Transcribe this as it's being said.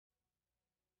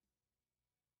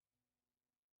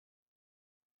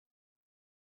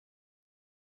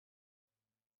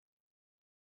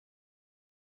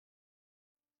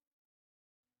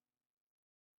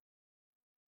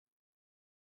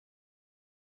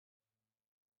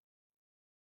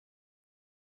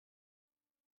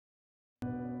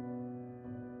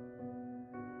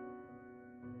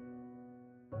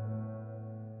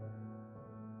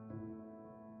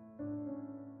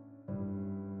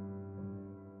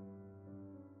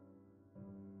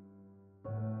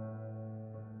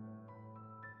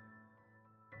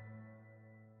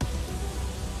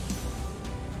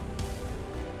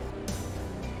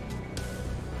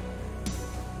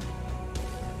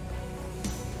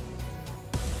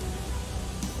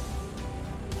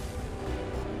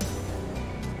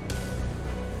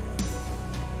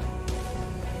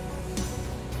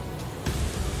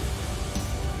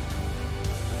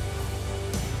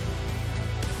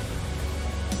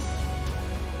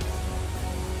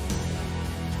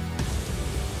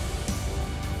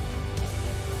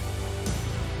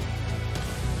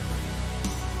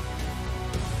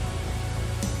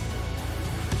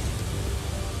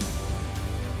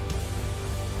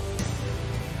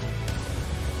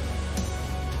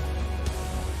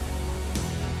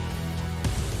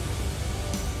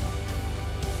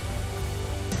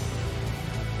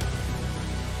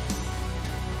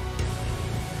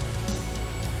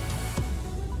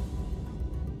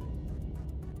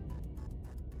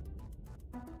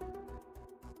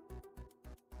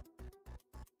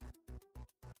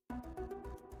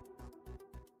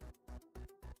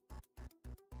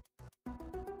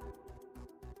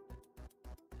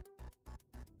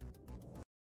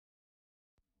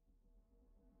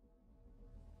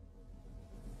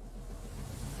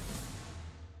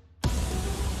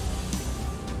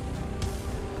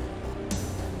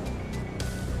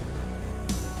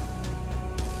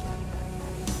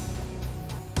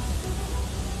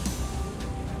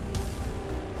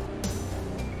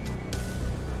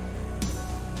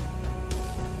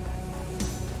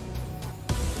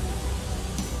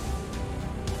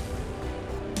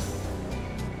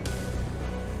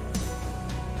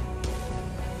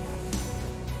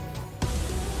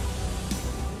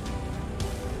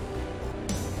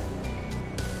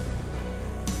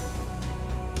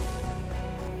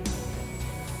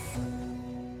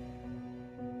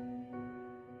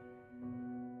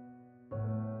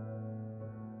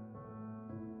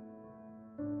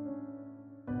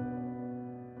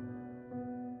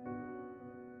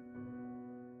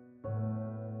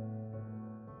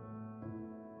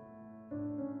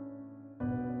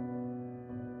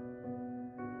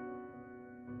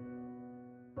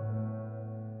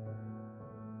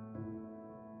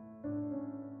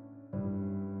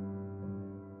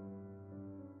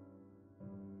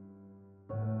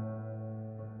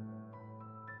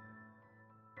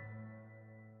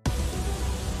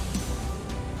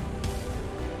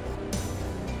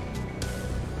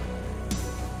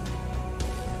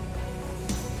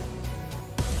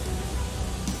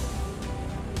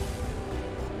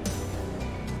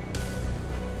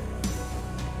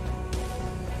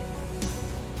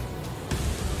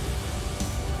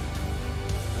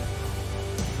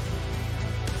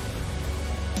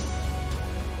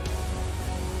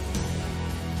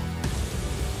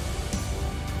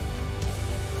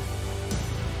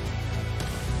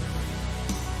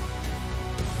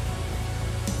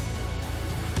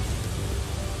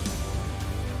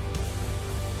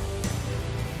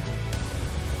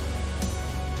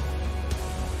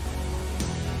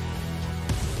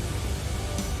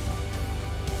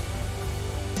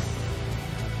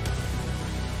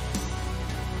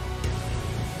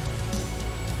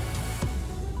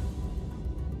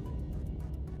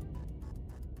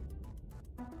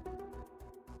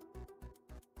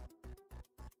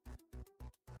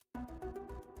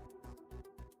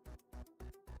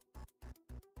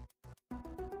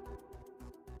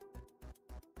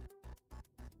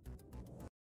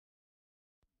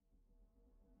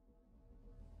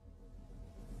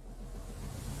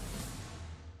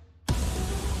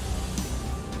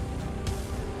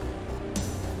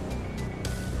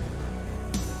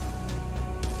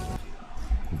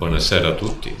Buonasera a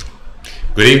tutti.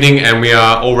 Good evening, and we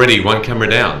are already one camera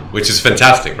down, which is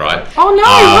fantastic, right? Oh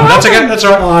no! That's okay. That's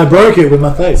all right. Oh, I broke it with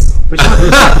my face. Which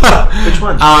one? Which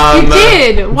one? You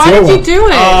did. Why did you do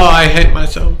it? Oh, I hate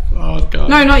myself. Oh god.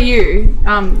 No, not you.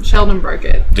 Sheldon broke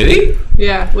it. Did he?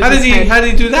 Yeah. How did he? How did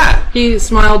he do that? He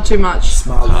smiled too much.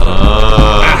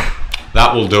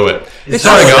 That will do it. It's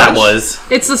Sorry, guys. That was.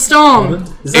 It's the storm.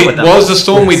 It was a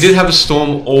storm. We did have a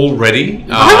storm already.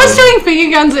 I was doing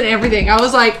finger guns and everything. I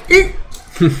was like,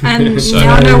 and So-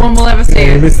 now no one will ever see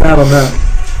I it. missed out on that.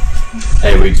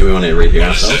 Hey, do we want to rehear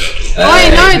ourselves?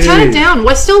 Oh no, turn it down.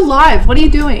 We're still live. What are you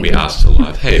doing? We are still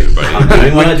live. Hey everybody. I'm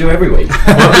doing what I do every week. Won't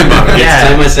be a moment.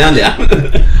 Turn my sound down.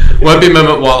 Won't be a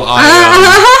moment while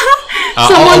I.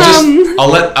 I'll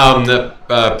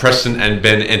let Preston and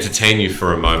Ben entertain you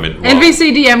for a moment.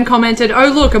 NVCDM commented, "Oh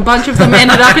look, a bunch of them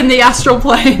ended up in the astral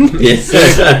plane." Yes.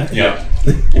 Yeah.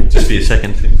 Just be a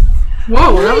second thing.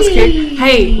 Whoa, that was cute.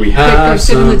 Hey, We go have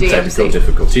sit in the some technical DMC.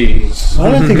 difficulties.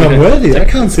 I don't think I'm worthy. I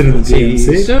can't sit in the Do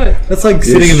DMC. it. That's like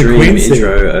sitting in the Stream Queen seat.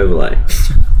 intro overlay.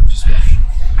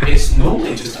 It's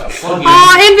normally just a plug-in.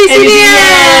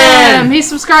 Oh, NVCDM! He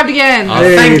subscribed again.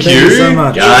 Hey, thank you so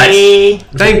much. Guys.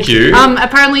 Thank you.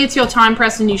 Apparently it's your time,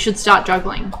 Preston. You should start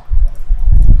juggling.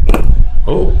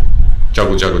 Oh,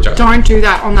 juggle, juggle, juggle. Don't do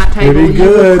that on that table. Pretty You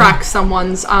will good. crack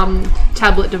someone's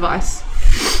tablet device.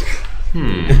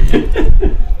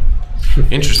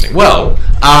 Interesting. Well,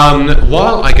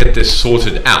 while I get this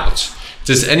sorted out,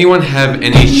 does anyone have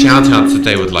any shout-outs that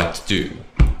they would like to do?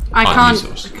 I on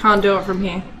Usos? can't do it from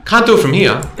here. Can't do it from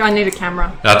here. I need a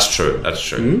camera. That's true. That's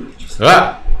true.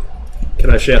 Ah, Can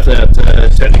I shout out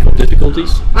technical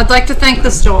difficulties? I'd like to thank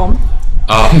the storm.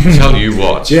 tell you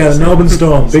what. Yeah, the Melbourne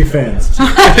Storm. Big fans.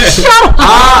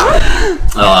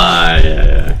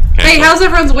 Yeah. Hey, how's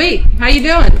everyone's week? How you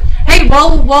doing? Hey,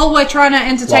 while we're trying to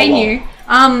entertain you,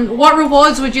 what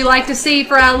rewards would you like to see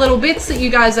for our little bits that you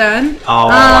guys earn? Oh,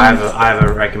 I have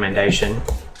a recommendation.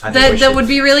 That would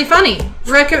be really funny.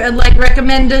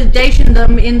 Recommendation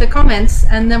them in the comments,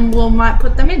 and then we might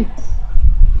put them in.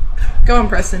 Go on,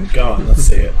 Preston. Go on, let's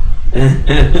see it.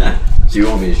 Do you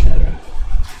want me to shout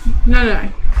out? No.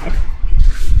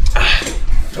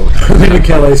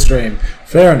 Michele stream.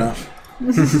 Fair enough.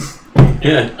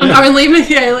 Yeah. Only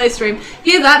Michele stream.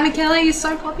 Hear that, Michele? You're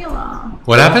so popular.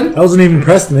 What happened? That wasn't even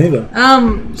Preston either.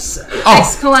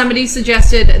 X Calamity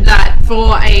suggested that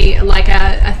for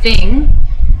a thing,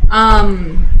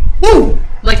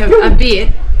 like a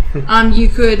bit, you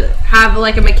could have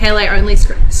like a Michele only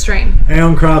stream.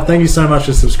 Aeon Craft, thank you so much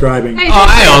for subscribing. Hey,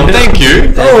 Aeon, thank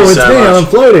you. Oh, it's so me, much. I'm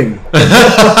floating.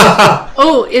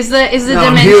 oh, is the No,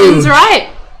 I'm dimensions huge. right?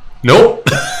 Nope.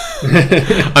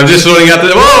 I'm just sorting out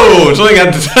the. Whoa! Sorting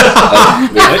out the.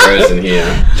 Frozen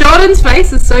here. Jordan's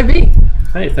face is so big,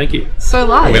 Hey, thank you. so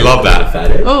large. We love that.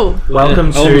 FATES. Oh,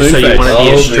 Welcome to Moon So You Face. Want to Be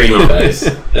a Oh, Streamer. face.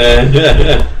 you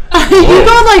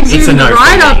got like It's a zoomed no for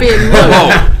right me. up in.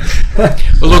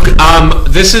 Well, look,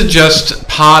 this is just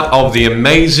part of the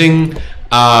amazing.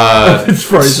 It's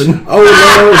frozen. Oh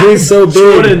no, he's so big.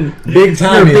 Jordan. Big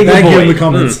time. You're a bigger Thank you in boy. the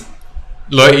comments.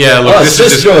 Look, yeah, look, Oh, this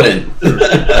it's is just just. Jordan.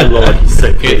 Oh Lord, he's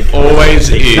so big. It always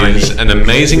Big is tiny. an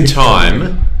amazing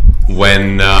time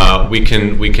when we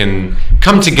can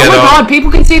come Oh together. my god,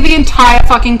 people can see the entire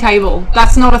fucking table.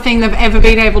 That's not a thing they've ever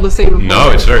been able to see before. No,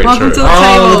 it's very Welcome true. to the Oh,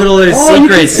 table. look at all those Oh, you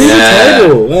can secrets. see Yeah. the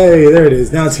table. Hey, there it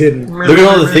is. Now it's hidden. Look at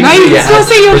all the things No, you that can still have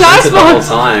see your presented dice the whole box.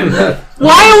 time. But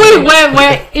Why are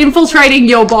we're infiltrating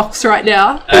your box right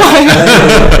now?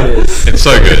 It's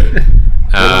so good.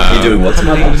 you doing what's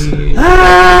my box?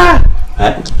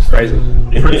 Crazy.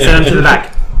 Send them to the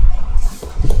back.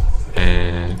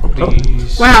 And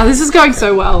please. Wow, this is going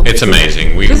so well. It's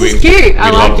amazing. We, This we, is cute. We I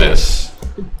love like it. this.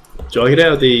 Do I get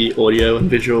how the audio and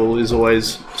visual is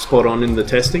always spot on in the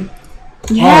testing?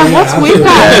 Yeah, what's with absolutely.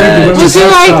 that? When we Was it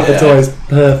first like start, it's always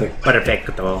perfect.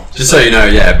 Perfecto. Just so you know,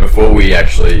 yeah, before we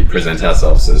actually present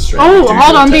ourselves to the stream. oh, we do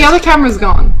hold do a on, the test. other camera's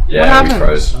gone. Yeah, what we happened?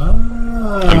 froze.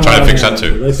 I'm trying to fix that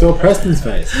too. They saw Preston's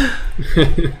face.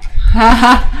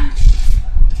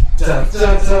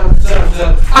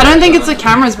 I don't think it's the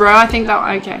cameras, bro. I think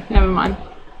that okay, never mind.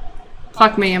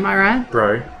 Fuck me, am I right?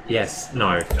 Bro. Yes.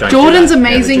 No. Don't Jordan's do that.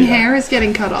 amazing Never do that. hair is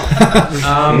getting cut off.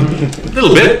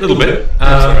 Little bit.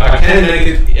 I can make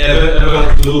it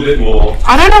ever a little bit more.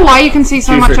 I don't know why you can see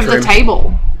so Due much for of the trim.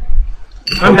 table.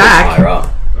 I'm back. Higher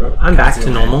up. I'm back to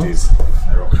normal.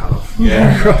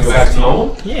 Yeah. Go back to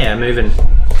normal. Yeah, moving.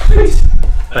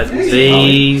 But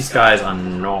these guys are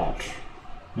not.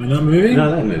 We're not moving?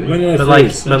 No, they're moving. When did I But like,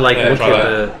 freeze? but like, Yeah, look try at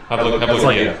that. the. Have a look It's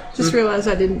like- here. Just realised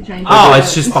I didn't change it. Oh,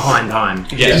 it's just behind time.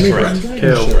 Yes, correct.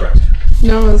 Cool. Correct.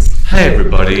 No, it was- Hey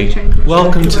everybody,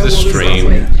 welcome to the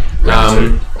stream.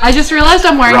 I just realised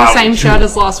I'm wearing the same shirt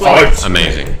as last week.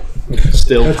 Amazing.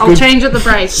 Still. I'll change at the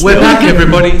break. We're back,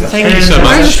 everybody. Thank you so I'm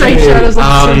wearing the much. same shirt as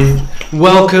last week.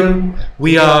 Welcome.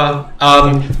 We are.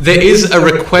 There is a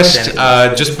request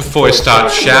just before I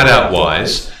start, shout out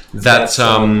wise, that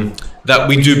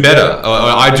we do better. Or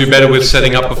I do better with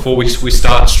setting up before we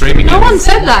start streaming. No one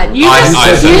said that. You I just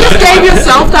said that. gave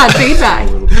yourself that feedback.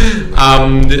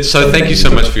 So thank you so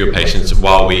much for your patience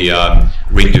while we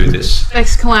redo this.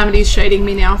 X Calamity's shading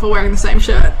me now for wearing the same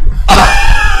shirt.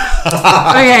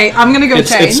 Okay, I'm gonna go It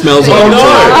change. smells like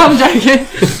I'm joking.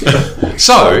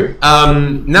 So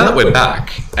now that we're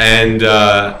back, and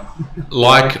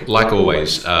like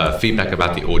always, feedback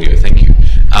about the audio. Thank you.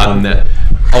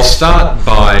 I'll start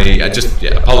by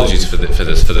apologies for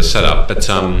the setup, but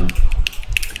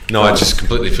no, I just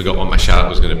completely forgot what my shout out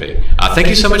was going to be. Thank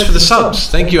you so much for the subs.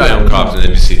 Thank you, Aeoncraft and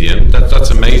NBCDM.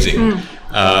 That's amazing.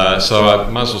 So I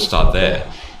might as well start there.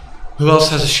 Who else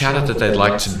has a shout out that they'd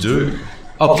like to do?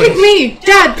 Oh, please. Pick me,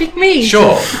 Dad. Pick me.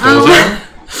 Sure.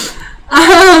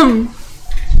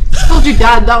 Told you,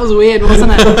 Dad. That was weird,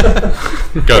 wasn't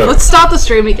it? Go. Let's start the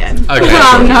stream again. Okay. No, See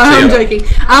I'm ya. joking.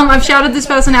 I've shouted this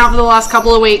person out for the last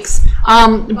couple of weeks.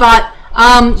 But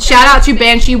shout out to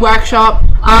Banshee Workshop.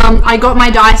 I got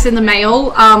my dice in the mail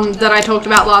that I talked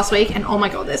about last week, and oh my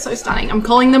god, they're so stunning. I'm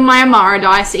calling them my Amara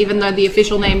dice, even though the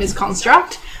official name is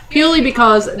Construct, purely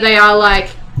because they are like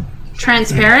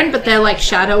transparent, but they're like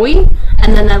shadowy,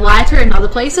 and then they're lighter in other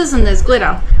places, and there's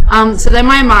glitter. So they're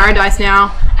my Amara dice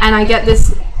now, and I get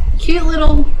this cute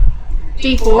little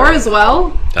D4 as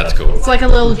well. That's cool. It's like a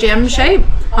little gem shape.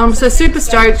 So super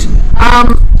stoked.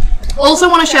 Also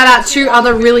want to shout out two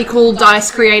other really cool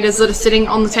dice creators that are sitting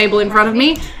on the table in front of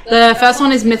me. The first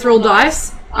one is Mithril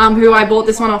Dice, who I bought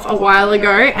this one off a while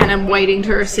ago, and I'm waiting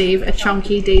to receive a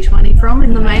chunky D20 from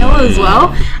in the mail as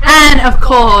well. And of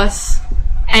course,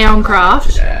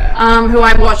 Aeoncraft, who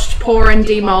I watched pour and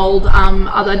demold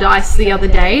other dice the other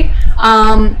day,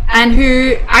 and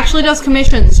who actually does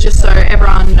commissions, just so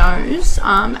everyone knows.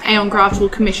 Aeoncraft will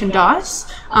commission dice,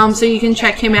 so you can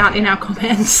check him out in our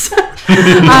comments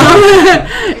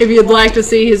if you'd like to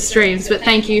see his streams. But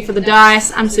thank you for the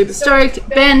dice. I'm super stoked.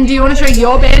 Ben, do you want to show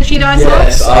your Banshee dice?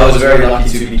 Yes, I was very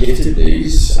lucky to be gifted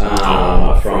these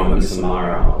from Miss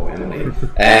Amara or Emily,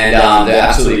 and they're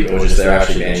absolutely gorgeous. They're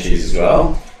actually Banshees as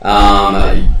well.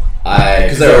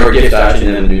 Because they were a gift, I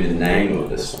actually never knew the name of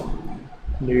this one.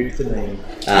 Knew the name.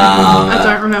 I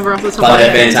don't remember off the top of But my they're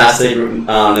head. fantastic,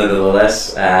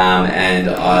 nonetheless. And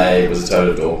I was a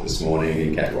total dork this morning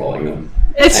and kept rolling them.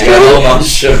 It's And got a whole true.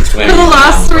 bunch of 20s. For the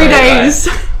last 3 days.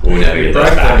 We'll never get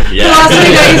that back. The last 3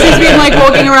 days he's been like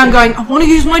walking around going, I want to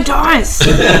use my dice.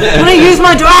 I want to use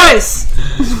my dice.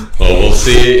 Well, we'll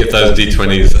see if those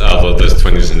D20s, those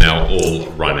 20s are now all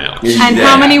run out. And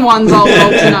how many ones I'll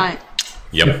roll tonight.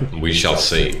 Yep, we shall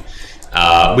see.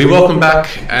 We welcome back,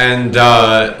 and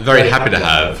very happy to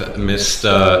have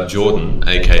Mr. Jordan,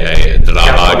 aka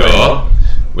Drago,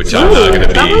 which I'm now going to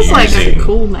That be was like using a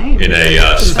cool name. in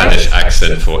a Spanish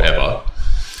accent forever.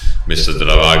 Mr.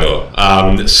 Drago.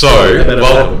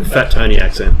 Well, Fat Tony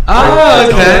accent. okay,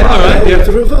 alright, yeah.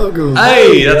 Travago.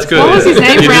 Hey, that's good. What was his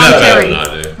name? You do Round that better Terry. than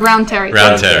I do. Round Terry.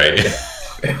 Round Terry.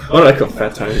 Why did I call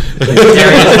Fat Tony?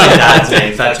 Terry is my dad's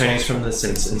name. Fat Tony's from The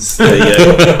Simpsons.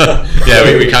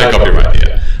 Yeah, we can't copyright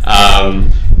here.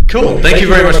 Cool. Thank you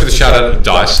very much for the shout out of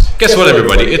dice. Guess what,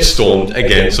 everybody? It's stormed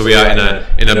again, so we are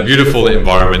in a beautiful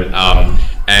environment.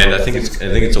 And I think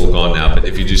it's all gone now. But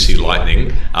if you do see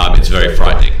lightning, it's very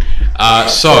frightening.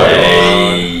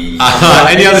 Any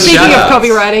other Speaking shout of outs?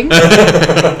 copywriting,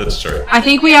 That's true. I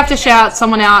think we have to shout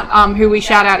someone out who we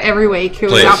shout out every week, who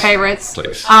is Please. our favourites,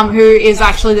 Please. who is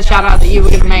actually the shout out that you were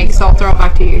going to make, so I'll throw it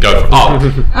back to you. Go for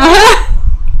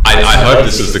I hope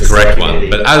this is the correct one,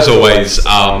 but as always,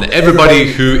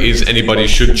 everybody who is anybody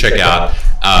should check out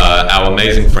our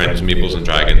amazing friends Meeples and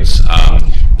Dragons.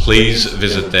 Please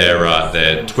visit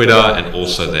their Twitter and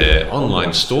also their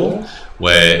online store,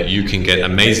 where you can get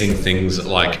amazing things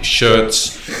like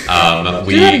shirts.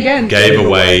 We gave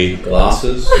away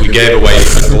Glasses. We gave away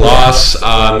a glass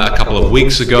a couple of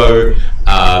weeks ago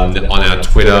on our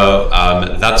Twitter.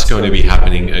 That's going to be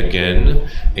happening again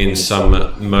in some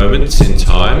moments in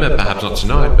time, perhaps not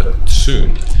tonight, but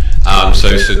soon.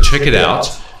 So check it out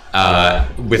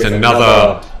with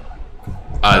another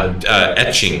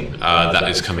etching that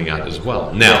is coming out as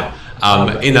well. Now,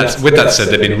 with that said,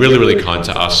 they've been really, really kind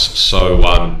to us. So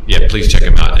yeah, please check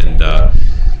them out and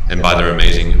buy their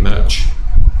amazing merch.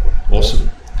 Awesome.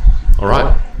 All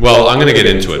right, Well, I'm going to get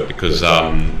into it because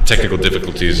technical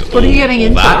difficulties. What are you getting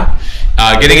into?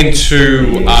 Getting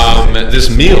into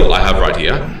this meal I have right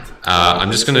here.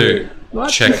 I'm just going to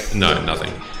check. No,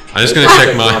 nothing. I'm just going to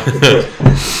check my.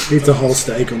 Eats a whole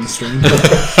steak on the stream.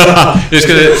 You're just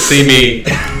going to see me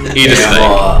eat a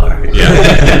steak.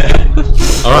 Yeah.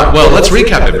 All right. Well, let's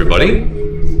recap, everybody.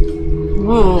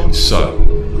 Whoa. So.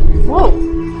 Whoa.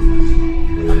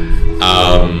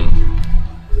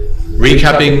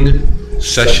 Recapping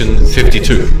session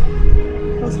 52.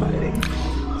 That's hiding.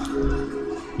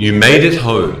 You made it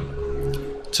home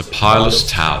to Pilas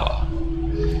Tower,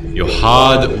 your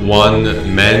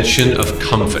hard-won mansion of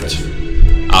comfort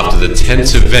after the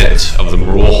tense event of the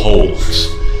Maraw Holds.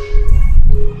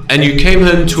 And you came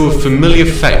home to a familiar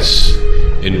face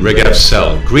in Regav's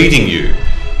cell, greeting you,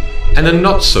 and a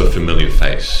not-so-familiar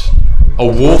face, a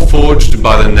warforged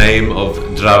by the name of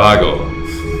Dravago,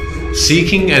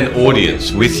 seeking an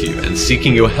audience with you and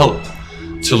seeking your help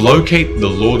to locate the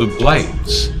Lord of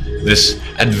Blades, this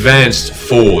advanced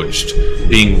forged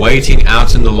being waiting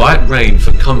out in the light rain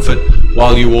for comfort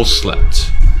while you all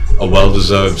slept, a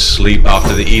well-deserved sleep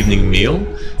after the evening meal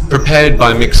prepared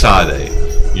by Mixade,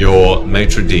 your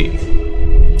maitre d'.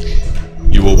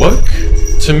 You awoke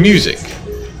to music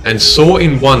and saw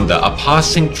in wonder a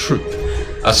passing troupe,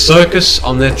 a circus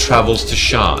on their travels to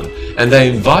Shan, and they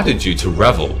invited you to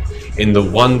revel in the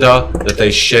wonder that they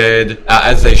shared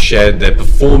as they shared their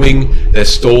performing, their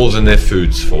stalls and their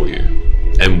foods for you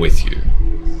and with you.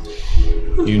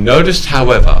 You noticed,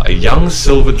 however, a young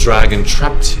silver dragon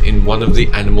trapped in one of the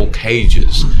animal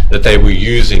cages that they were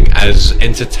using as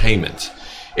entertainment,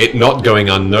 it not going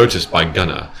unnoticed by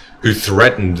Gunnar, who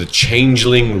threatened the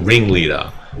changeling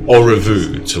ringleader,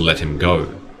 Orevu, to let him go.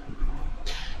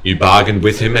 You bargained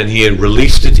with him and he had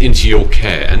released it into your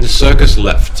care, and the circus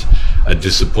left, a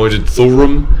disappointed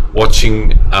Thulrum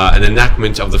watching an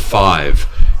enactment of the Five,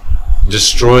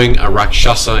 destroying a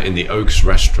Rakshasa in the Oaks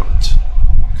restaurant.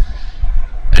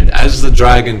 And as the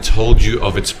dragon told you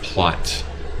of its plight,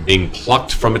 being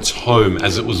plucked from its home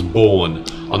as it was born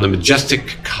on the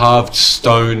majestic carved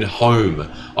stone home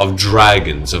of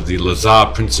dragons of the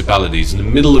Lazar principalities in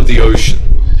the middle of the ocean,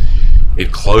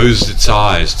 it closed its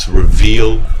eyes to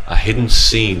reveal a hidden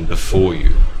scene before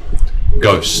you.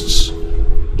 Ghosts,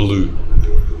 blue,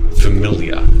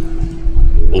 familiar,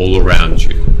 all around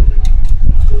you.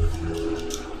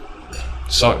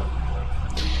 So,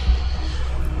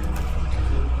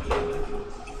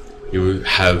 you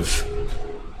have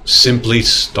simply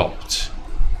stopped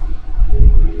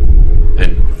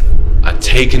and are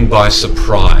taken by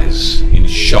surprise, in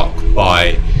shock,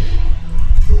 by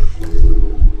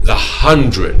the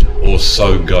 100 or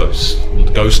so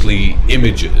ghostly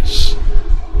images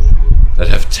that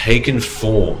have taken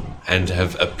form and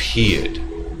have appeared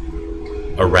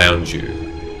around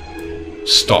you,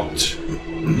 stopped,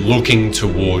 looking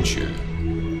towards you.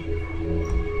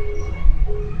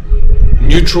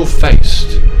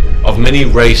 Neutral-faced, of many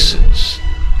races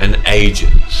and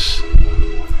ages.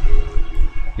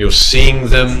 You're seeing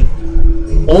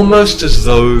them almost as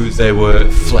though they were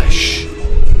flesh,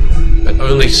 but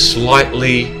only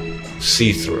slightly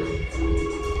see-through.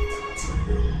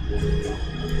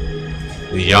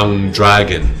 The young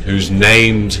dragon, who's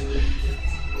named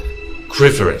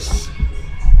Kriverith,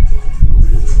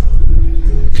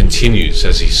 continues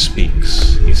as he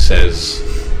speaks. He says,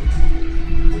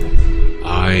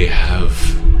 I have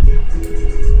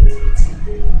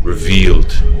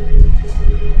revealed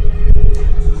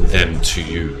them to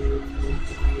you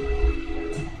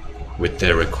with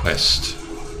their request,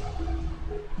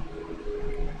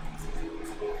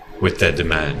 with their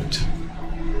demand.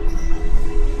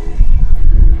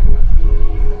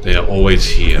 They are always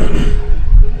here,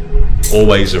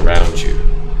 always around you,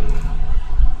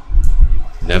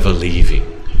 never leaving.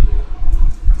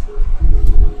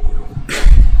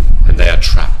 And they are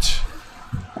trapped.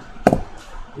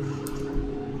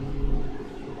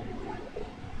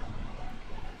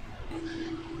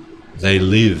 They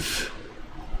live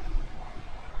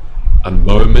a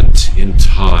moment in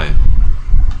time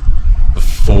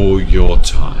before your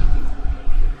time,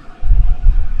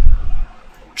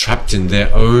 trapped in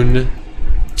their own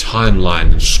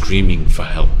timeline and screaming for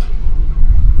help,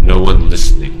 no one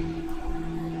listening.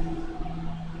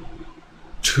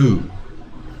 Two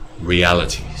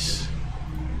realities.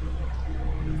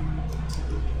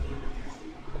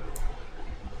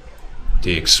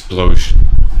 The explosion,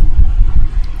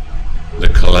 the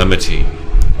calamity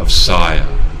of Sire,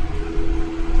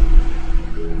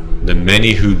 the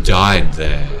many who died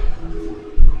there,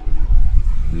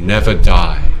 never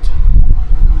died,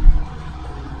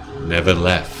 never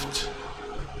left,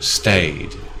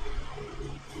 stayed,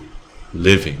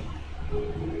 living.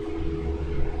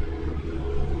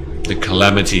 The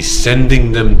calamity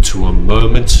sending them to a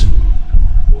moment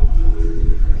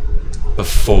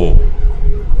before.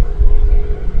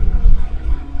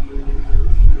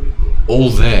 All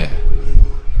there.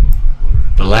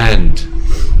 The land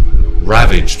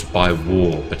ravaged by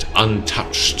war, but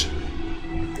untouched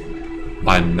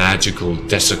by magical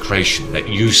desecration that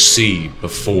you see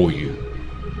before you,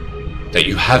 that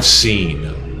you have seen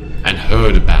and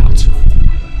heard about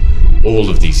all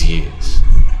of these years.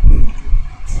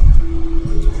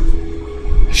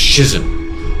 A schism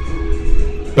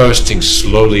bursting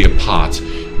slowly apart.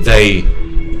 They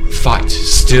fight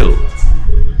still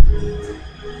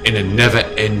in a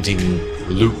never-ending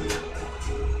loop.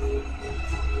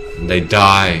 And they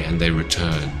die and they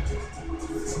return.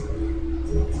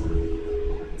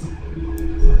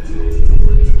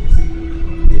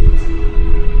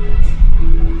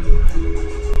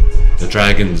 The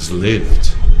dragons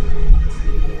lived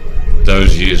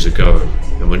those years ago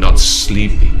and were not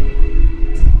sleeping,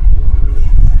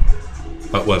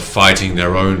 but were fighting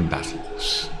their own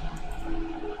battles.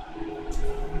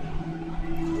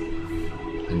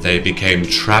 And they became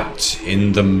trapped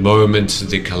in the moment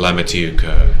the calamity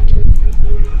occurred.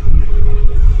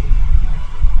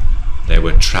 They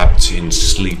were trapped in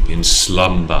sleep, in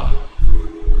slumber,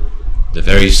 the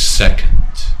very second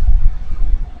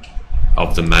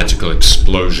of the magical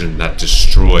explosion that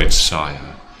destroyed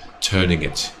Sire, turning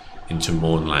it into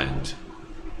Mournland.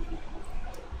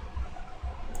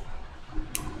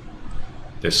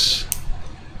 This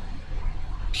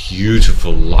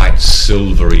beautiful light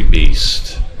silvery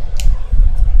beast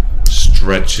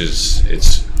stretches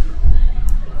its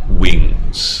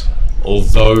wings,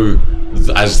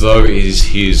 as though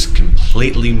it is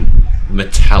completely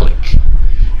metallic,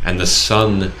 and the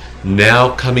sun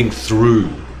now coming through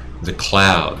the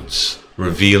clouds,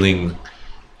 revealing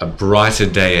a brighter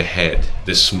day ahead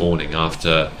this morning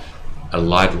after a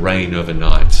light rain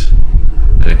overnight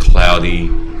and a cloudy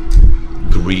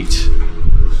greet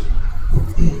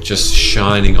just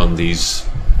shining on these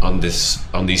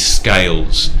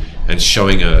scales and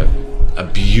showing a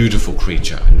beautiful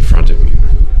creature in front of you.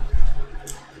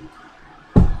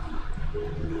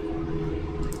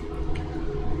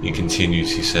 He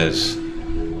continues, he says,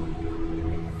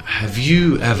 have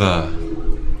you ever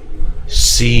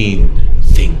seen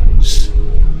things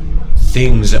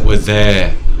that were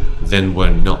there then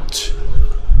were not,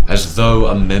 as though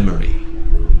a memory?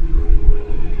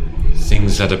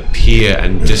 Things that appear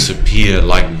and disappear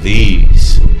like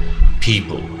these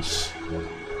peoples.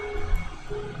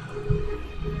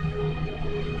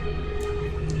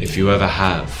 If you ever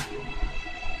have,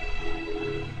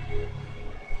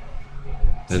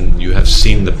 then you have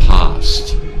seen the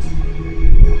past.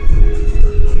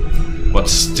 What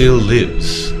still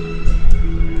lives,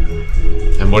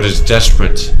 and what is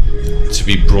desperate to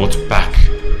be brought back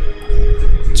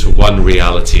to one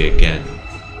reality again.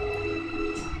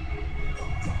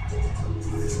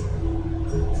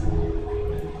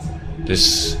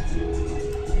 This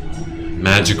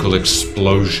magical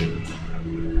explosion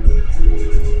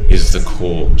is the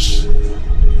cause.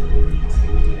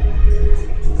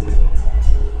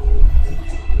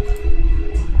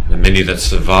 The many that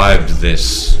survived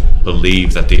this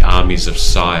believe that the armies of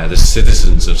Sire, the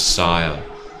citizens of Sire,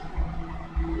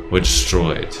 were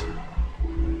destroyed.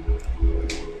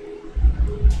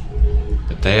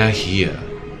 But they are here,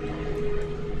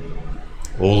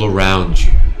 all around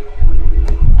you,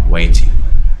 waiting.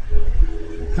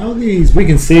 How are these, we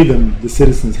can see them, the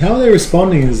citizens, how are they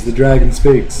responding as the dragon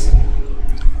speaks?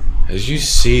 As you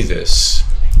see this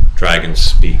dragon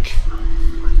speak,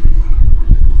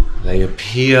 they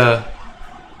appear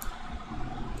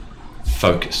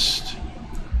focused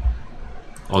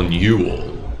on you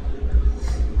all,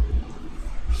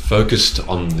 focused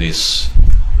on this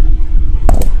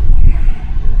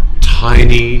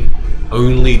tiny,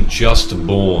 only just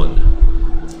born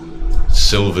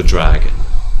silver dragon,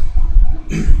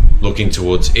 looking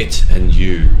towards it and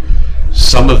you,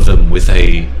 some of them with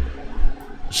a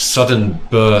sudden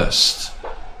burst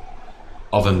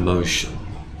of emotion,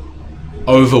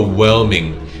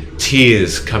 overwhelming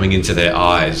tears coming into their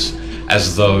eyes,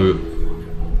 as though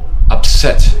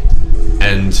upset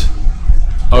and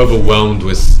overwhelmed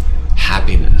with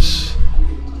happiness.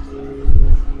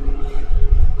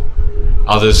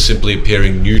 Others simply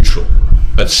appearing neutral,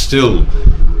 but still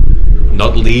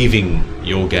not leaving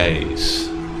your gaze,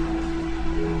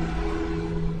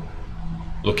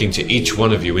 looking to each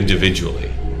one of you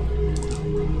individually.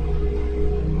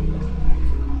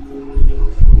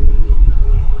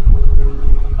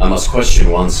 I must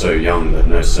question one so young that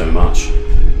knows so much.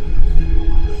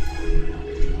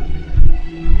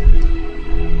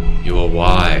 you are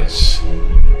wise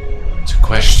to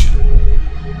question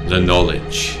the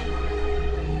knowledge.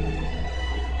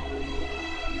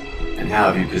 And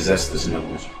how have you possessed this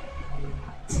knowledge?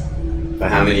 For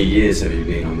how many years have you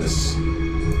been on this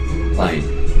plane?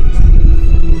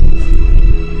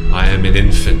 I am an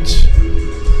infant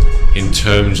in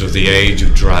terms of the age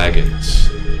of dragons,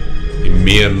 a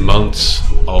mere months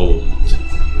old.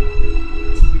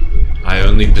 I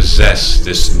only possess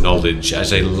this knowledge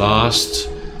as a last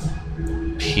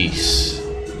piece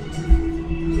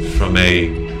from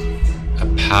a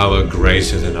power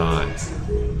greater than I.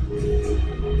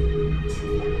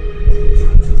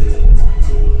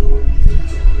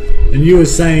 And you were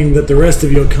saying that the rest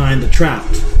of your kind are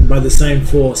trapped by the same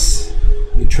force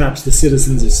that traps the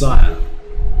citizens of Sire.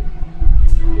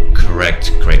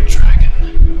 Correct, great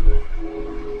dragon.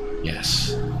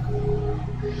 Yes.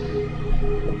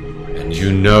 And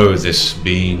you know this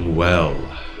being well.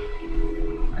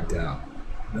 I doubt.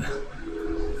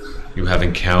 You have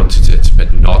encountered it,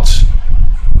 but not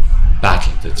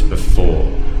battled it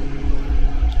before.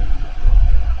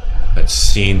 But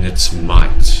seen its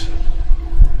might.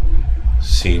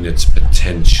 Seen its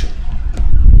potential.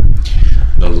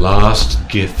 The last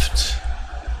gift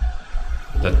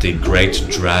that the great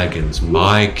dragons,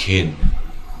 my kin,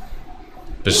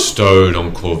 bestowed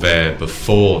on Corvair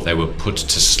before they were put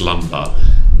to slumber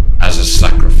as a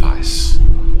sacrifice,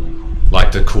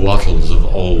 like the Coatls of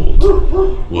old,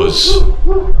 was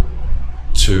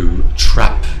to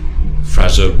trap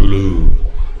Fraser Blue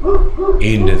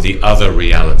in the other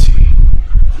reality.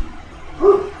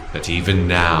 But even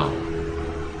now,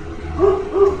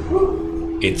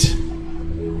 it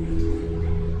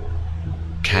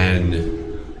can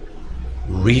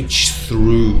reach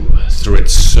through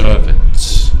its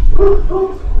servants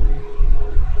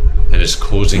and is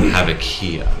causing havoc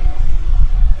here.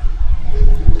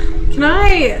 Can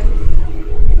I,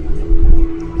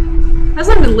 as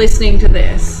I've been listening to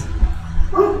this,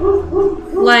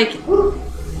 like,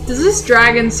 does this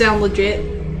dragon sound legit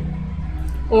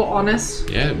or honest?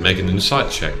 Yeah, make an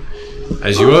insight check.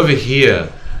 As you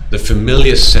overhear the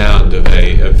familiar sound of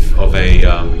a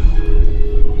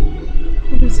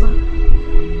What is that?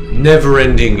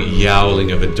 never-ending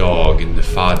yowling of a dog in the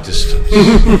far distance.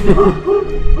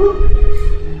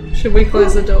 Should we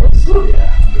close the doors?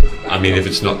 I mean, if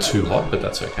it's not too hot, but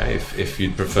that's okay. If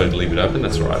you'd prefer to leave it open,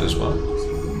 that's alright as well.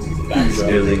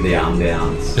 Building the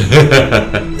unbounds.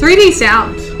 3D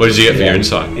sound. What did you get for your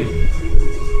insight?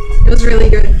 It was really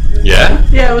good. Yeah?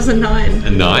 Yeah, it was a 9.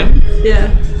 A 9? Yeah.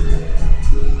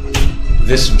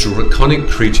 This draconic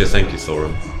creature, thank you,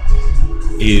 Thorum,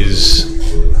 is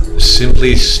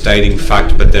simply stating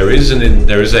fact, but there is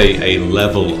a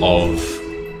level of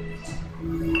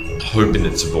hope in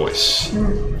its voice,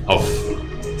 of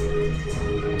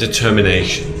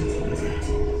determination,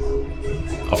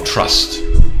 of trust.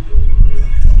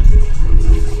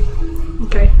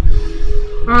 Okay.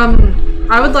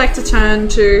 I would like to turn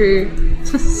to...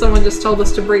 Someone just told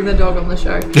us to bring the dog on the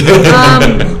show.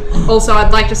 Also,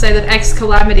 I'd like to say that X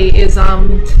Calamity is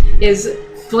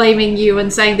blaming you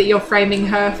and saying that you're framing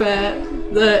her for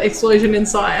the explosion in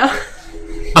Sire.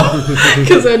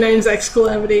 Because her name's X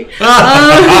Calamity.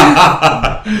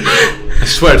 I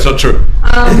swear it's not true.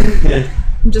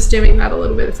 I'm just dimming that a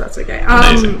little bit if that's okay.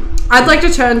 Amazing. I'd like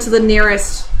to turn to the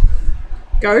nearest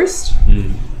ghost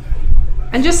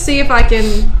and just see if I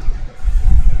can...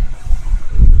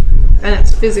 And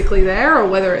it's physically there, or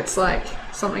whether it's like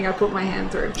something I put my hand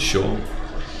through. Sure.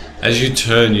 As you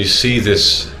turn, you see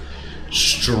this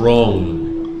strong,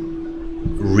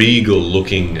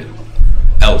 regal-looking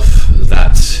elf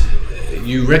that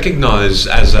you recognize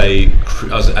as a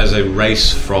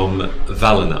race from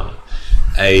Valinor,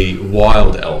 a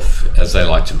wild elf, as they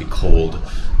like to be called,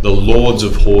 the Lords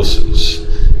of Horses,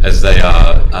 as they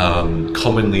are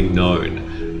commonly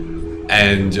known,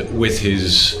 and with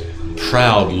his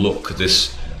proud look,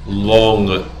 this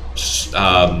long,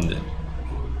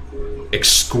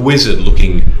 exquisite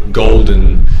looking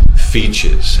golden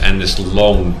features and this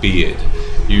long beard.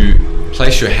 You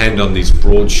place your hand on these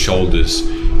broad shoulders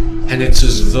and it's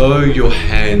as though your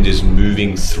hand is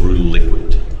moving through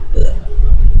liquid.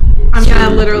 I'm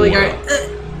gonna literally water.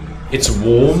 go... It's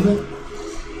warm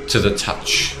to the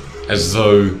touch, as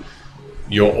though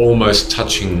you're almost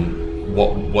touching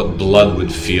what blood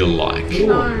would feel like.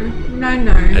 No.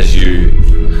 As you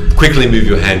quickly move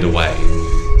your hand away,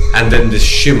 and then the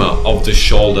shimmer of the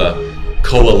shoulder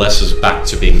coalesces back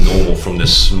to being normal from the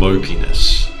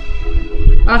smokiness.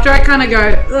 After I kind of go,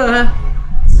 ugh,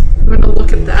 I'm gonna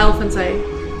look at the elf and say,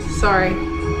 sorry.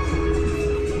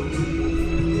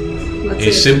 That's He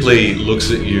it. simply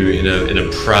looks at you in a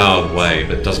proud way,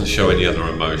 but doesn't show any other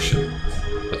emotion.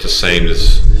 But the same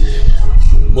as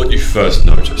what you first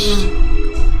noticed.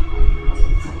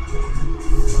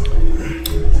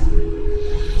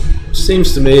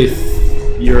 Seems to me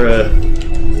if you're a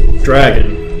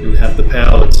dragon and have the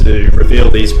power to reveal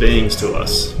these beings to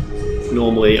us,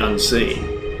 normally unseen,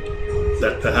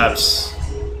 that perhaps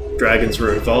dragons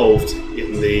were involved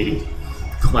in the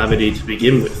calamity to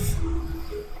begin with.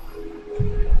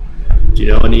 Do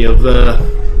you know any of the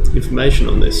information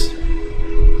on this?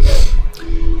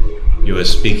 You are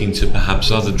speaking to perhaps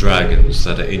other dragons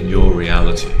that are in your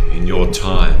reality, in your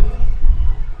time.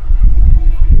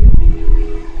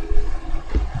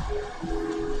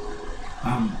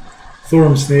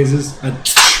 Thorum sneezes.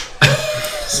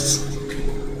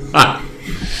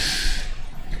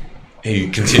 He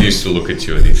continues to look at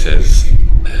you and he says,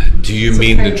 do you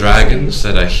mean the dragons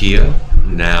that are here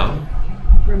now?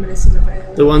 Reminiscent of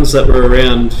it. The ones that were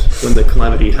around when the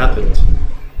calamity happened.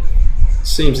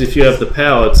 Seems if you have the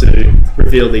power to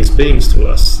reveal these beings to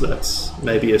us, that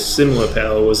maybe a similar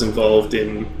power was involved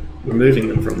in removing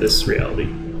them from this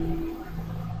reality.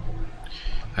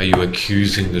 Are you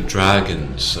accusing the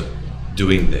dragons of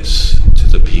doing this to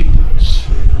the peoples?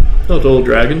 Not all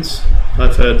dragons.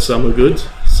 I've heard some are good,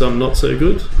 some not so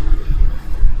good.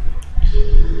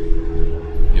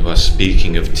 You are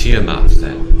speaking of Tiamat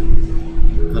then?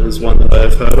 That is one that I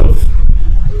have heard of.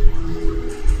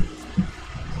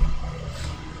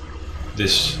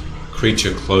 This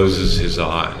creature closes his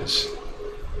eyes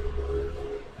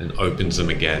and opens them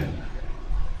again.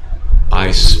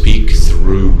 I speak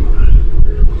through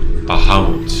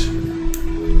Bahamut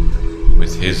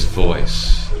with his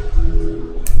voice.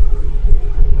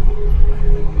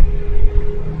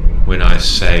 When I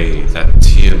say that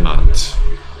Tiamat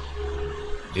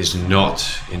is not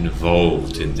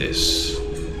involved in this.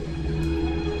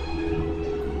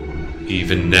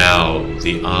 Even now,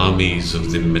 the armies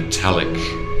of the metallic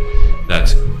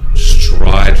that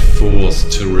stride forth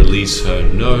to release her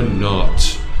know not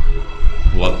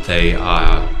what they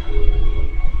are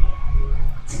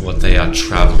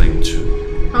traveling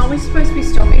to. Aren't we supposed to be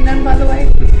stopping them, by the way?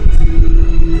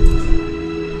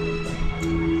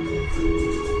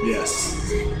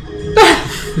 Yes.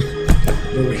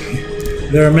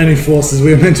 There are many forces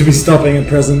we are meant to be stopping at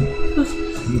present.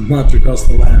 Much across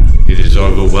the land. It is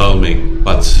overwhelming,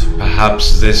 but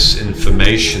perhaps this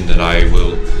information that I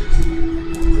will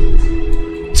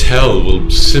tell will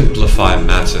simplify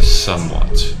matters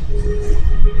somewhat.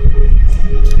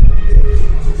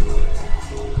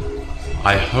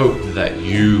 I hope that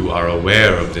you are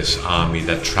aware of this army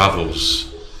that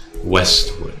travels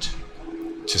westward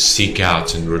to seek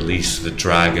out and release the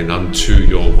dragon unto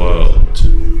your world.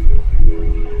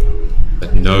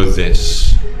 But know this.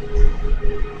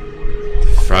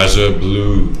 Fraser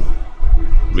Blue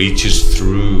reaches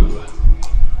through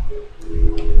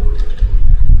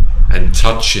and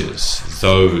touches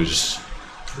those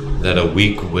that are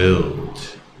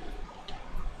weak-willed,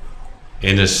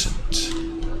 innocent.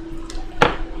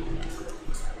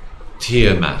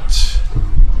 Tiamat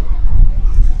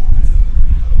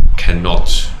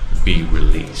cannot be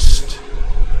released.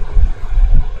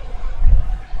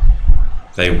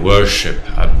 They worship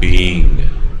a being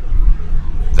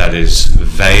that is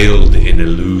veiled in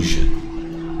illusion.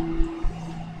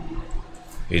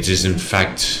 It is in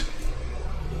fact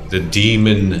the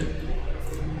demon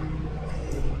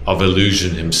of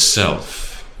illusion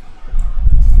himself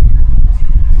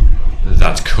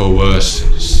that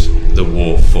coerces the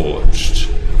Warforged,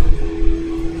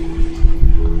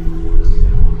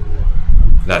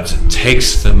 that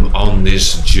takes them on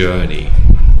this journey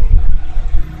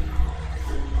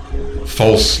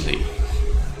falsely.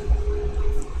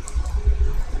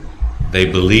 They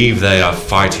believe they are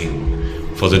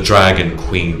fighting for the Dragon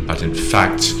Queen, but in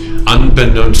fact,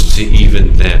 unbeknownst to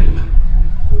even them,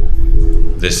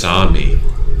 this army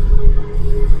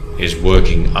is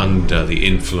working under the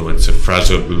influence of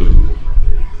Fraser Blue.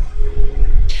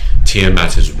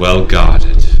 Tiamat is well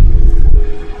guarded.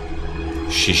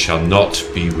 She shall not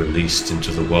be released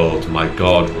into the world. My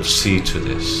God will see to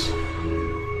this.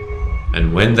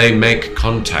 And when they make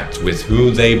contact with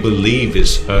who they believe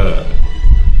is her,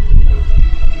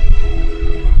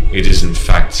 it is in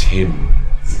fact him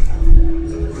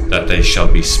that they shall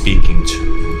be speaking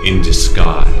to in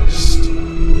disguise.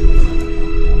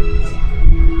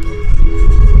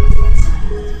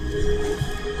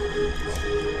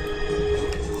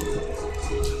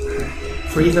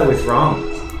 Frieza was wrong.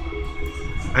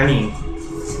 I mean,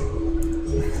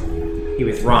 he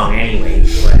was wrong anyway,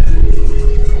 but...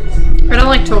 I don't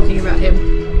like talking about him.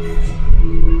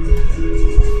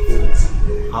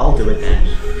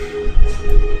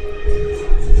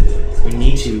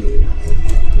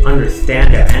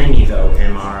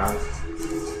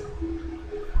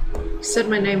 said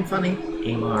my name funny.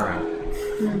 Amara.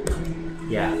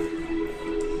 Yeah.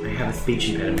 I have a speech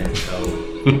impediment, so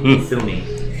sue me.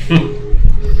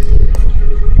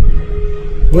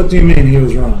 What do you mean he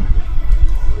was wrong?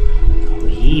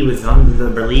 He was under the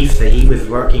belief that he was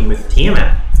working with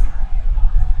Tiamat.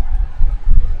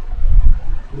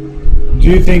 Do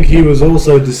you think he was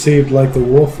also deceived like the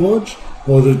Warforged?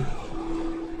 Or that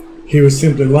he was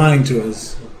simply lying to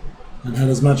us and had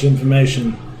as much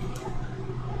information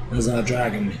as our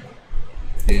dragon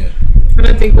here? I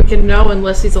don't think we can know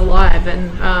unless he's alive, and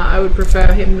I would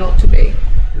prefer him not to be.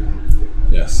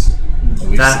 Yes.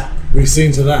 We've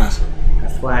seen to that.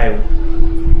 That's why.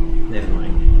 Never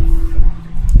mind.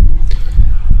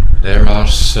 There are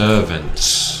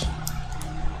servants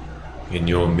in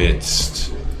your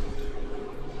midst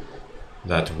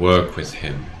that work with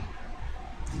him.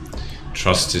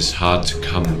 Trust is hard to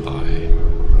come by.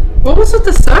 What was with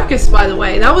the circus, by the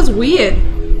way? That was weird.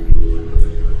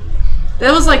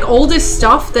 There was like all this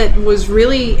stuff that was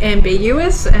really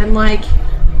ambiguous, and like,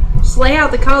 just lay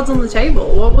out the cards on the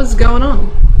table. What was going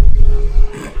on?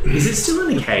 Is it still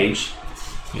in the cage?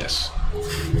 Yes.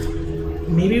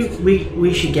 Maybe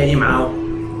we should get him out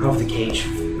of the cage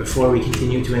before we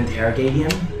continue to interrogate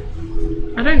him.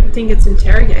 I don't think it's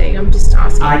interrogating. I'm just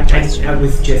asking. I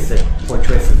was just a poor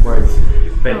choice of words,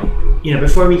 but you know,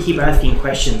 before we keep asking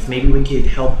questions, maybe we could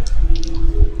help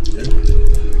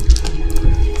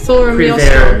Thor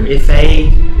prepare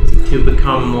Ife to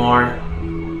become more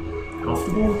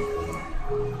comfortable.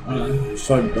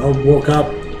 So I'll walk up.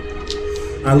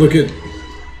 I look at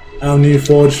our new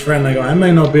forged friend. I go, I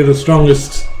may not be the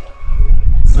strongest.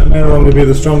 I may no longer be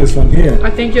the strongest one here. I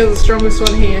think you're the strongest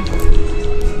one here.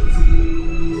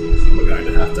 We're going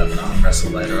to have an arm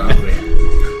wrestle later, aren't we?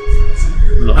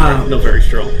 Not very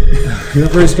strong. You're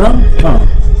not very strong?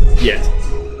 Oh. Yet.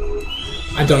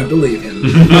 I don't believe him.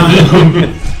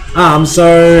 So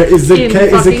is the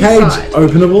cage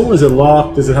openable? Is it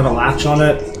locked? Does it have a latch on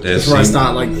it? Before I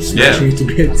start like smashing it to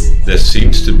bits. There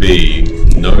seems to be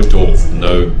no door,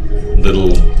 no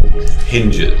little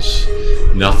hinges,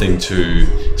 nothing to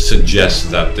suggest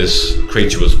that this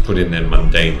creature was put in there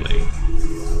mundanely.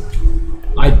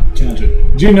 I can't do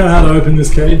it. Do you know how to open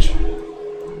this cage?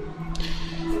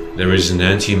 There is an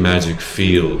anti-magic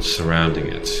field surrounding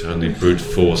it. Only brute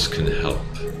force can help.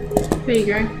 There you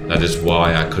go. That is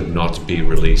why I could not be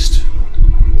released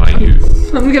by you.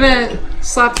 I'm gonna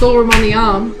slap Thorum on the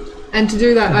arm, and to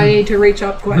do that I need to reach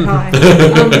up quite high.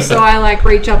 So I like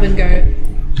reach up and go,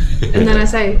 and then I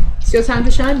say, "It's your time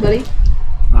to shine, buddy."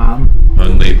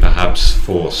 Only perhaps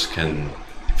force can,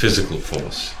 physical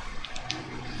force.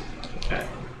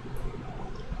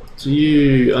 Do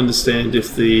you understand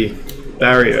if the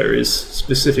barrier is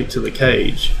specific to the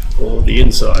cage or the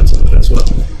insides of it as well?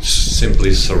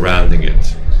 Simply surrounding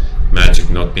it.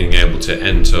 Magic not being able to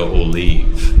enter or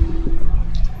leave.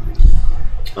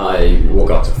 I walk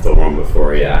up to Thoron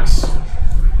before he acts.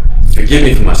 Forgive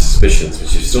me for my suspicions,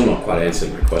 but you've still not quite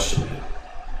answered my question yet.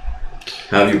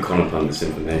 How have you come upon this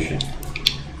information?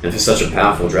 And for such a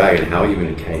powerful dragon, how are you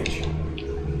in a cage?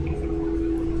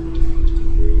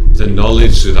 The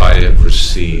knowledge that I have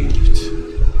received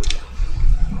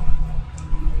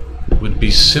would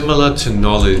be similar to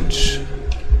knowledge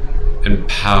and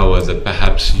power that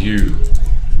perhaps you,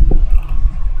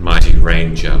 mighty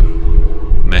ranger,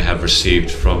 may have received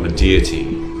from a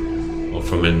deity or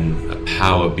from a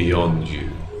power beyond you.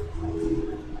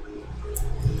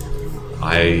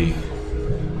 I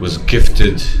was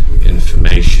gifted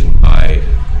information by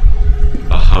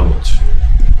Bahamut,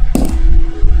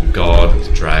 god of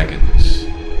the dragons,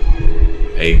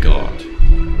 a god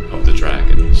of the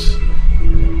dragons,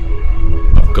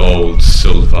 of gold,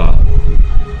 silver,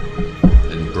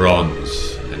 and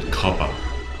bronze, and copper.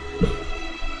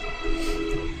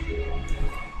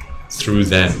 Through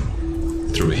them,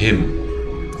 through him,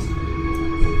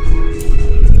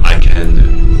 I can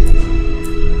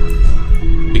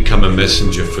become a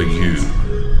messenger for you.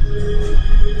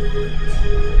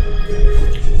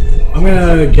 I'm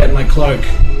gonna get my cloak,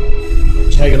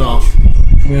 take it off.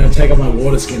 I'm gonna take up my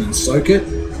water skin and soak it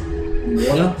in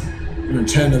water. I'm gonna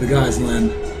turn to the guys and learn.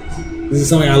 This is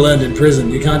something I learned in prison.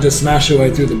 You can't just smash your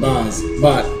way through the bars.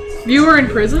 But You were in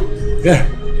prison? yeah,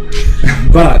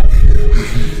 but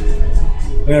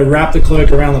I'm gonna wrap the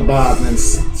cloak around the bars and then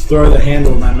throw the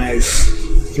handle of my mace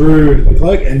through the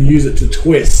cloak and use it to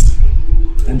twist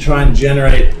and try and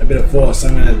generate a bit of force.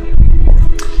 I'm gonna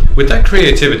With that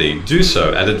creativity, do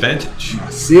so at advantage.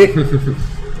 sick.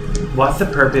 What's the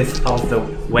purpose of the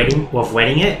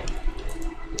wetting it?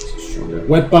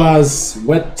 Wet bars,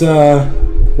 wet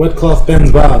cloth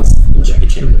bends bars. Jackie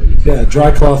Chan. Yeah,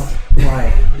 dry cloth.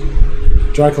 Why?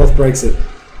 Dry cloth breaks it.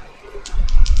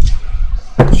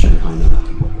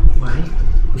 Why?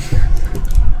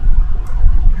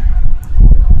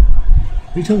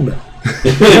 What are you talking about?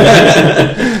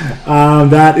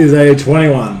 That is a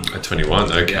 21. A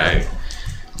 21, okay.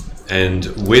 And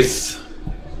with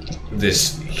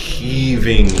this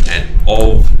heaving and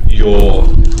of your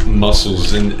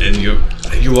muscles and you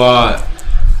are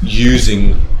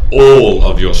using all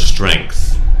of your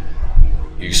strength,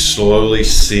 you slowly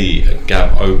see a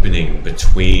gap opening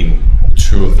between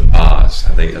two of the bars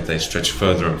as they stretch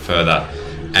further and further,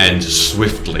 and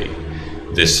swiftly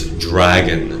this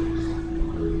dragon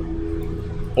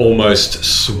almost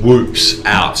swoops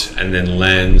out and then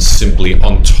lands simply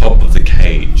on top of the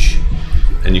cage,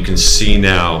 and you can see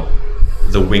now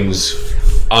the wings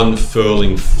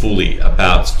unfurling fully,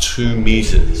 about 2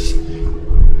 meters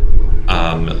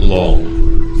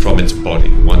long from its body,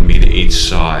 1 meter each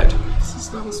side. This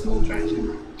is not a small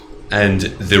dragon. And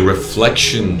the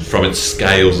reflection from its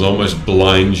scales almost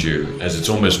blinds you, as it's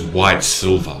almost white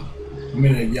silver. I'm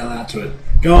going to yell out to it.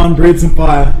 Go on, breathe some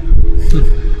fire.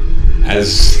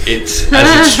 As it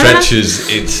stretches,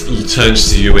 it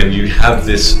turns to you, and you have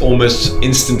this almost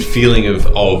instant feeling of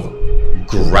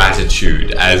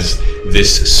gratitude as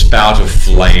this spout of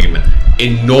flame,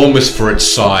 enormous for its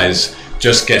size,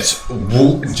 just gets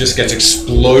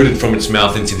exploded from its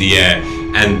mouth into the air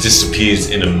and disappears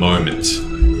in a moment.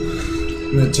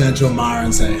 I'm going to turn to Amara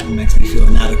and say, it makes me feel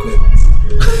inadequate.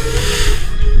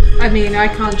 I mean, I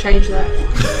can't change that.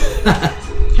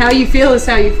 How you feel is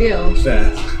how you feel.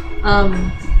 Fair.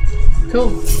 Cool.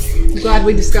 I'm glad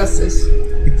we discussed this.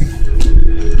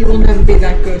 You will never be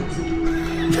that good.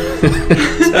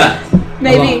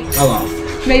 Maybe. I laugh.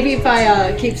 Maybe if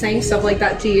I keep saying stuff like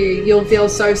that to you, you'll feel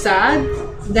so sad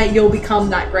that you'll become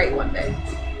that great one day.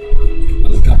 I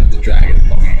look up at the dragon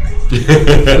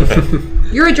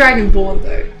longingly. You're a dragonborn,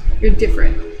 though. You're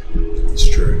different. It's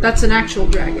true. That's an actual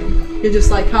dragon. You're just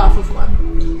like half of one.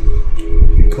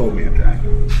 You called me a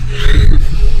dragon.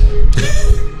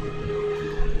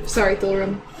 Sorry,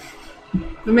 Thorum.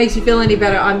 If it makes you feel any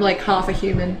better, I'm like half a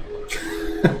human.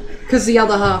 Because the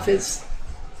other half is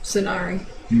Sonari.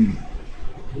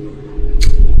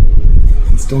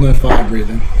 Still no fire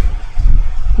breathing.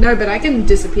 No, but I can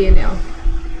disappear now.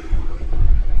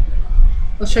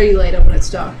 I'll show you later when it's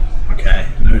dark. Okay,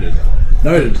 noted.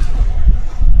 Noted.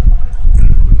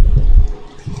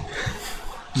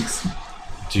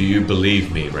 Do you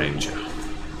believe me, Ranger?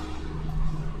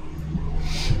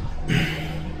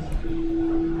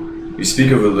 You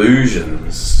speak of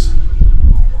illusions,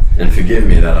 and forgive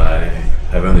me that I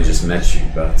have only just met you,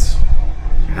 but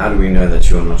how do we know that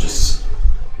you are not just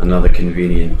another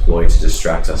convenient ploy to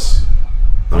distract us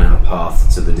on our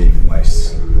path to the demon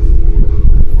wastes?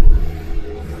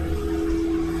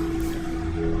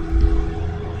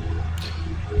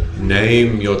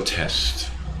 Name your test,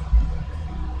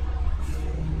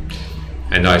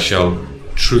 and I shall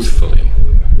truthfully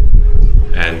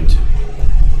and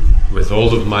with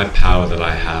all of my power that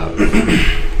I have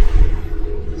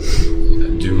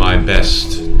do my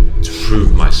best to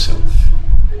prove myself.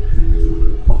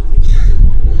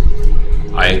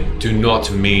 I do not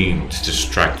mean to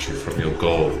distract you from your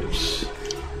goals.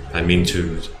 I mean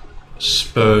to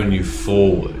spurn you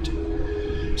forward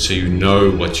so you know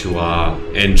what you are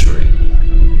entering.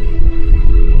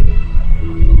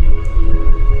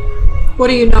 What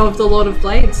do you know of the Lord of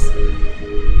Blades?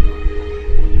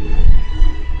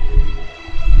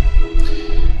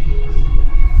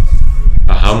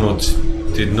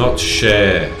 Bahamut did not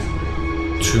share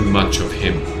too much of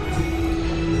him,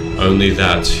 only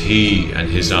that he and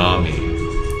his army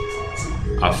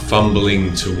are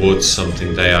fumbling towards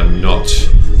something they are not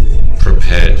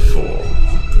prepared for.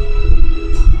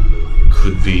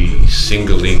 Could be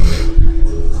singling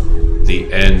the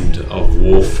end of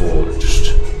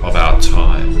Warforged of our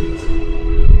time.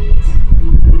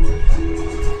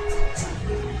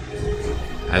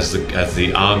 As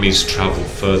the armies travel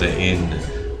further in,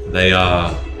 they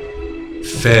are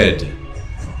fed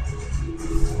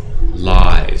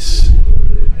lies,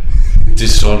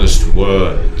 dishonest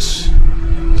words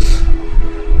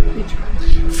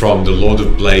from the Lord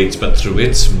of Blades, but through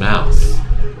its mouth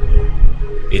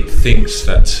it thinks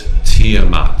that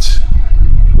Tiamat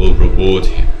will reward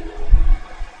him.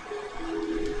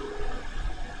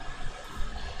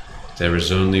 There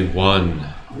is only one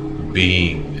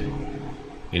being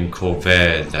in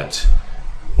Corvair that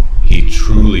he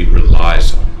truly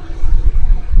relies on.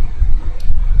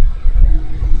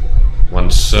 One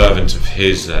servant of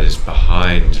his that is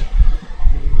behind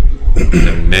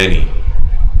the many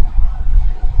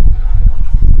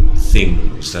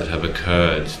things that have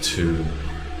occurred to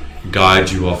guide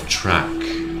you off track,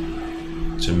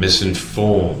 to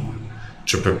misinform,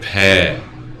 to prepare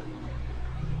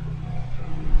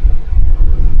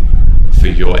for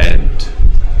your end.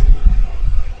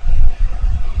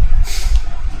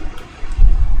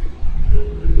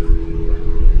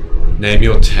 Name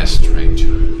your test, Ranger.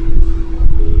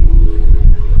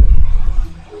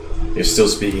 You're still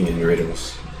speaking in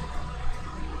riddles.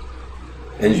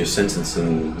 End your sentence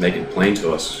and make it plain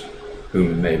to us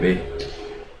whom it may be.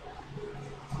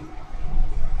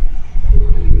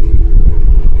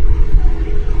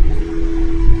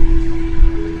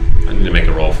 I need to make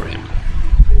a roll for him.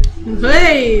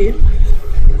 Hey!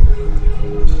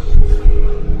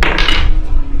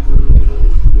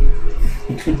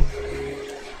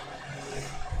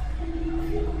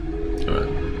 Alright,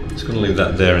 just going to leave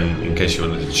that there in case you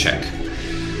wanted to check.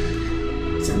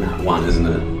 It's in that one, isn't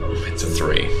it? It's a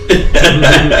 3. I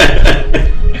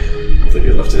thought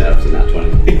you left it out in that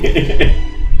 20.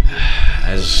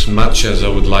 As much as I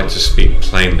would like to speak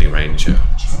plainly, Ranger,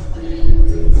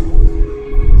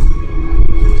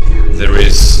 there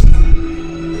is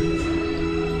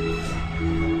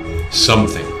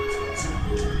something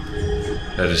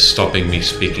that is stopping me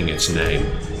speaking its name.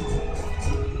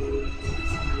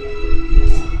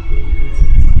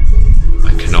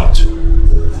 I cannot.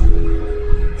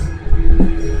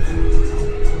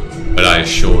 But I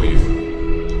assure you,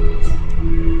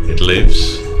 it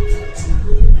lives,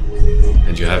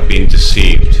 and you have been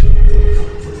deceived.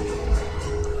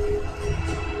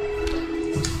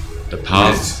 The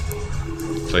path...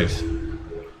 Please.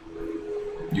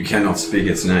 You cannot speak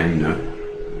its name, no?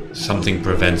 Something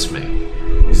prevents me.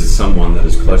 Is it someone that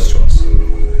is close to us?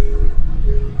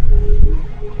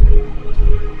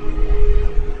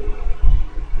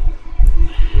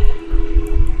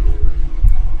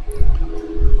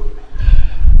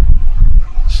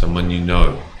 Someone you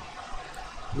know.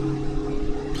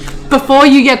 Before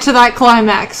you get to that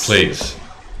climax, Please.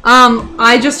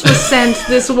 I just was sent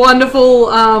this wonderful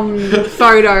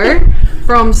photo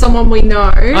from someone we know.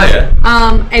 Oh yeah.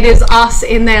 It is us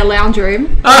in their lounge room.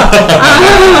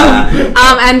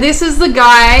 And this is the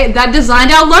guy that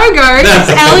designed our logo. It's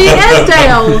Elliot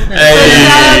Esdale. Hey. So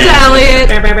shout out to Elliot.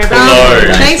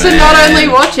 Hello. Thanks for not only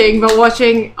watching, but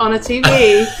watching on a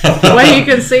TV where you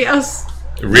can see us.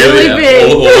 Really? Really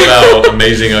big. All of our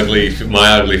amazing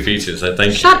my ugly features. So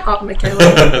thank you. Shut up, Michele.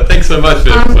 Thanks so much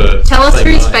for Tell us saying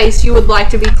whose hi. face you would like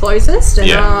to be closest, and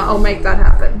Yeah. I'll make that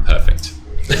happen. Perfect.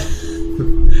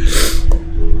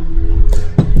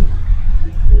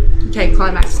 Okay,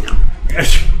 climax now.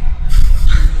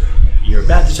 You're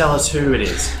about to tell us who it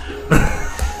is.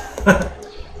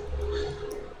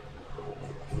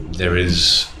 There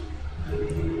is...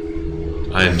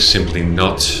 I am simply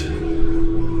not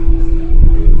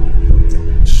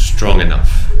strong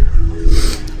enough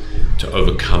to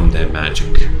overcome their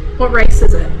magic. What race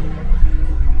is it?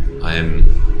 I am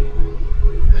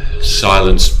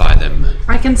silenced by them.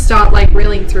 I can start like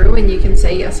reeling through, and you can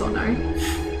say yes or no.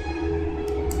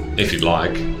 If you'd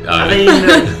like. Are they in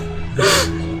the...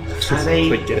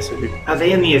 Quick guess. Do Are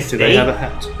they in the they estate? have a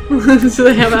hat? So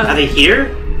they have Are a. they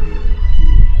here?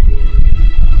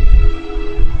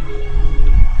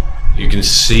 You can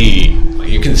see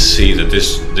that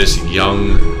this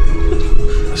young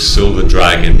silver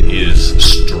dragon is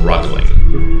struggling.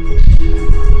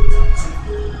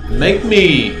 Make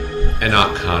me an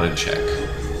Arcana check.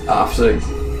 After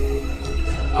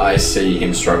I see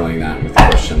him struggling that with the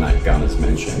question that Gunn has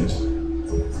mentioned.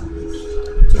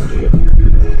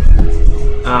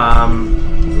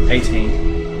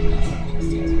 18.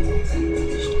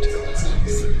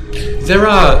 There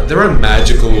are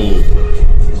magical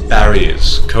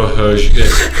barriers,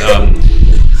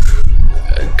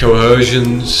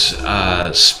 coercions,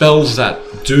 spells that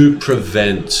do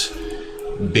prevent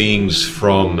beings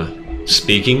from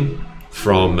speaking,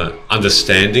 from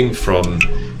understanding, from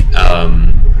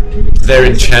they're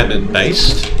enchantment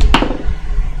based,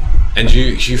 and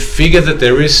you figure that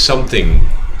there is something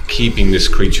keeping this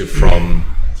creature from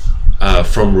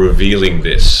revealing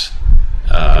this,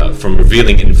 from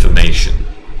revealing information.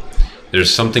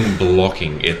 There's something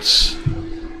blocking its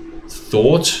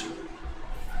thought,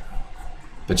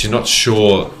 but you're not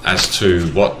sure as to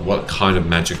what kind of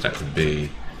magic that could be.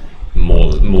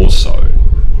 More so.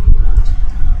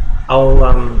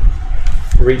 I'll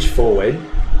reach forward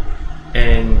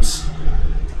and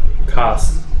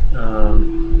cast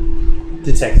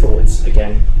detect thoughts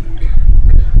again.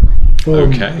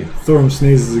 Okay. Thorum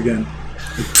sneezes again.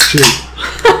 Cheap.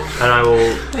 And I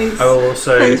will Thanks. I will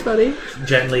also Thanks, buddy.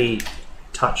 gently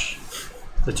touch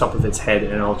the top of its head,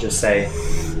 and I'll just say,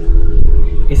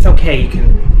 "It's okay. You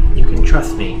can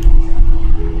trust me."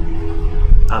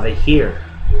 Are they here?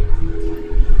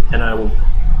 And I will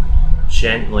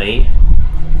gently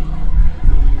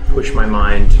push my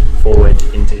mind forward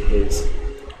into his.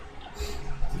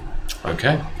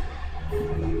 Okay.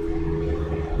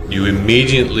 You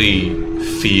immediately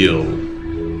feel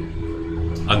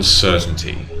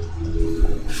uncertainty,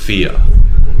 fear,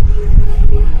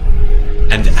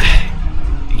 and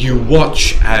you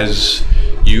watch as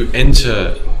you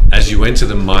enter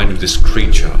the mind of this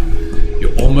creature.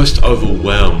 You're almost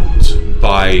overwhelmed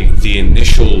by the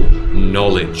initial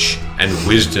knowledge and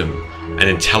wisdom and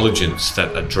intelligence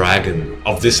that a dragon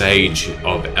of this age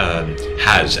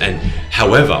has, and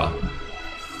however,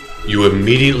 you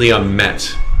immediately are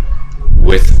met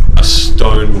with a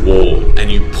stone wall,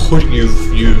 and you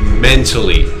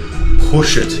mentally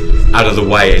push it out of the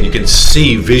way, and you can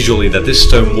see visually that this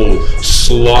stone wall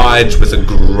slides with a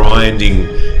grinding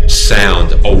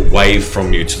sound away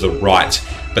from you to the right,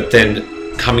 but then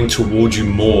coming towards you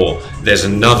more, there's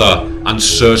another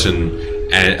uncertain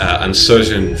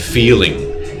feeling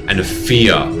and a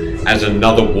fear as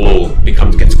another wall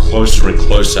gets closer and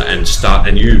closer, and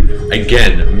you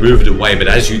again move it away, but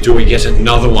as you do it, yet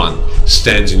another one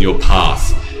stands in your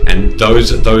path, and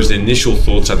those initial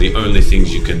thoughts are the only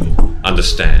things you can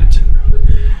understand.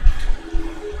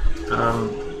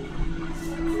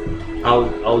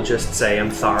 I'll just say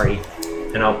I'm sorry,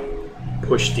 and I'll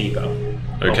push deeper.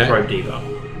 Okay. I'll probe deeper.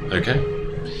 Okay.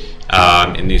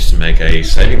 It needs to make a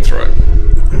saving throw.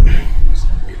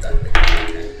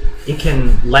 It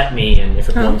can let me in if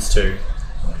it wants to,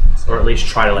 or at least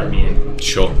try to let me in.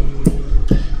 Sure.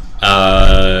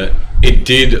 It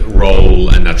did roll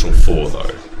a natural 4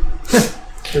 though.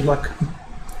 Good luck.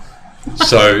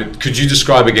 So, could you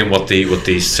describe again what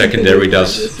the secondary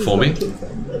does for me?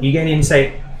 You gain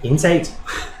insight. You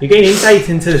gain insight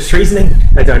into its reasoning.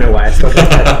 I don't know why I spoke like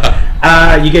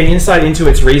that. You gain insight into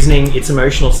its reasoning, its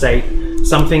emotional state,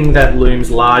 something that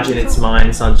looms large in its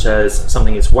mind, such as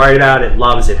something it's worried about, it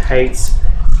loves, it hates.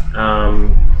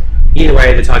 Either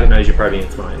way, the target knows you're probing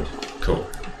its mind. Cool.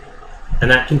 And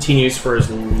that continues for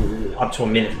up to a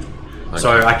minute. Okay.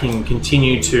 So I can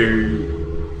continue to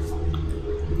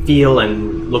feel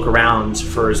and look around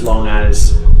for as long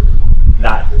as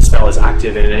that spell is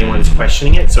active and anyone's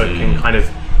questioning it, so it can kind of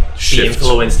be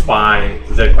influenced by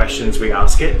the questions we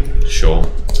ask it. Sure.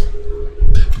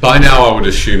 By now I would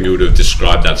assume you would have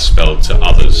described that spell to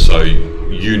others, so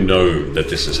you know that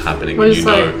this is happening, and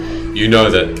you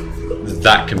know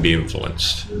that can be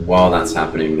influenced. While that's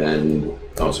happening, then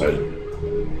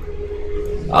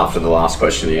after the last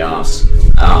question he asked,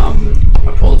 I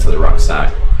pull into the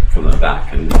rucksack from the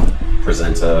back and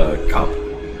present a cup,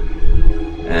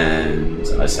 and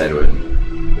I say to it,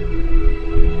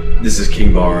 "This is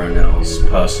King Boronel's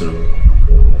personal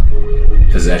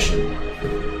possession."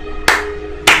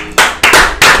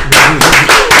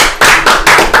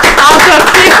 After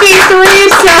 53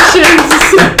 sessions,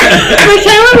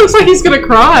 Michele looks like he's gonna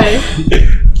cry.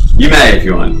 You may if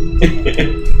you want.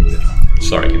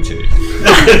 Sorry, continue.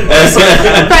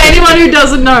 For anyone who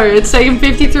doesn't know, it's taken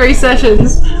 53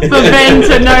 sessions for Ben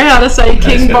to know how to say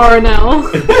King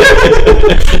Boronel.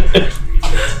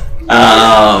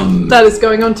 That is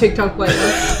going on TikTok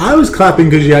later. I was clapping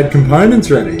because you had components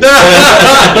ready.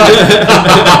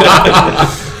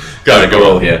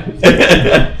 Go all here.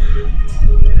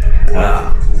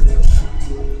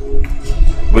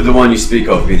 Would the one you speak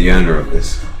of be the owner of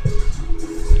this?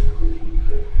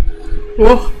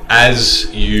 Whoa. As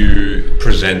you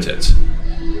present it,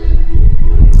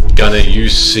 Gunnar, you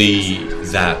see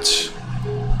that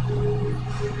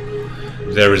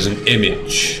there is an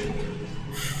image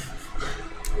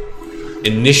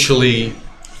initially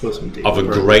of a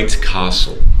great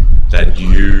castle that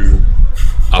you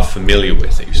are familiar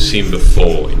with, that you've seen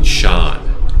before in Sharn,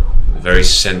 the very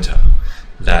center,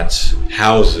 that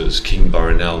houses King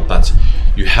Boronel, but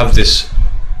you have this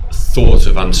thought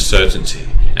of uncertainty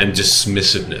and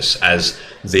dismissiveness as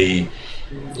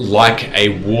like a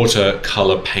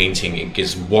watercolor painting, it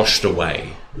gets washed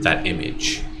away, that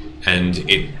image, and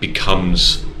it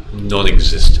becomes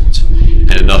non-existent,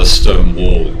 and another stone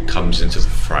wall comes into the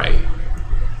fray.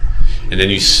 And then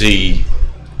you see,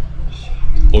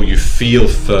 or you feel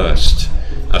first,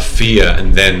 a fear,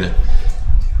 and then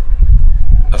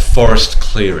a forest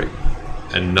clearing,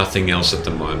 and nothing else at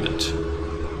the moment.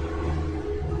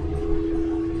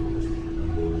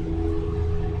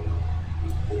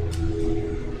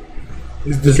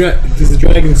 Does the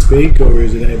dragon speak, or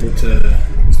is it able to?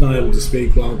 It's not able to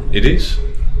speak while. It is.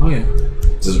 Oh yeah.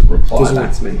 Does it reply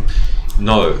back to me?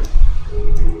 No.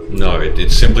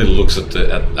 It simply looks at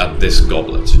this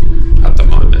goblet at the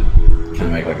moment. Can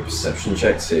make like a perception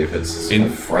check to see if it's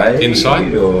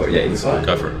Inside? or inside.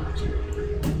 Go for it.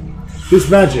 This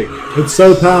magic, it's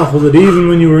so powerful that even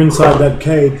when you were inside that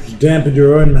cage, which dampened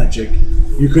your own magic,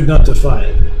 you could not defy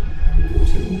it.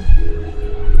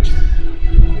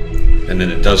 And then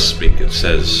it does speak. It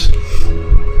says,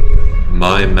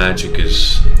 my magic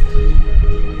is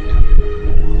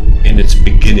in its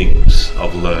beginnings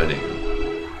of learning.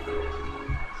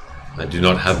 I do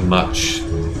not have much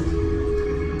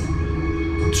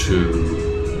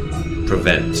to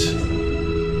prevent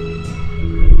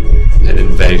an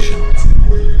invasion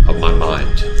of my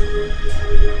mind.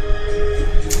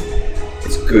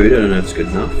 It's good. I don't know if it's good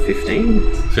enough.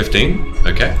 15? 15?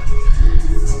 Okay.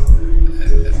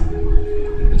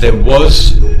 There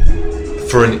was,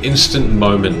 for an instant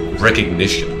moment,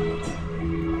 recognition,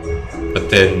 but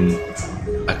then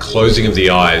a closing of the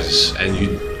eyes, and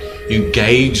you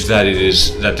gauge that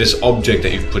that this object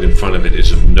that you've put in front of it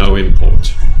is of no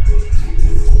import.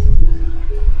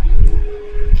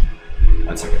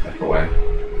 I'd take it back away.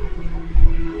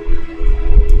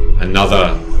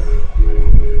 Another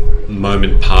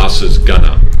moment passes,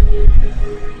 Gunnar,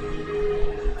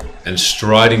 and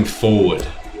striding forward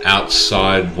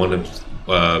outside one of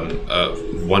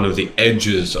the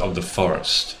edges of the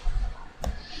forest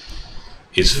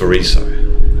is Fariso,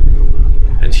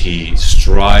 and he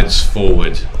strides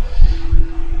forward,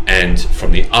 and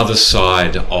from the other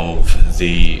side of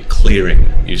the clearing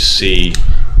you see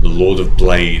the Lord of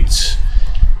Blades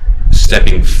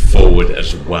stepping forward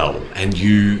as well, and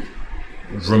you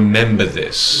remember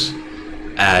this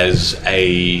as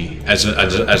a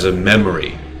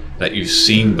memory that you've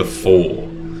seen before,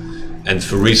 and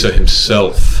Fariso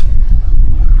himself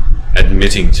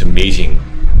admitting to meeting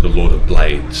the Lord of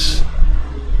Blades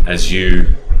as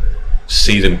you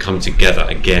see them come together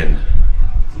again.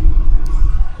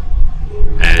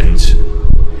 And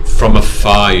from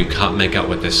afar you can't make out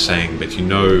what they're saying, but you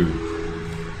know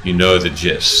the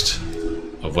gist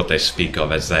of what they speak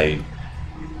of as they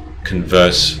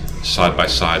converse side by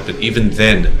side. But even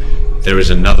then, there is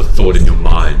another thought in your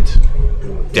mind.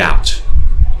 Doubt.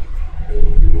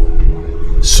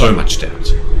 So much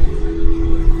doubt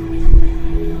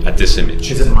at this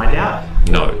image. Is it my doubt?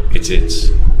 No, it's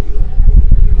its.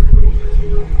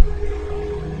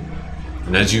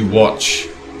 And as you watch,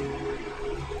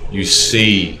 you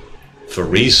see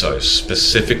Fariso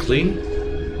specifically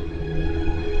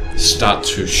start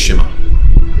to shimmer.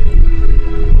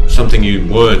 Something you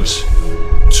weren't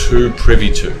too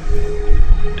privy to,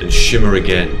 and shimmer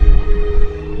again.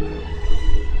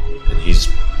 And he's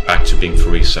back to being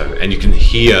Fariso, and you can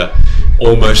hear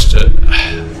almost a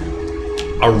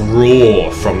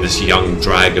roar from this young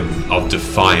dragon of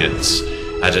defiance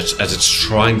as it's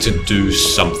trying to do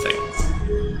something.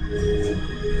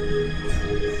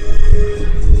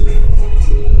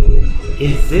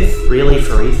 Is this really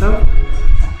Fariso?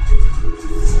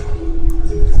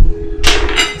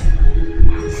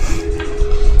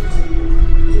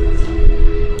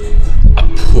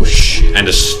 And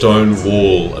a stone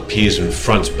wall appears in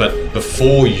front, but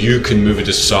before you can move it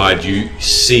aside, you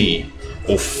see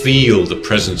or feel the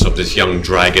presence of this young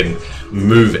dragon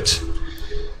move it.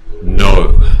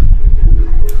 No,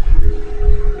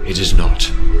 it is not.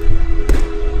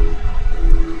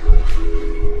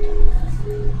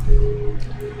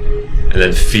 And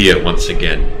then fear once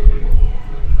again.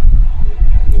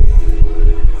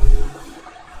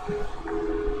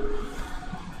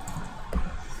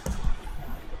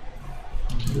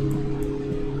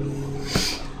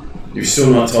 You've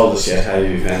still not told us yet how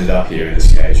you've ended up here in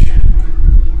this cage.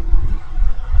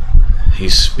 He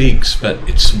speaks, but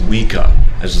it's weaker,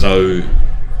 as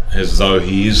though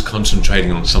he is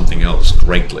concentrating on something else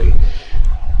greatly.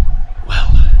 Well,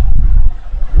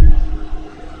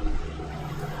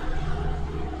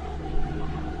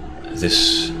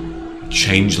 this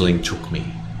changeling took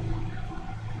me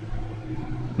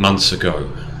months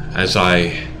ago, as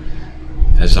I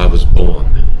was born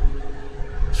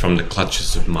from the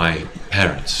clutches of my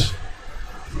parents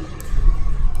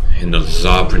in the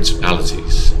Tsar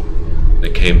principalities.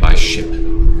 They came by ship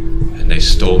and they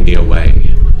stole me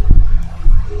away.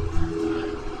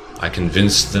 I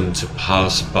convinced them to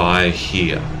pass by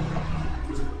here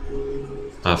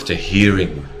after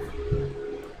hearing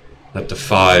that the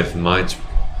Five might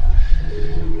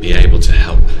be able to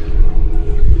help,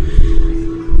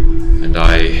 and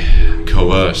I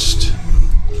coerced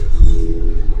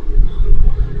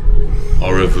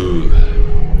Orevu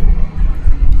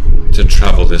to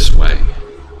travel this way.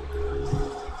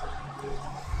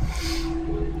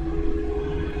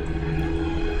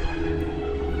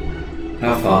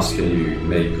 How fast can you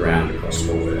make ground across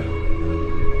the border?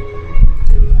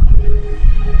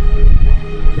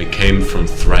 came from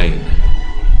Thrain.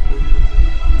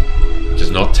 It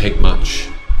does not take much.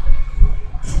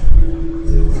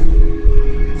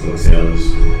 What's the others?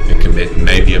 It can be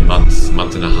maybe a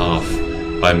month and a half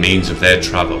by means of their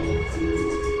travel.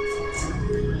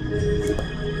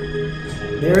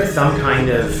 There is some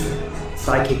kind of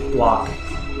psychic block.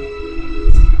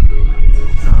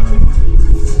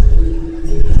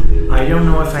 I don't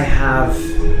know if I have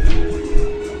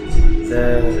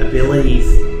the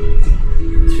abilities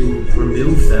to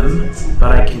remove them,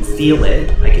 but I can feel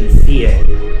it, I can see it.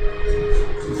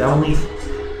 The only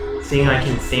thing I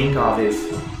can think of is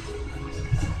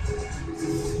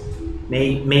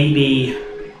maybe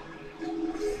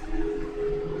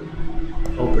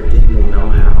Oberdin will know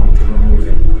how to remove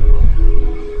it.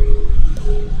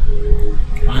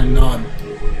 I nod.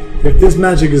 If this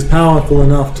magic is powerful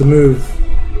enough to move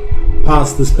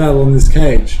past the spell on this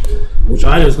cage, which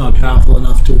I is not powerful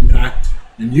enough to impact,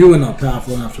 and you are not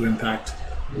powerful enough to impact,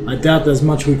 I doubt there's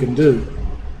much we can do.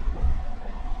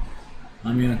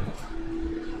 I mean,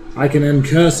 I can end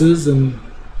curses and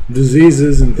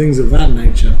diseases and things of that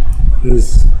nature.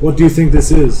 What do you think this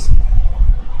is?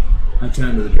 I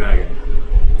turn to the dragon.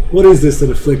 What is this that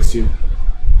afflicts you?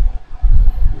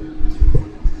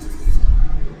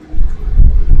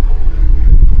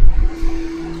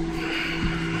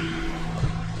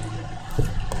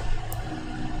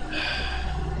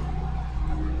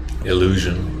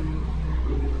 Illusion.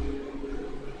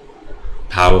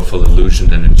 Powerful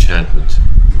illusion and enchantment.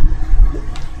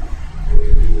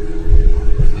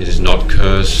 It is not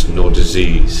curse nor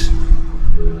disease.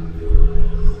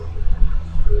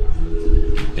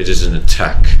 It is an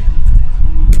attack.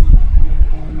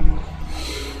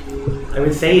 I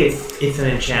would say it's an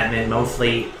enchantment,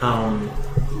 mostly.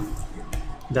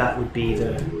 That would be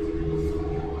the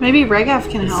Maybe Regav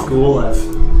can help. school of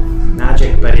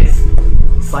magic, but it's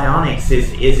psionics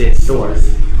is its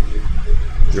source.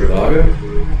 Dravago?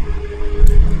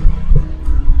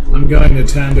 I'm going to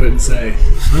turn to it and say,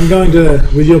 I'm going to,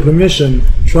 with your permission,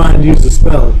 try and use the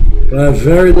spell, but I have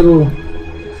very little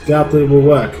doubt that it will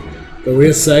work. But we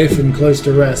are safe and close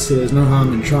to rest, so there's no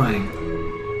harm in trying.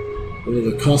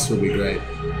 Although the cost will be great.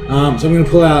 So I'm going to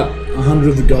pull out 100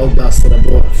 of the gold dust that I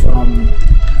bought from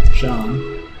Sean,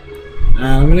 and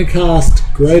I'm going to cast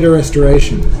Greater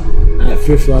Restoration at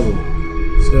 5th level.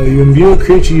 So you imbue a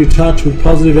creature you touch with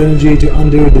positive energy to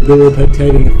undo a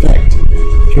debilitating effect.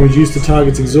 You can reduce the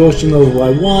target's exhaustion level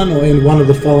by 1 or end one of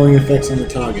the following effects on the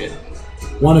target.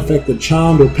 One effect that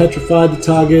charmed or petrified the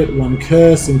target, one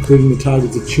curse, including the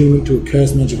target's attunement to a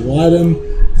cursed magical item,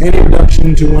 any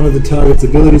reduction to one of the target's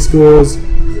ability scores,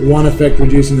 one effect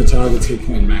reducing the target's hit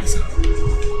point max out.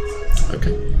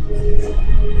 Okay.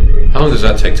 How long does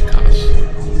that take to cast?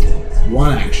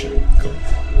 One action. Cool.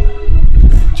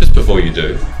 Just before you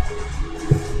do,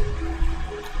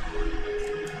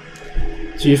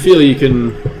 Do you feel you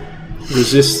can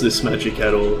resist this magic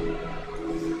at all?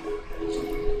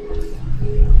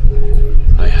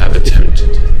 I have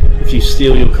attempted. If you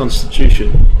steal your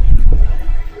constitution?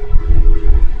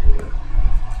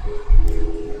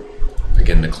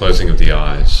 Again, the closing of the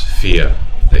eyes, fear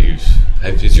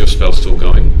that is your spell still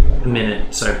going? A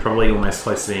minute, so probably almost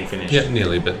close to being finished. Yeah,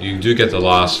 nearly, but you do get the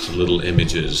last little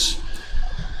images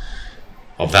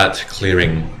of that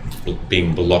clearing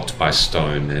being blocked by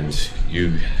stone, and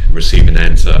you receive an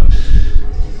answer.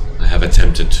 I have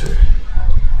attempted to.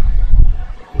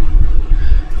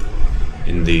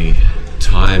 In the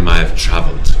time I have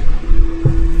traveled,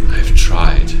 I have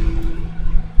tried.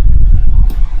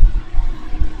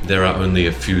 There are only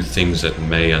a few things that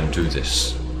may undo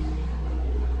this.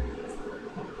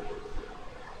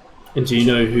 And do you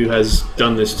know who has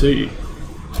done this to you?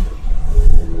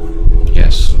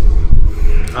 Yes.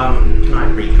 Can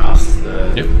I recast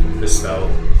the spell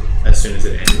as soon as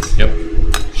it ends? Yep.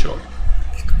 Sure.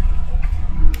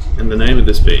 And the name of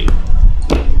this being?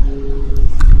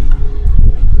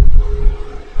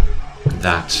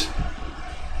 That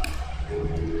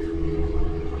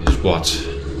is what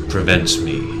prevents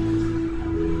me.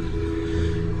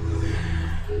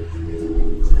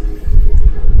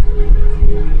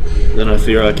 Then I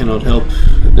fear I cannot help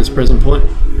at this present point.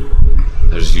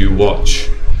 As you watch,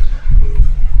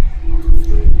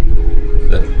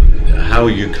 how are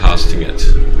you casting it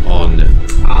on?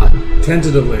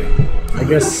 Tentatively. I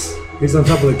guess he's on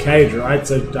top of the cage, right?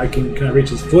 So I can I reach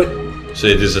his foot? So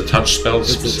it is a touch spell It's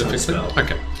a specifically? touch spell.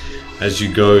 Okay. As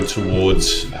you go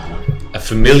towards a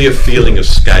familiar feeling of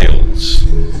scales,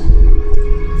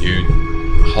 you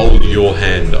hold your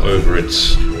hand over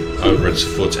its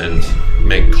foot and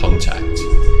make contact.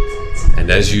 And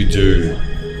as you do,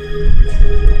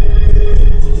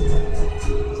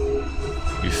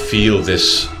 you feel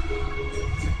this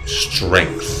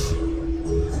strength,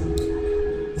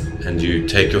 and you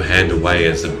take your hand away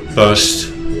as a burst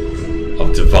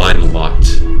of divine light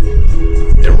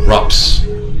erupts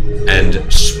and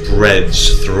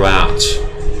spreads throughout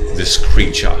this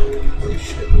creature.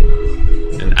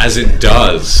 And as it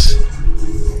does,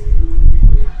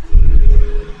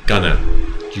 Gunnar,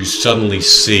 you suddenly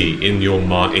see in your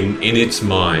in its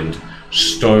mind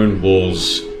stone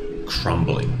walls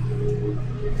crumbling.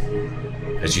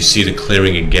 As you see the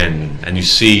clearing again, and you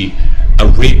see a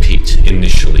repeat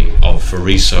initially of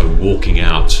Fariso walking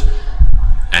out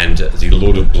and the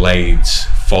Lord of Blades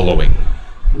following.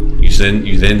 You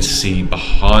then see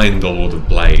behind the Lord of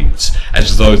Blades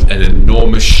as though an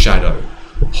enormous shadow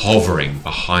hovering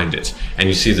behind it, and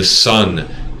you see the sun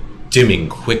dimming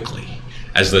quickly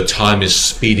as the time is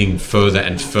speeding further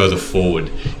and further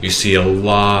forward. You see a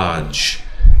large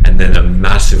and then a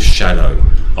massive shadow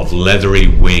of leathery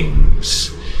wings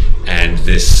and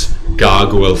this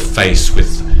gargoyle face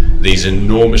with these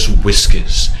enormous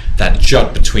whiskers that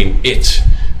jut between it,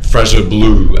 Fraser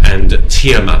Blue, and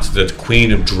Tiamat, the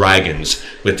Queen of Dragons,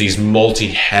 with these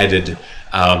multi-headed,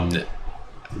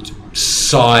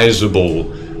 sizable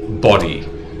body.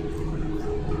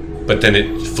 But then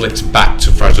it flicks back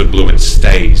to Fraser Blue and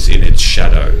stays in its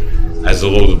shadow as the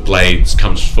Lord of Blades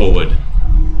comes forward.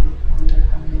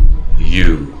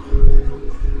 You.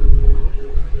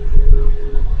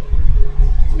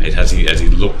 As he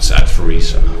looks at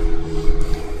Fariso.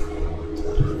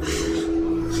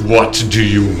 What do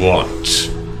you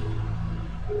want?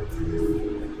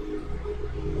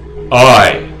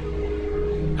 I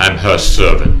am her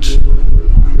servant.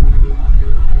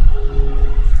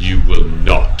 You will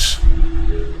not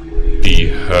be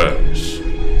hers.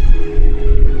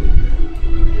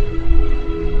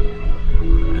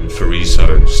 And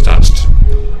Fariso starts to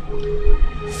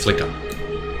flicker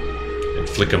and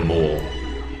flicker more.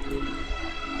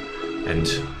 And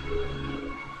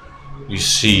you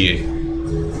see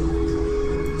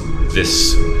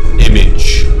this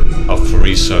image of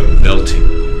Fariso melting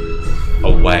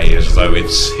away as though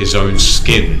it's his own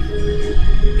skin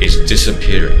is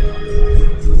disappearing.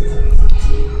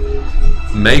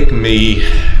 Make me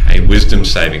a wisdom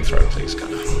saving throw, please,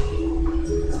 Gunnar.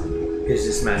 Is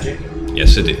this magic?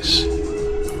 Yes, it is.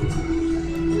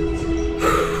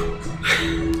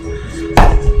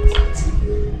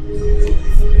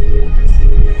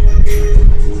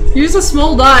 Use a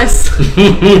small dice. He's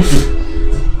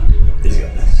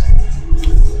got this.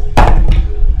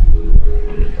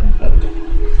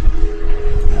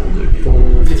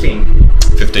 15.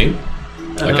 15?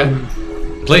 Okay.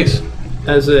 Please.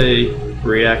 As a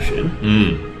reaction,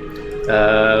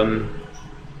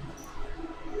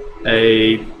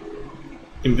 a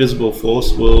invisible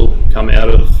force will come out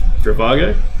of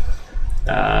Dravago,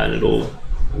 and it'll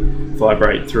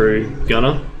vibrate through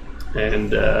Gunnar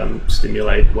and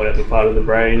stimulate whatever part of the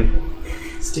brain.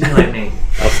 Stimulate me.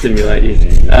 I'll stimulate you.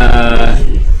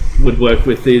 Would work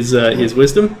with his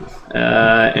wisdom,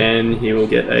 and he will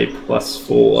get a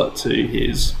 +4 to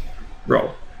his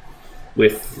roll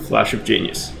with Flash of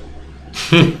Genius.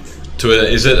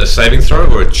 Is it a saving throw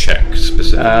or a check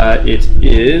specifically? It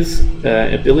is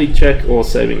ability check or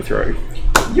saving throw.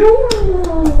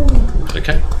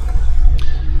 Okay.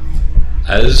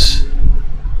 As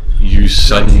you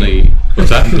suddenly... Was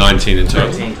that 19 in total?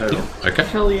 19 total. Yeah. Okay.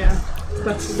 Hell yeah.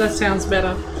 That sounds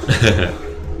better.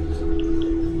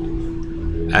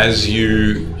 As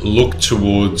you look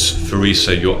towards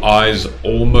Fariso, your eyes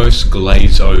almost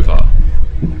glaze over,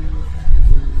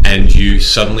 and you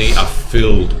suddenly are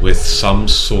filled with some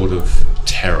sort of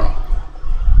terror.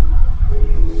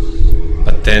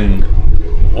 But then,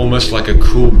 almost like a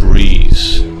cool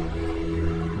breeze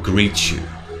greets you,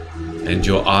 and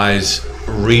your eyes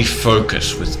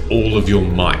refocus with all of your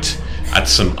might at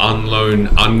some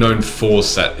unknown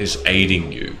force that is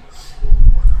aiding you.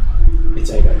 It's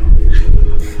Ado.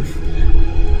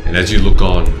 And as you look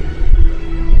on,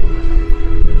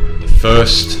 the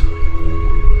first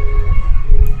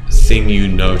thing you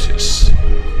notice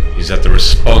is that the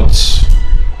response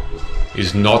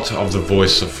is not of the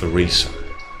voice of Fariso.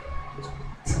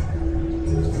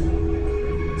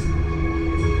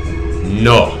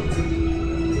 No.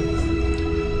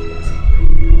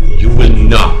 You will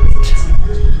not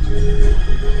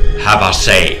have a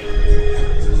say,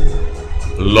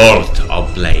 Lord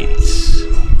of Blades.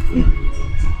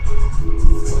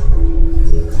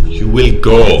 You will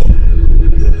go.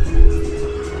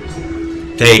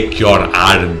 Take your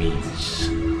armies.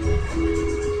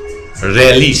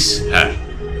 Release her.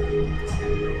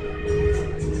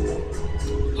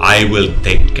 I will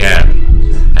take care,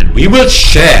 and we will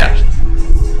share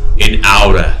in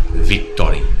our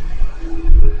victory.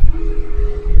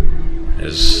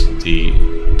 As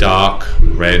the dark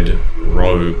red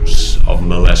robes of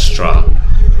Malestra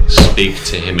speak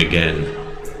to him again.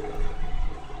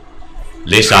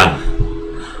 Listen.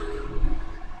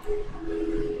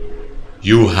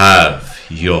 You have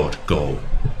your goal.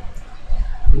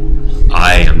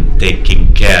 I am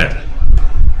taking care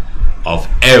of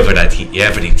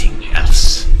everything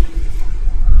else.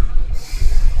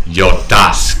 Your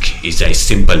task is a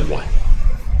simple one.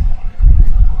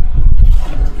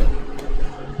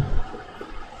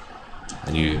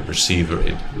 And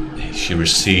she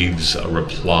receives a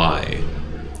reply.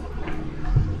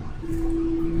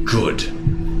 Good.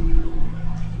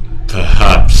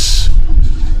 Perhaps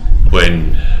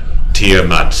when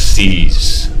Tiamat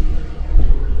sees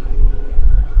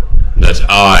that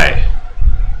I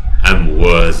am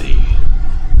worthy,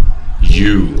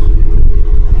 you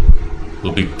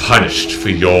will be punished for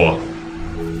your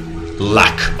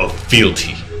lack of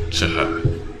fealty to her.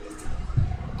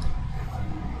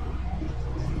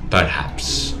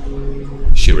 Perhaps,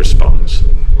 she responds.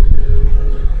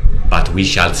 But we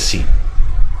shall see.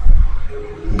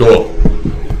 Go.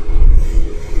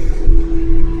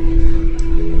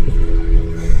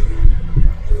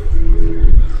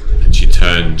 And she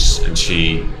turns and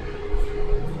she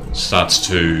starts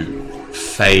to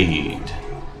fade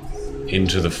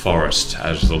into the forest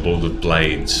as the Lord of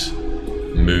Blades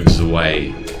moves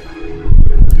away.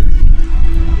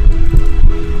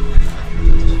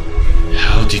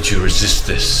 How did you resist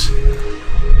this?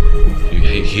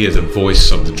 You hear the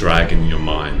voice of the dragon in your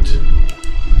mind.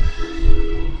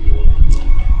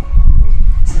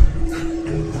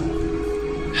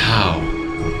 How?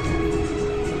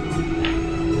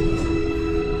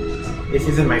 This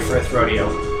isn't my first rodeo.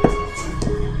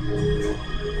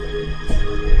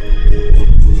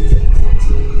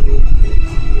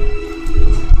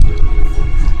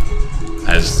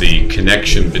 As the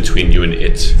connection between you and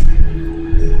it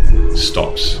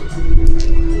stops.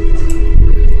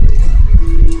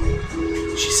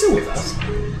 She's still with us.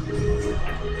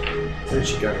 Where did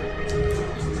she go?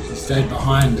 She stayed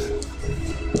behind.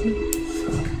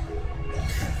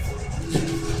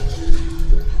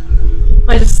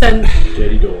 I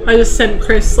just sent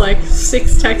Chris like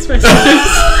 6 text messages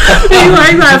being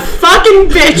like, that fucking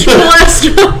bitch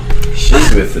molester.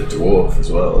 She's with the dwarf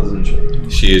as well, isn't she?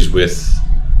 She is with...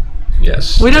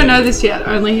 Yes. We don't know this yet,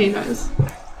 only he knows.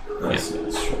 That's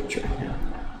true, yeah.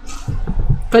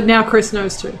 But now Chris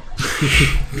knows too.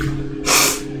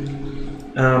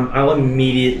 I'll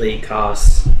immediately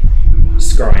cast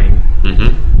Scrying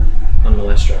on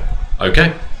Malestra.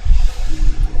 Okay.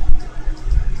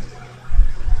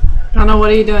 Anna, what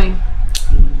are you doing?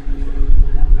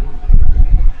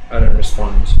 I don't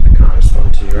respond. I can't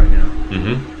respond to you right now.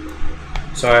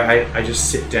 So I just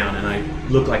sit down and I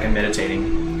look like I'm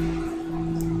meditating.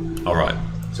 Alright.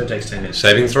 So it takes 10 minutes.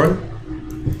 Saving throw?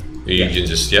 You can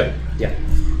just, Yeah.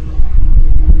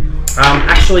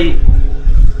 Actually...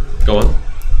 Go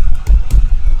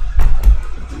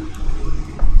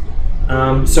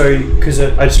on. So, because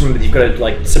I just remembered you've got to,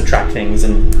 like, subtract things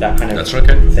and that kind of That's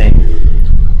okay. thing.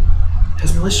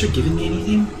 Has Malestra given me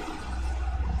anything?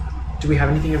 Do we have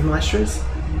anything of Malestra's?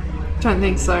 Don't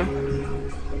think so.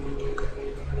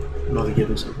 Not to give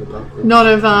him something about. Not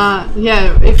of,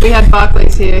 yeah, if we had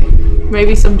Barclays here,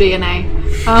 maybe some DNA.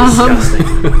 Disgusting.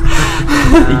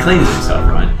 He cleans himself,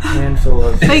 right? Handful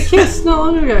of... They kissed not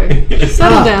long ago.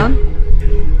 Settle down.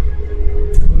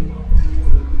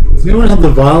 Does anyone have the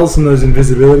vials from those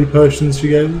invisibility potions she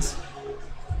gave us?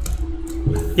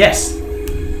 Yes.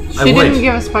 She didn't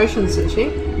give us potions, did she?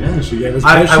 Yeah, she gave us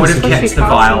potions. I would have Supposed to kept be the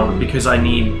vial casting. because I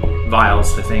need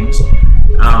vials for things.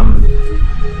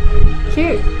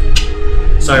 Cute.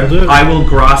 So I will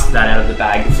grasp that out of the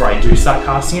bag before I do start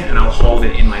casting it, and I'll hold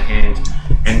it in my hand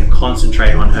and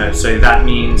concentrate on her. So that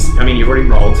means, I mean, you've already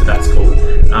rolled, so that's cool.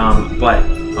 But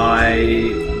I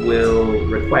will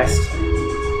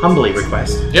humbly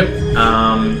request,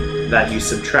 that you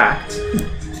subtract.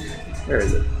 Where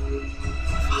is it?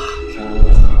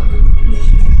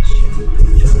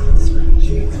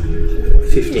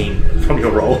 15 from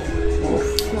your roll.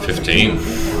 15.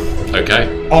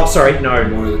 Okay. Oh, sorry, no,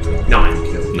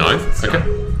 9. 9. Okay.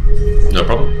 No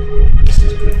problem.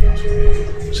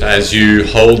 So as you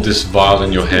hold this vial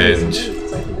in your hand,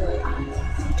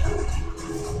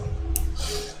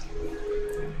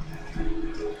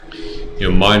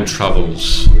 your mind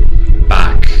travels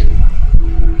back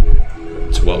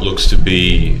to what looks to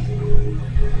be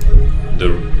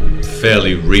the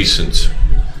fairly recent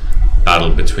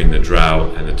battle between the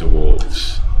drow and the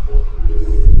dwarves.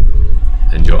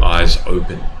 And your eyes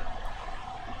open.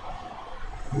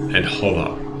 and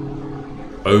hover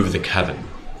over the cavern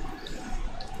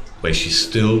where she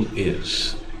still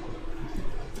is.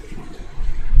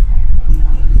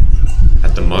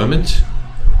 At the moment,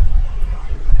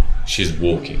 she's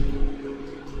walking.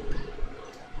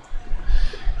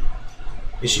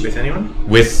 Is she with anyone?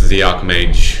 With the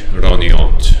Archmage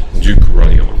Roniont, Duke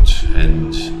Roniont,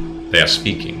 and they are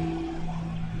speaking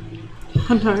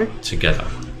Oh no. together.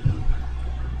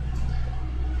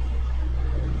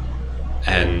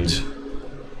 And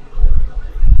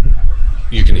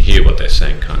you can hear what they're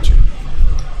saying, can't you?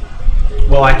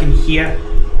 Well, I can hear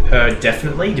her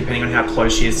definitely, depending on how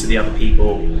close she is to the other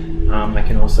people. I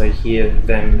can also hear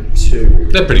them to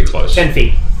They're pretty close. 10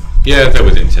 feet. Yeah, they're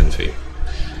within 10 feet.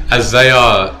 As they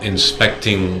are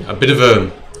inspecting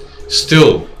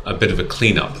still a bit of a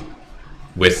cleanup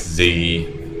with the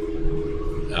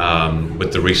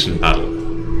recent battle.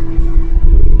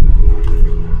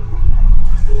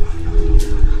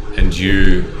 And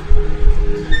you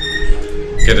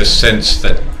get a sense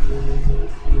that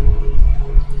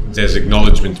there's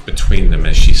acknowledgement between them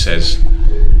as she says,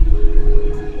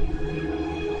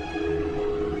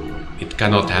 "It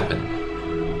cannot happen.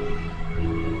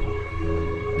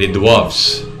 The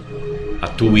dwarves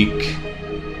are too weak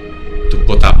to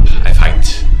put up a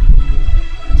fight.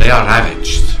 They are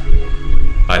ravaged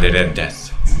by the Red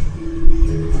Death.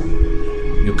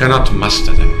 You cannot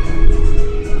muster them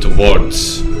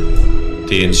towards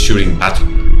the ensuing battle.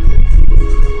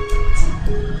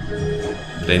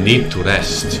 They need to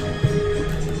rest.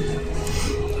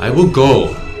 I will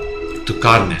go to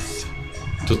Karneth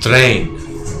to train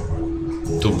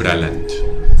to Breland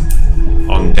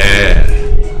on their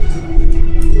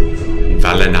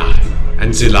Valinor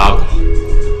and Zilago.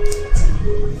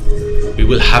 We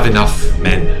will have enough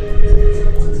men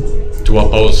to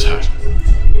oppose her.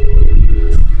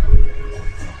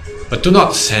 But do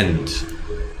not send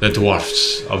the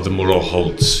dwarfs of the Muro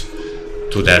Holds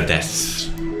to their deaths.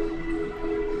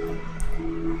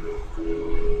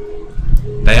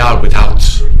 They are without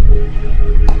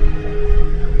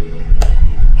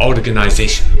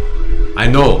organization. I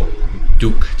know,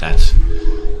 Duke, that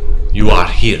you are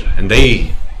here and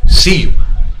they see you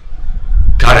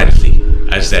currently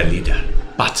as their leader,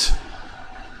 but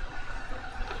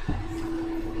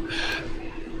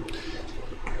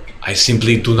I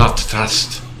simply do not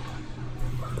trust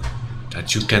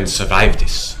that you can survive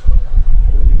this.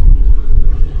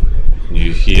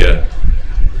 You hear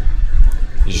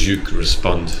Juk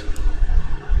respond,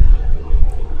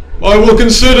 "I will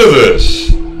consider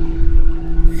this.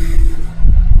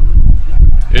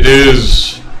 It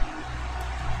is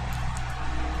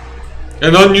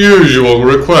an unusual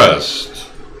request,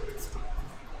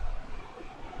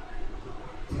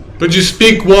 but you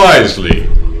speak wisely,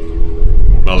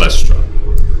 Malestra.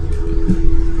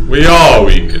 We are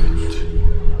weakened.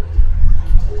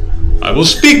 I will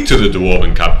speak to the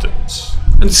dwarven captains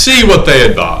and see what they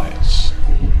advise,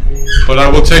 but I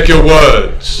will take your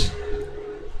words."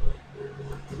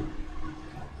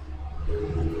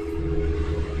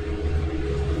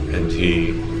 And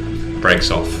he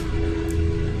breaks off.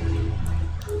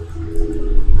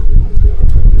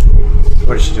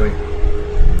 What is she doing?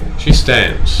 She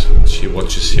stands. She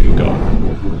watches him go.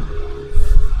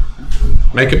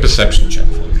 Make a perception check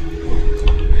for me.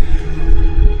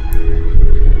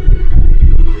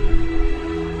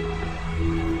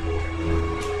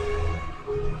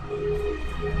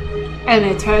 An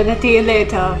eternity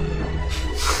later.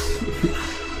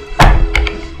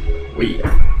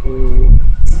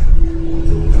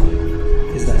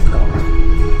 Is that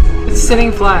gone? It's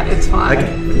sitting flat, it's fine.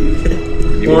 Okay.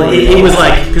 Well, he was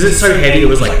like, because it's so heavy, it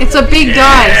was like, It's a big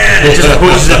dice. it just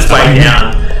pushes its way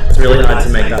down. It's really hard to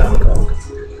make that one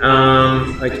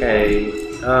cock. Okay.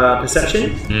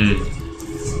 Perception?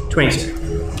 22.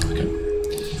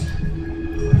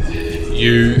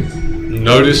 You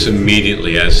notice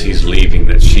immediately as he's leaving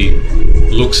that she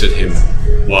looks at him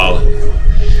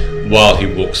while he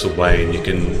walks away, and you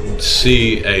can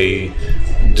see a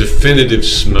definitive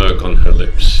smirk on her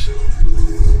lips.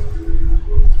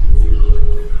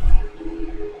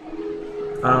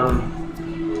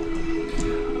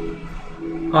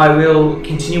 I will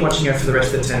continue watching her for the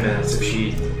rest of the 10 minutes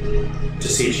to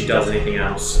see if she does anything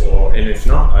else, and if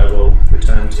not, I will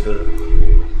return to the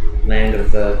land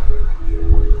of the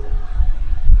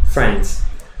friends.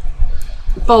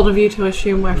 Bold of you to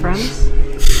assume we're friends.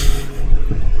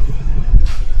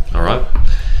 All right.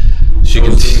 She I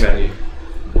can. was thinking about you.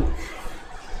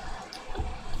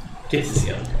 Get to see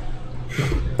her.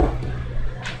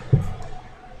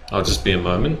 I'll just be a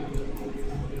moment.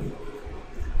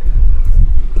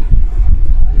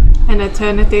 An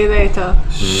eternity later.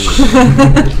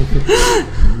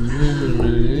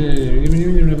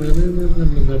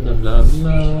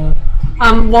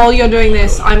 While you're doing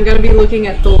this, I'm going to be looking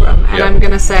at Thorgrim, and I'm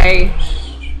going to say,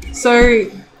 so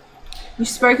you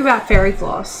spoke about fairy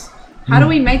floss. How do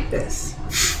we make this?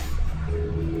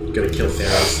 Gotta kill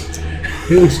pharaohs.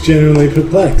 He looks genuinely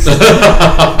perplexed.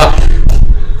 I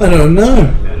don't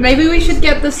know. Maybe we should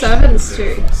get the servants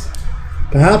too.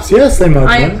 Perhaps, yes, they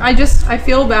might know. I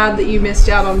feel bad that you missed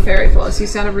out on fairy floss. You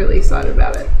sounded really excited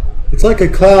about it. It's like a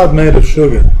cloud made of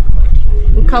sugar.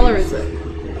 What color is it?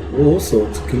 All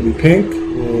sorts. It can be pink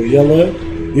or yellow.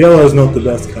 Yellow is not the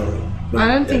best color. I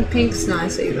don't think pink's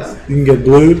nice either. You can get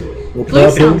blue or Blue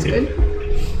purple. sounds good.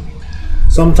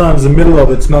 Sometimes the middle of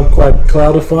it's not quite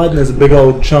cloudified and there's a big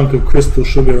old chunk of crystal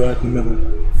sugar right in the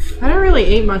middle. I don't really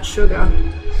eat much sugar.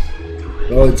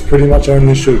 Well, it's pretty much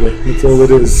only sugar. That's all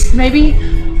it is. Maybe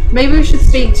we should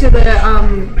speak to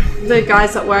the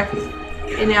guys that work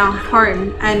in our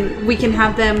home, and we can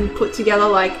have them put together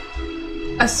like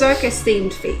a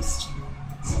circus-themed feast.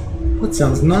 That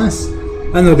sounds nice.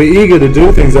 And they'll be eager to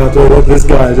do things after let this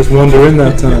guy just wander in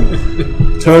that time.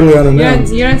 Totally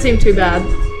unannounced. You don't seem too bad.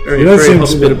 Very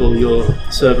hospitable, your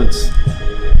servants.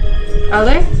 Are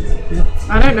they?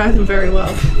 I don't know them very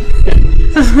well.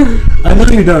 I know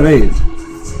you don't eat.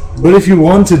 But if you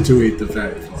wanted to eat the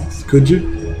fairy floss, could you?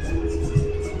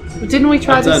 Didn't we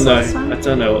try this last time? I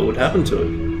don't know what would happen to it.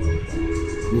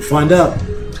 We'll find out.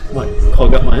 Might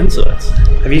clog up my insides.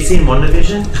 Have you seen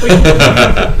WandaVision?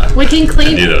 We can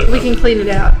clean it out. You can clean that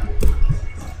out.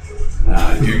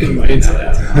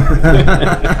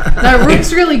 No,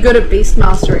 Rook's really good at beast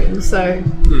mastering, so I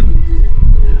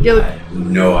have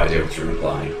no idea what you're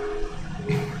implying.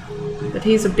 that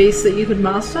he's a beast that you could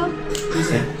master.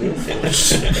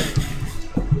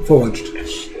 Forged.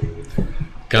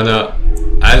 Gunnar,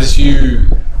 as you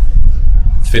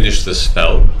finish the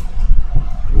spell,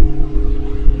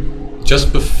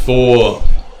 just before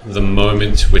the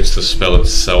moment which the spell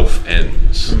itself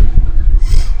ends,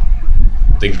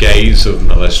 the gaze of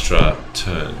Malestra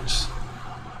turns,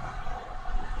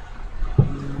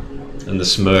 and the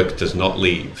smirk does not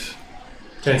leave.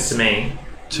 Turns to me.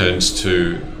 Turns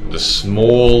to the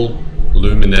small,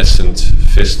 luminescent,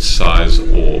 fist-sized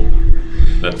orb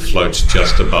that floats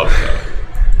just above her.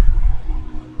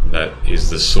 That is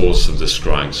the source of the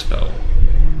scrying spell.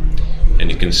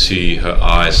 And you can see her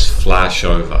eyes flash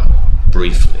over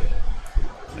briefly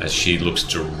as she looks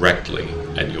directly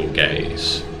at your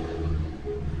gaze,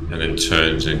 and then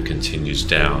turns and continues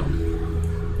down.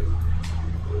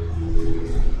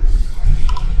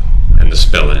 And the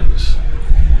spell ends.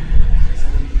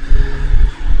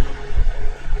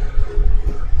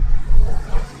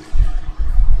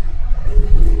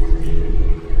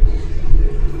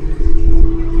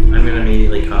 I'm gonna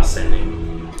immediately cast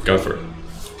Sending. Go for it.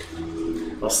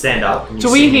 I'll stand up. And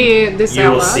Do we hear this You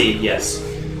out will loud? see, yes.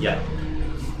 Yeah.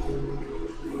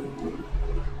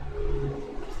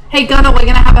 Hey Gunnar, we're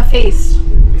gonna have a feast.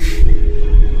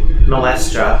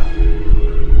 Malestra.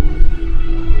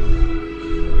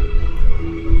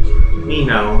 Me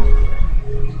know.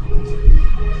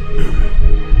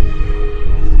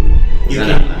 You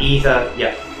can either...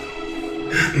 Yeah.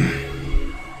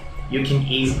 You can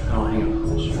either... Oh, hang on.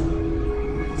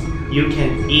 You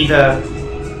can either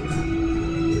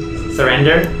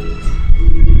surrender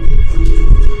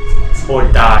or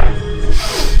die.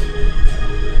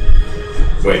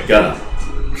 Wait, Gunnar.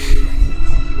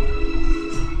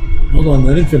 Hold on,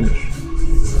 let him finish.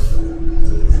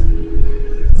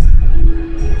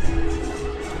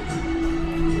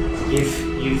 If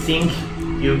you think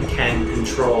you can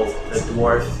control the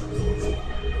dwarf,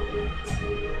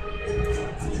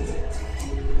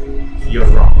 you're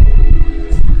wrong.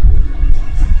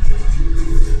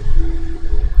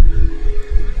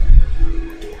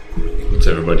 What's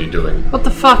everybody doing? What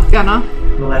the fuck, Gunnar?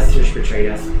 Molester's betrayed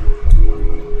us.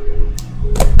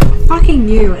 Fucking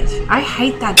knew it. I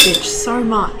hate that bitch so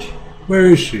much. Where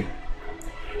is she?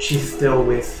 She's still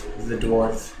with the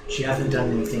dwarf. She hasn't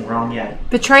done anything wrong yet.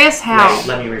 Betray us how? Wait,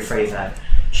 let me rephrase that.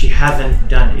 She hasn't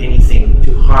done anything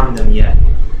to harm them yet.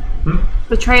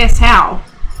 Betray us how?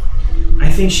 I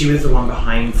think she was the one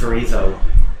behind Farizo.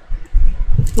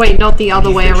 Wait, not the other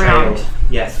He's way betrayal. around.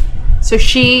 Yes. So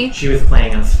she was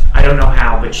playing us. I don't know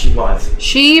how, but she was.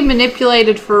 She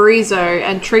manipulated Farizo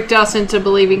and tricked us into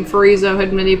believing Farizo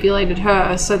had manipulated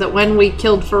her, so that when we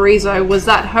killed Farizo, was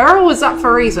that her or was that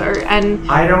Farizo? And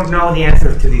I don't know the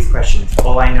answers to these questions.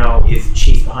 All I know is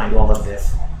she's behind all of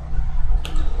this.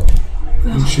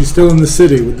 And she's still in the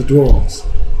city with the dwarves.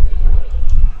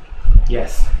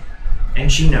 Yes.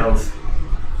 And she knows.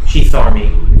 She saw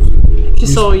me. She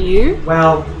saw you?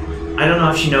 Well, I don't know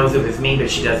if she knows it was me, but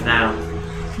she does now.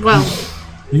 Well,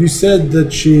 You said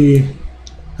that she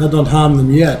had not harmed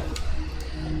them yet.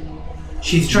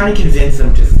 She's trying to convince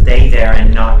them to stay there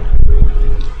and not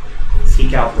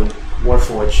seek out the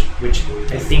Warforged, which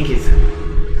I think is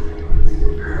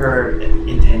her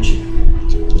intention.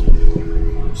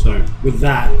 So with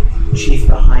that, She's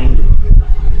behind it.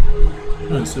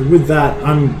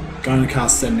 I'm going to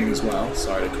cast sending as well.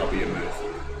 Sorry to copy your move.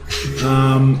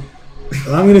 I'm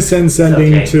going to send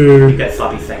sending Okay, to. you got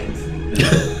sloppy seconds.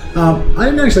 I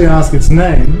didn't actually ask its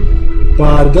name,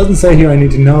 but it doesn't say here I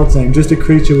need to know its name. Just a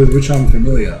creature with which I'm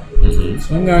familiar.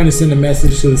 So I'm going to send a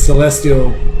message to the Celestial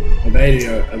of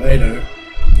Ado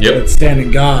that's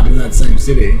standing guard in that same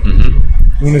city. I'm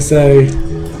going to say,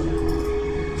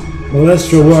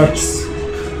 Molestra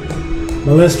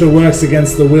works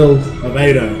against the will of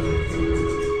Ado.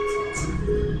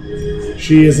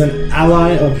 She is an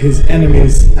ally of his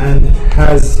enemies and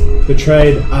has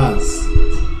betrayed us.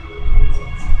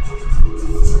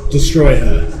 Destroy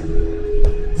her.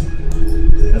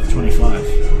 That's 25.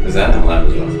 Is that not loud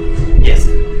as well? Yes.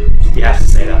 You have to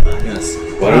say that loud. Yes.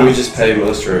 Why don't we just pay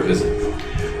Melissa a visit?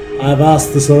 I've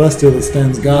asked the Celestial that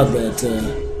stands guard there to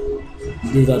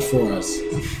do that for us.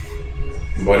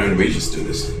 Why don't we just do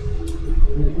this?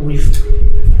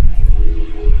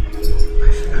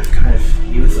 I've kind of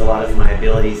used a lot of my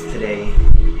abilities today.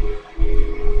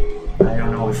 I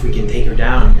don't know if we can take her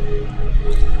down.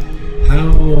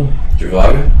 How?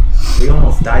 Dravaga? We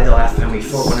almost died the last time we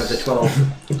fought one of the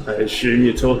 12. I assume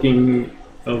you're talking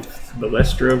of the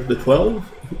Lestra of the 12?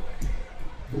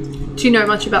 do you know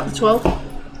much about the 12?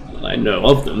 I know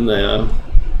of them. They are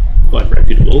quite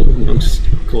reputable amongst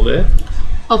Corvair.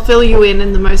 I'll fill you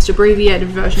in the most abbreviated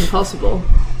version possible.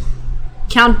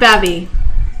 Count Bavi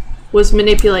was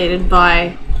manipulated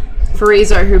by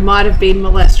Farizo, who might have been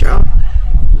Molestra.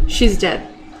 She's dead.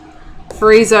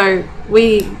 Farizo,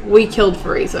 we killed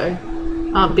Farizo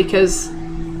because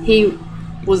he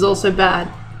was also bad.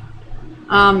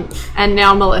 And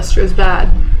now Molestra's bad.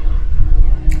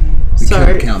 So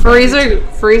killed Count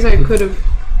Farizo could have.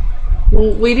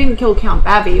 Well, we didn't kill Count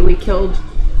Bavi. We killed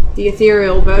the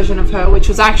ethereal version of her, which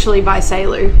was actually by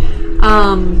Selu.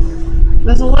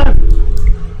 There's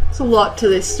a lot to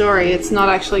this story. It's not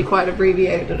actually quite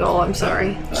abbreviated at all. I'm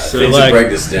sorry. So, to like, break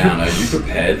this down, are you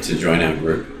prepared to join our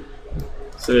group?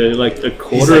 so like a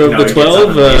quarter like, of no, the he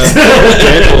 12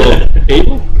 dead or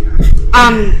evil?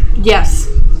 Yes.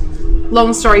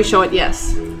 Long story short,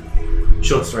 yes.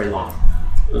 Short story long.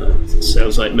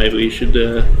 Sounds like maybe we should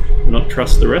not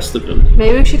trust the rest of them.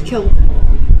 Maybe we should kill them.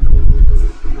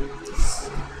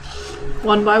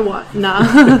 One by one.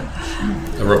 Nah.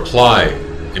 A reply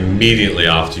immediately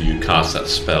after you cast that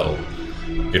spell.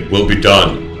 It will be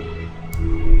done.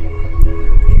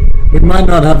 We might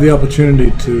not have the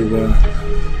opportunity to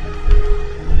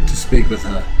speak with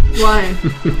her. Why?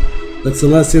 But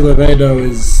Celestial of Ado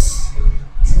is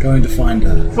going to find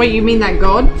her. Wait, you mean that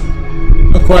god?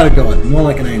 Not quite a god, more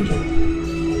like an angel.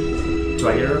 Do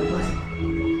I get a reply?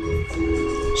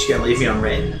 She's gonna leave me on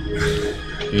red.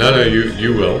 No,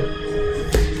 you will.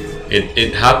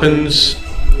 It happens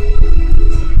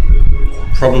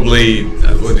probably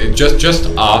just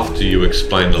after you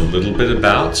explained a little bit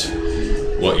about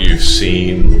what you've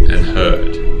seen and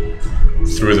heard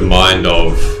through the mind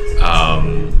of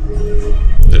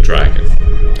the dragon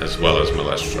as well as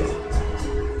Molestra.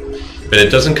 But it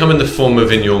doesn't come in the form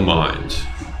of in your mind.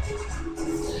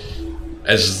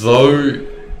 As though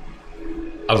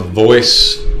a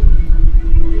voice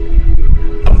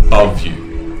above you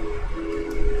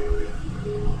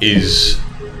is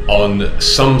on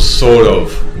some sort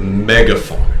of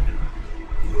megaphone.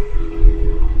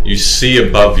 You see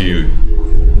above you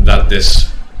that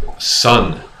this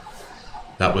sun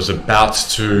that was about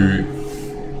to,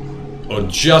 or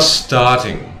just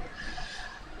starting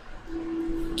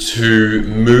to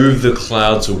move the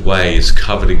clouds away is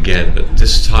covered again, but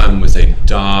this time with a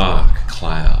dark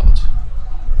cloud,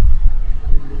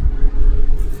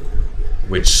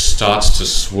 which starts to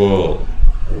swirl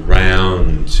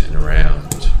around and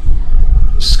around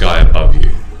the sky above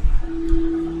you.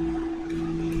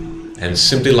 And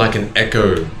simply like an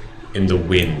echo in the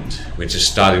wind, which is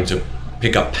starting to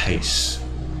pick up pace.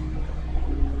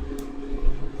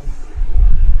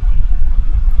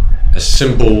 A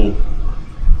simple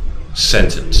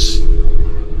sentence.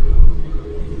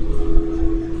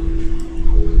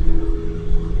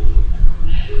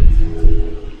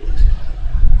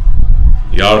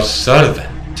 Your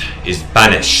servant is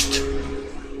banished.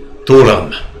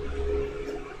 Turam.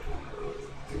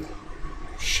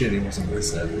 Shit, he wasn't going to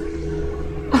say.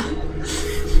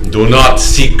 Do not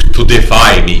seek to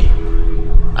defy me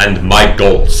and my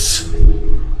goals.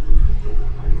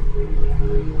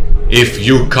 If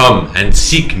you come and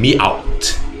seek me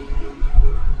out,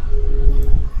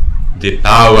 the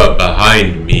power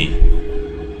behind me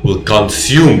will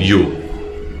consume you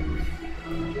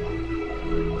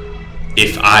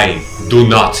if I do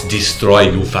not destroy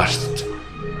you first.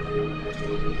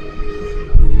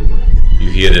 You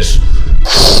hear this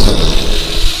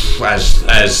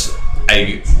as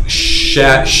a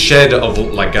shed of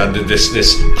like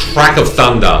this crack of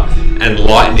thunder and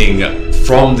lightning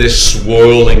from this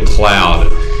swirling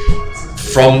cloud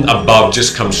from above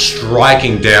just comes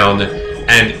striking down,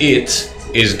 and it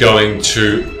is going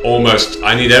to almost...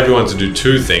 I need everyone to do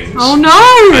two things. Oh no!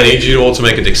 I need you all to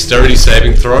make a dexterity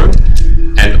saving throw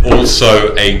and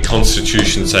also a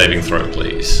constitution saving throw,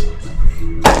 please.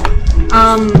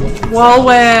 While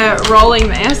we're rolling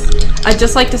this, I'd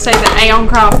just like to say that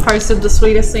Aeoncraft posted the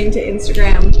sweetest thing to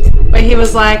Instagram where he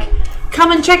was like,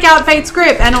 come and check out Fate's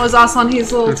Grip, and it was us on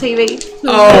his little TV.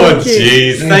 Oh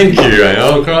jeez, thank you,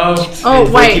 Aeoncraft. Oh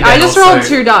wait, I just rolled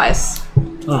 2 dice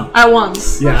at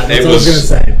once. Yeah, that's It what I was was going to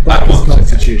say. That was once.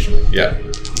 Constitution. Yeah.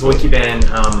 Voikiban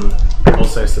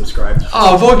also subscribed.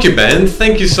 Oh, Vokiban,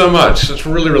 thank you so much. That's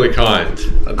really, really kind.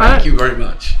 Thank you very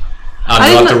much.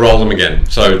 I'd like to roll them again.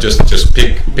 So just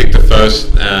pick the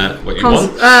first what you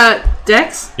want.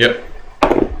 Dex. Yep.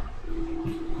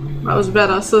 That was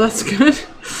better, so that's good.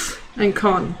 And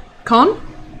Con. Con.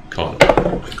 Con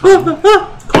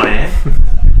Air.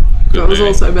 That was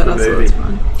also better, so that's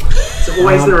fine. So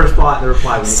always the reply.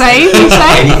 When Save? You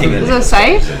say? Is it a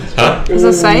save? Huh? Is it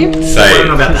a save? Save. I don't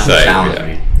know about that. Save. Challenge Yeah.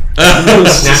 me.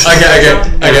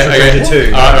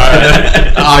 Okay.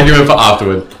 Alright. Argument for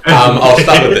afterward. I'll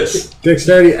start with this.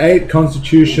 Dexterity 8,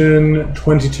 Constitution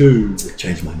 22.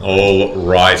 Change my mind.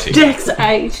 Alrighty. Dex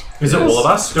 8. Is it all of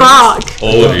us? Fuck.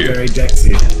 All of you. Very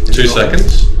dexy. 2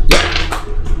 seconds.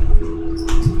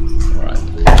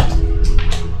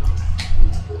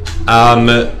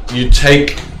 Alright. You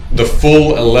take the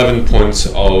full 11 points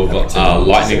of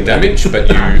lightning damage, but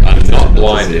you are not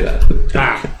blinded.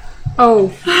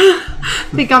 Oh.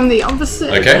 I think I'm the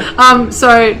opposite. Okay.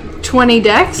 So 20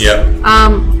 Dex. Yep.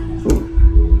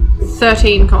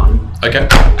 13 Con. Okay.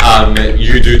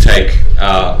 You do take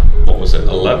what was it?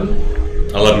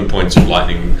 11 points of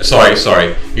lightning.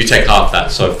 Sorry. You take half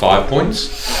that, so 5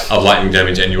 points of lightning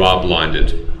damage, and you are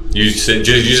blinded. You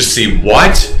just see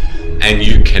white, and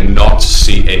you cannot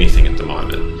see anything at the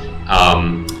moment.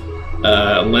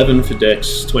 11 for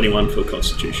Dex, 21 for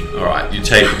Constitution. All right. You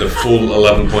take the full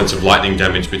 11 points of lightning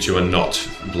damage, but you are not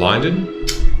blinded.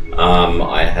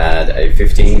 I had a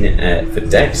 15 for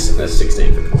Dex and a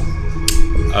 16 for Con.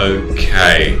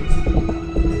 Okay.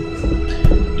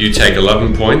 You take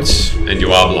 11 points, and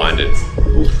you are blinded.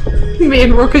 Me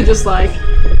and Rook are just like...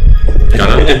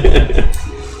 Gunnar?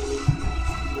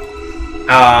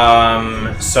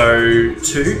 So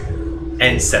 2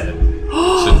 and 7.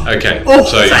 Okay.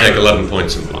 So you take 11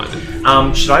 points and blinded.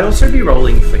 Should I also be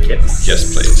rolling for Kips?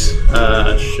 Yes, please.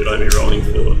 Should I be rolling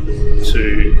for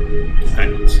 2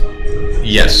 companions?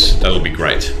 Yes, that'll be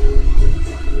great.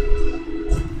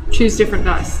 Choose different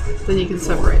dice, then you can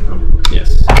separate them.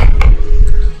 Yes.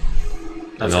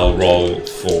 And I'll roll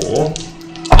for...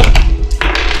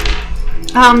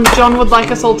 John would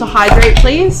like us all to hydrate,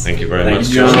 please. Thank you very much,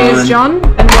 you, John. Cheers, John,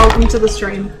 and welcome to the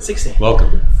stream. 16.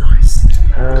 Welcome. Nice.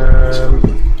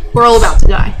 We're all about to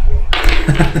die.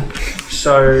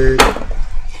 So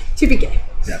To be gay.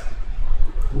 Yeah.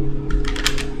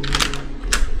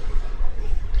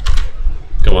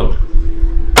 Go on.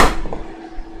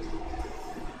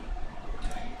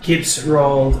 Gibbs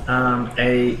rolled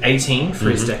a 18 for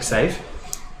his dex save,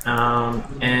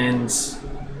 and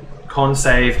con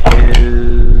save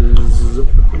is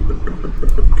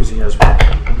because he has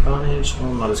advantage.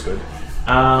 Well, not as good.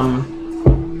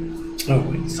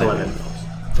 11.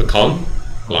 For con,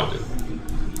 blinded.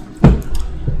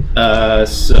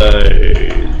 So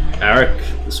Arik,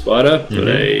 the spider, got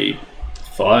a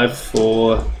 5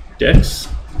 for Dex,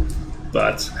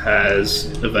 but has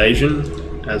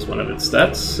evasion as one of its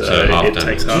stats, so half it damage.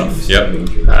 takes half. Yep.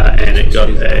 And it got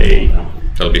a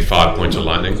That'll be 5 points of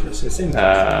lightning.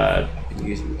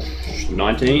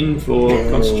 19 for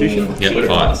Constitution. Yep,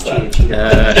 5.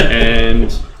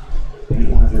 And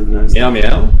meow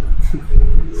meow.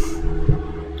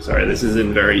 Sorry, this is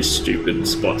in very stupid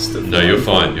spots to No, you're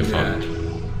fine. You're fine.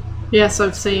 Yes,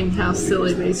 I've seen how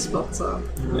silly these spots are.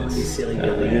 Silly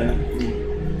Billy.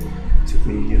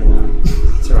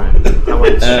 It's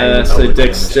alright. So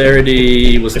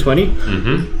dexterity was 20,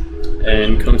 Mm-hmm.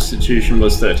 and Constitution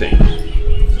was 13.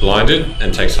 Blinded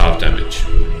and takes half damage.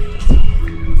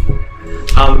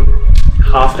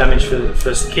 Half damage for the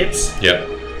first kits, Yep.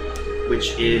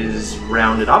 which is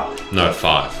rounded up. No,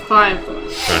 5. 5.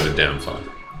 Rounded down 5.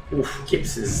 Oof,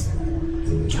 Kips is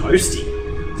toasty.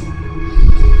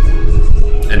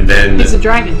 And then He's a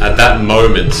dragon. at that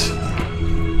moment,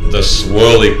 the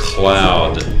swirly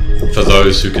cloud, for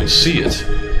those who can see it,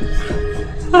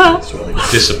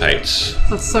 dissipates,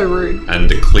 That's so rude. and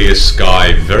the clear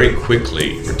sky very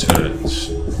quickly returns.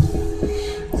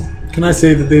 Can I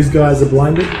see that these guys are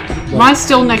blinded? Am I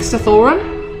still next to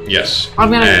Thorin? Yes.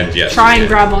 I'm gonna And yes, try and yeah.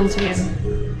 grab onto him.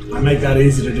 I make that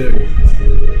easy to do.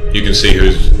 You can see who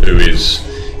is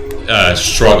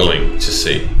struggling to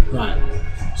see. Right.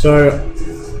 So,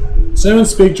 does anyone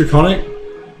speak Draconic?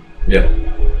 Yep.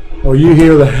 Or you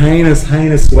hear the heinous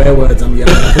swear words I'm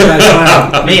yelling? Put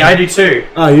that down. Me, I do too.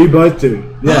 Oh, you both do.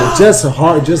 Yeah, just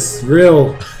hard, just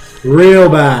real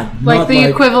bad. Like Not the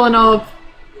equivalent of.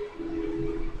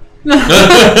 You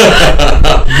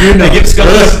know, Give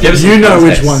us you some know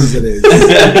which context. ones it is.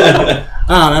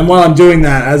 And while I'm doing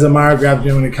that, as Amara grabbed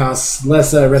me, I'm going to cast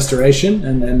Lesser Restoration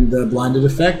and the blinded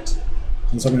effect.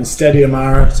 And so I'm going to steady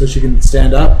Amara so she can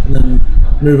stand up and then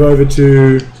move over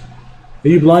to. Are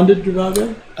you blinded,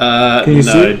 Dravago? Can you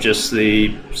no, see? just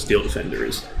the Steel Defender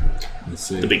is Let's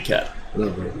see. the big cat.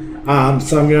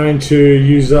 So I'm going to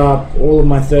use up all of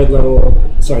my second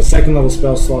level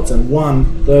spell slots and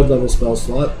 1 third level spell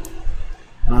slot.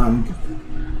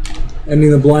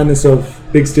 Ending the blindness of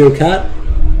Big Steel Cat.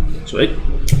 Sweet.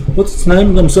 What's its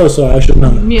name? I'm so sorry, I should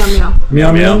know. Meow meow.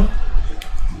 Meow Meow. Meow.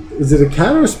 Is it a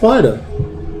cat or a spider?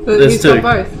 But There's he's got two.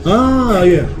 both. Ah,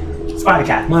 yeah. Spider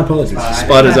cat. My apologies.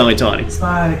 Spider's only tiny.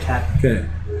 Spider cat. Okay.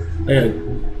 Okay.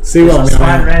 See what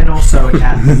Spider I'm and also a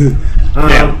cat.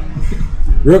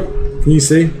 Rook, can you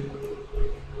see?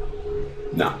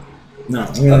 No. No.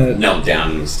 I'm gonna Knelt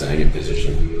down and staying in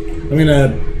position.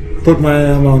 put my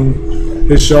arm on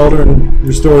his shoulder and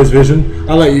restore his vision.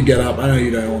 I'll let you get up. I know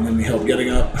you don't want any help getting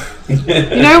up.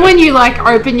 You know when you like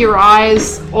open your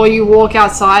eyes or you walk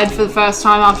outside for the first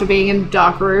time after being in a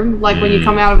dark room, like when you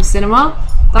come out of a cinema?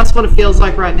 That's what it feels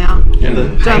like right now.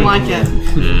 Don't like it.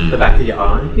 The back of your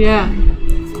eye. Yeah.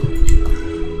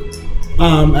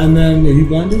 And then, are you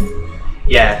blinded?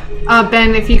 Yeah.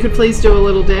 Ben, if you could please do a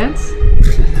little dance.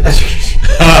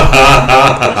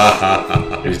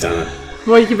 Who's done it?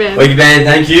 Wake Ben. Wiggy band,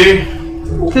 thank you.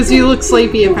 Because you look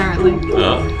sleepy apparently.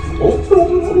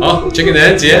 Oh, chicken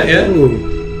heads, yeah. Ooh.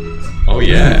 Oh,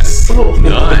 yes.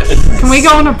 Nice. Can we go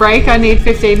on a break? I need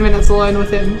 15 minutes alone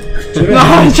with him. Should I No,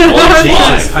 have-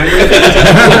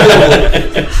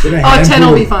 should I Oh, 10 handful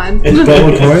will be of fine.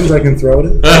 Dollar coins I can throw at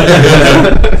it.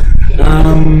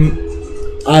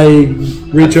 I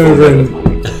reach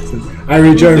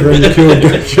over and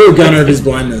kill Gunner of his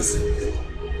blindness.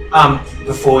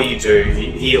 Before you do,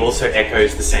 he also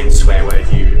echoes the same swear word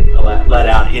you let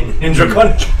out in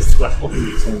Draconic as well.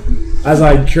 So, as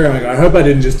I cure him, I hope I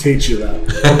didn't just teach you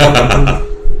that.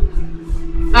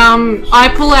 I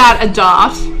pull out a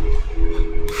dart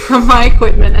from my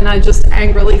equipment and I just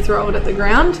angrily throw it at the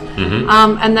ground.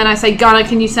 And then I say, Gunner,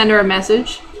 can you send her a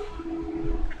message?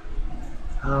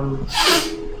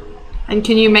 And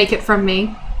can you make it from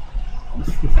me?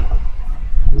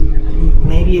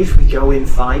 Maybe if we go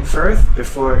inside first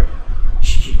before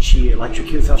she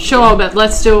electrocutes us. Sure, but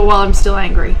let's do it while I'm still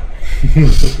angry. Do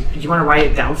you want to write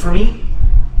it down for me?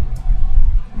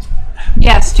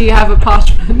 Yes, do you have a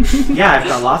parchment? Yeah, I've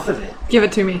got lots of it. Give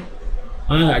it to me.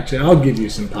 I'll give you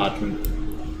some parchment.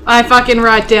 I fucking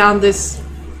write down this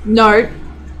note.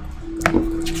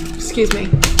 Excuse me.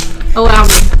 Allow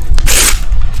me.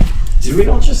 Did we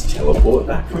not just teleport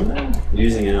back from there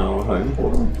using our home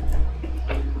portal?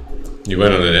 You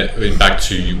went on back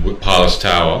to Pilas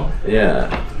Tower.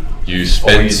 Yeah. You Or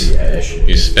spent use the airship.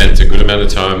 you spent a good amount of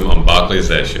time on Barclay's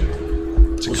airship to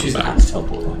Well, come she's back. had to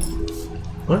teleport back.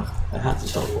 What? I had to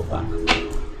teleport back.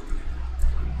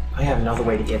 I have another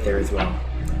way to get there as well.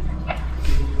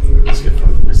 Let's get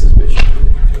from Mrs. Bishop.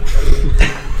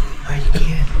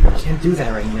 I can't do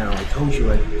that right now. I told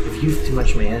you I've used too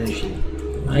much of my energy.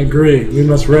 I agree. We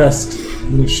must rest.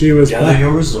 And if she was Gather back,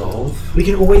 your resolve. We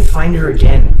can always find her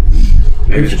again.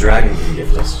 Maybe the dragon can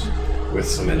gift us with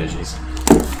some energies.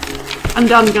 I'm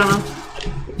done, Gunner.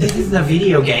 This isn't a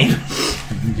video game.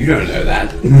 You don't know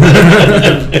that.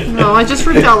 No, I just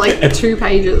ripped out like 2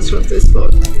 pages with this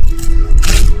book.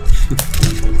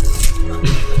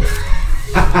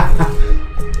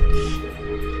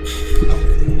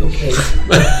 Okay.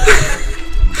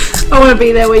 I want to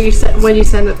be there when you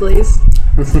send it, please.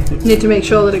 Need to make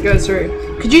sure that it goes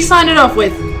through. Could you sign it off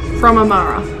with from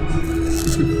Amara?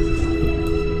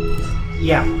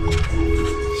 Yeah.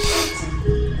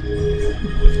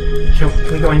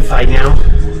 Can we go inside now?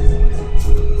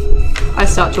 I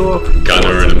start to walk.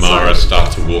 Gunnar and Amara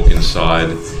start to walk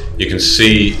inside. You can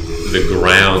see the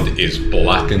ground is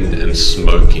blackened and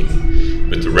smoking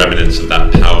with the remnants of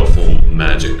that powerful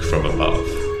magic from above.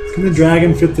 Can the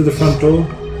dragon fit through the front door?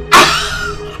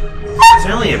 It's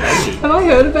only a baby. Have I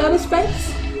heard about a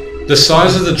space? The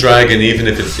size of the dragon, even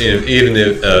if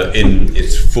in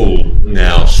its full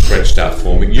now stretched out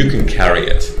form, you can carry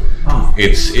it. Oh.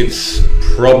 It's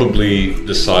probably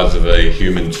the size of a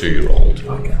human 2-year-old.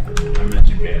 Okay. I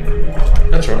imagine being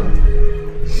That's right.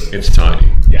 It's tiny.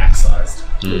 yak-sized.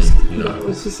 No.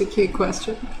 This is a cute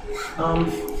question.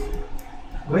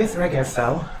 Where's Regav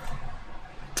fell?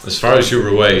 As far as you were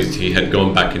aware, he had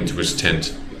gone back into his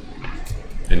tent,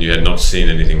 and you had not seen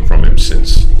anything from him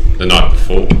since the night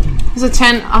before. Is a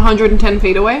tent 110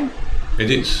 feet away?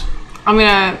 It is. I'm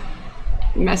gonna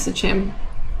message him.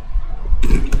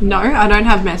 No, I don't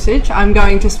have message. I'm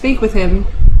going to speak with him.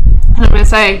 And I'm gonna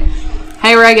say,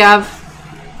 hey Regav,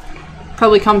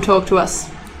 probably come talk to us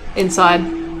inside.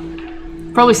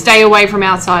 Probably stay away from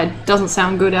outside. Doesn't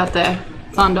sound good out there.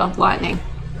 Thunder, lightning,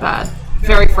 bad.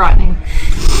 Very frightening.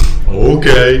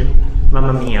 Okay.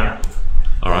 Mamma mia.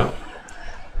 All right.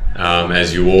 Are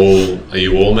you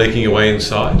all making your way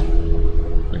inside?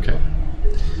 Okay.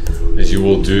 As you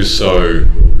all do so,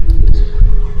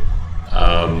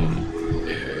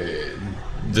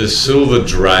 the silver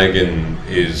dragon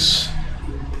is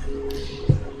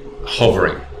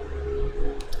hovering,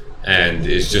 and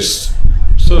is just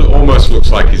sort of almost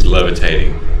looks like he's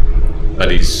levitating, but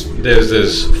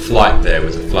there's flight there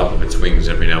with the flap of its wings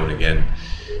every now and again.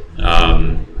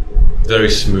 Very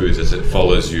smooth as it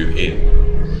follows you in,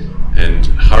 and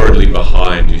hurriedly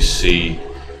behind you see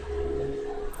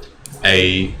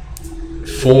a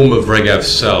form of Regav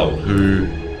Sel who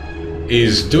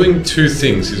is doing two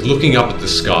things. He's looking up at the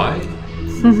sky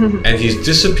and he's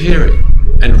disappearing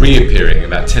and reappearing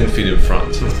about 10 feet in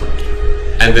front,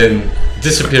 and then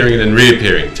disappearing and then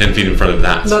reappearing 10 feet in front of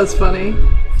that. That's funny.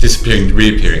 Disappearing,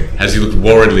 reappearing as he looks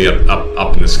worriedly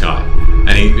up in the sky,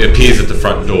 and he appears at the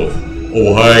front door.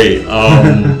 Oh hey,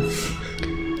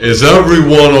 is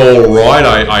everyone alright?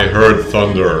 I heard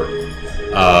thunder,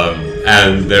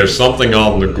 and there's something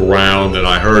on the ground, and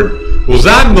I heard, was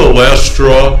that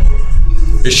Molestra?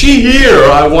 Is she here?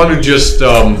 I want to just,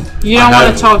 You don't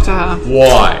want to talk to her.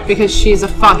 Why? Because she's a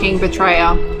fucking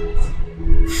betrayer.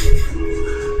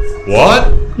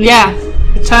 What? Yeah.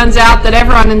 It turns out that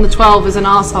everyone in the 12 is an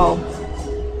asshole.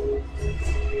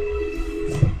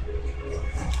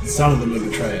 Some of them are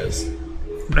betrayers.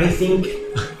 I think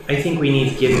we need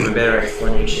to give him a better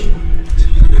explanation.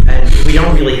 And we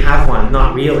don't really have one,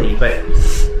 not really, but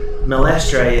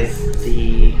Molestra is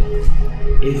the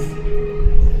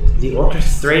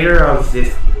orchestrator of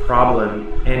this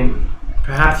problem, and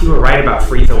perhaps you were right about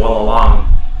Frieza all along.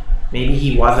 Maybe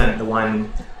he wasn't the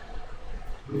one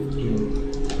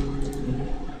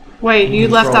Wait, you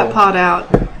left that part out.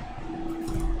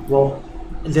 Well,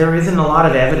 there isn't a lot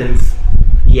of evidence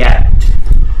yet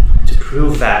to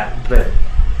prove that, but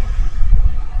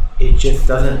it just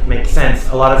doesn't make sense.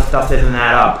 A lot of stuff doesn't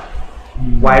add up.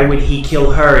 Why would he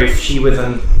kill her if she was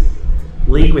in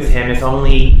league with him, if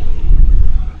only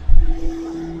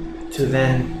to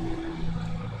then...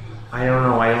 I don't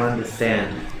know, I don't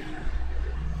understand.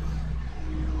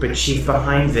 But she's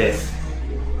behind this.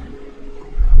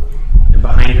 And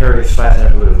behind her is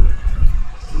Flat Blue.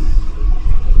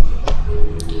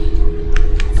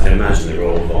 I imagine they're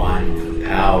all vying for the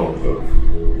power of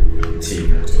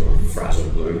Tina to a Frazzle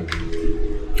Blue.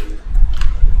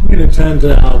 I'm going to turn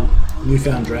to our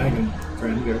newfound dragon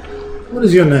friend here. What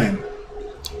is your name?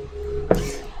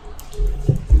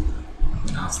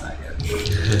 Ask that yet.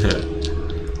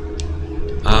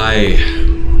 I'm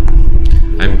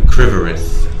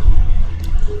Kriverith.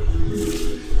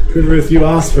 Kriverith, you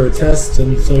asked for a test,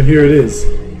 and so here it is.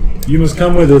 You must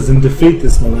come with us and defeat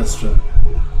this Molestra.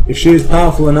 If she is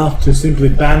powerful enough to simply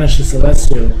banish a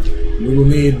Celestial, we will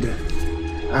need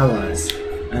allies.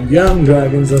 And young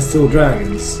dragons are still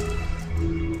dragons.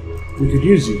 We could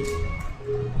use you.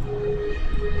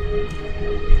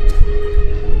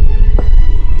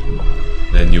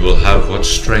 Then you will have what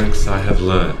strength I have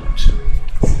learned.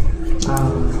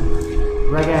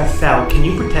 Regav, can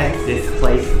you protect this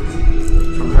place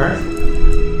from her?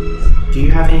 Do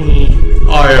you have any...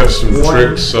 I have some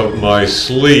tricks up my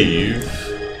sleeve.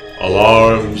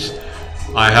 Alarms.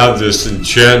 I have this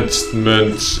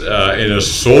enchantment in a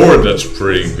sword that's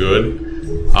pretty good.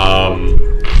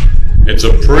 It's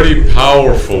a pretty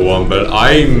powerful one, but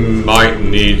I might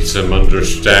need some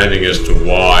understanding as to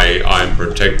why I'm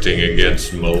protecting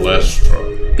against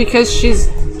Molestra. Because she's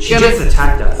She just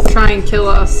attacked us try and kill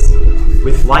us.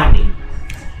 with lightning.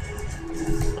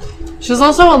 She's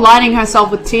also aligning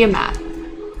herself with Tiamat.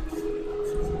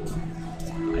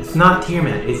 It's not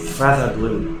Tiamat, it's Fraza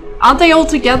Blue. Aren't they all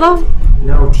together?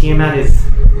 No, Tiamat is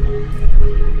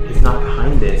not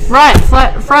behind this. Right,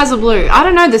 Fraza Blue. I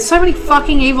don't know, there's so many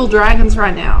fucking evil dragons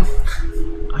right now.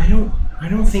 I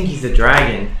don't think he's a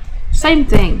dragon. Same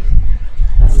thing.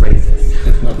 That's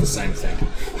racist. Not the same thing.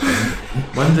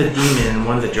 One's a demon and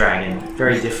one's a dragon.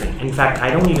 Very different. In fact,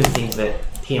 I don't even think that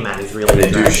Tiamat is really a They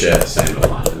do dragon. share the same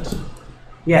alignment.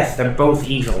 Yes, they're both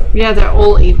evil. Yeah, they're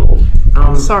all evil.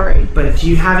 Sorry. But do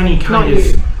you have any kind Not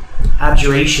of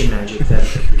abjuration magic that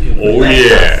could Oh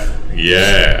yeah,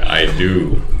 yeah, I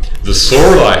do. The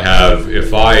sword I have,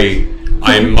 if I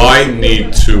might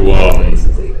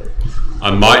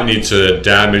need to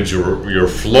damage your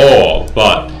flaw,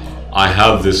 but I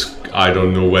have this. I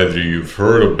don't know whether you've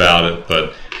heard about it,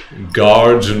 but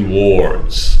guards and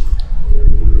wards.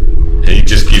 And he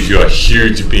just gives you a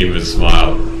huge beam of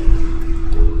smile.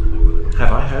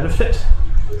 Have I heard of it?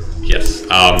 Yes,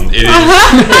 it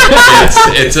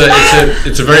is.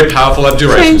 It's a very powerful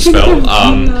abjuration spell.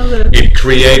 It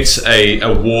creates a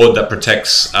ward that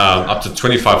protects up to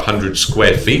 2,500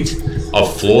 square feet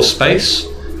of floor space,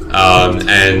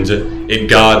 and it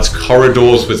guards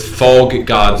corridors with fog. It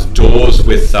guards doors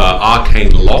with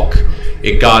arcane lock.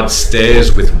 It guards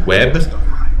stairs with web,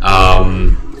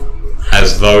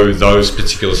 as though those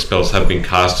particular spells have been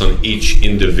cast on each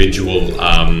individual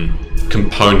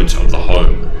component of the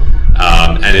home.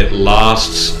 And it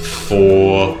lasts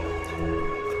for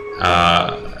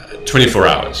 24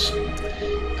 hours.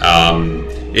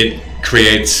 It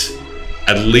creates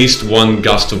at least one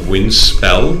gust of wind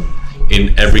spell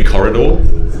in every corridor.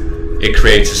 It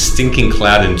creates a stinking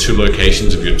cloud in 2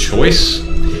 locations of your choice.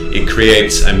 It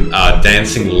creates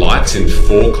dancing lights in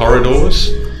 4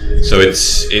 corridors. So it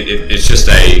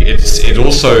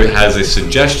also has a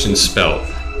suggestion spell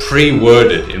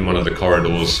pre-worded in one of the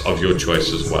corridors of your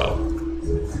choice as well.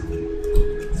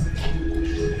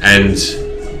 And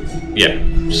yeah,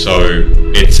 so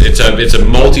it's a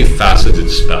multifaceted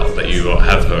spell that you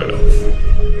have heard of.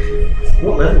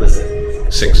 What level is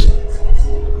it? 6.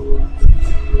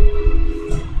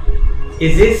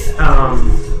 Is this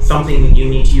something that you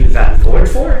need to use that sword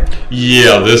for?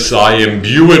 Yeah, this I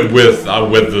imbue it with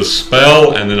the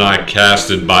spell, and then I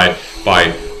cast it by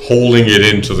holding it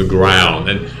into the ground,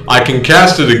 and I can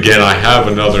cast it again. I have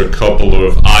another couple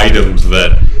of items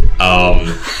that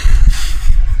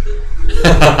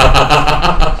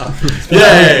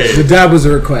Yay! The dab was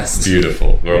a request.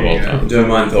 Beautiful. Very well done. Don't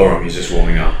mind Thorum, he's just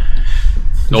warming up.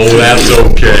 Oh, that's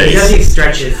okay. He does these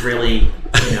stretches really,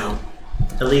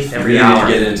 at least every Really hour.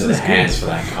 need to get into the hands for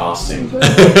that casting.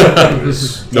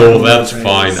 No, that's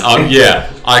fine.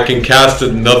 Yeah, I can cast it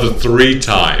another 3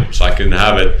 times. I can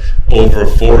have it over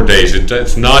 4 days.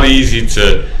 It's not easy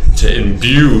to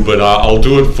imbue, but I'll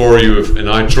do it for you, and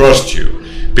I trust you.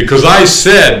 Because I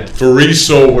said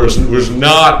Fariso was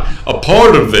not a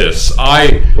part of this.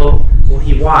 Well,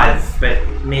 he was, but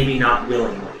maybe not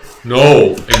willingly.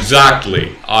 No,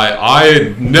 exactly.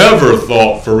 I never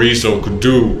thought Fariso could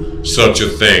do such a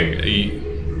thing.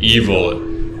 Evil.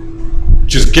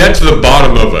 Just get to the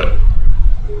bottom of it.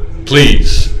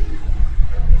 Please.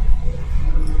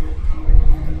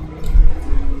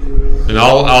 And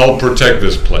I'll protect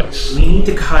this place. We need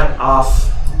to cut her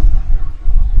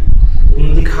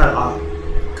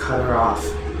off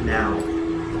now.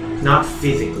 Not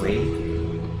physically,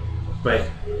 but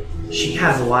she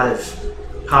has a lot of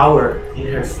power in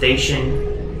her station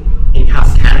in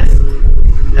House Canis,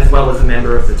 as well as a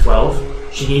member of the 12.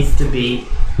 She needs to be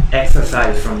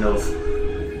exorcised from those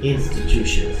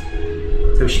institutions,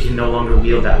 so she can no longer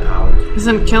wield that power.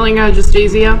 Isn't killing her just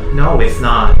easier? No, it's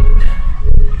not.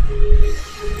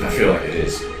 I feel like it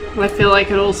is. I feel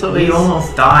like it also We is.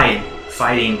 almost died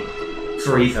fighting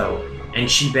Fariso, and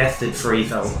she bested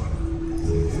Fariso.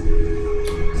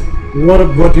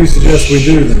 What do you suggest we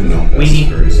do then? Not We best need-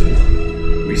 for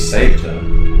reason. We saved her.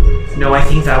 No, I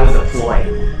think that was a ploy.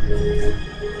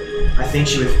 I think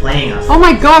she was playing us. Oh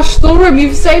my gosh, Thorum,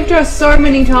 you've saved her so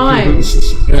many times.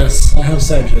 Yes, I have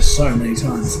saved her so many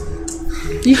times.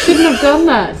 You shouldn't have done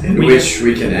that. In which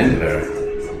we can end her.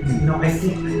 No, I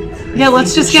think. Yeah,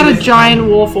 let's just get a giant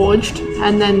warforged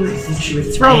and then I think she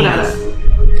was throw it playing at us. her.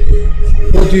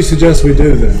 What do you suggest we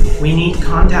do then? We need to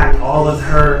contact all of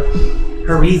her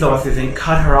resources and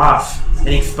cut her off and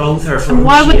expose her for And who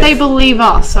why she would they is. believe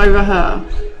us over her?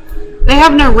 They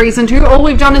have no reason to. All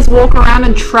we've done is walk around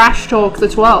and trash talk the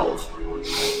 12.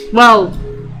 Well,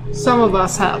 some of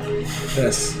us have.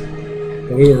 Yes.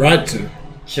 But we were right to.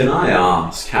 Can I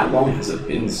ask, how long has it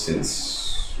been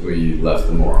since we left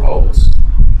the Moor Holds?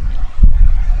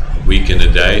 A week and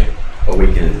a day. A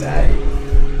week and a day.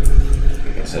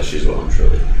 I guess that's just what I'm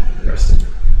truly interested.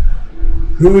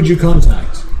 Who would you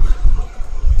contact?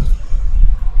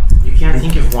 You can't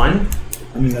think of one?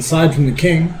 I mean, aside from the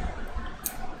king.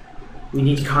 We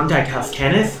need to contact House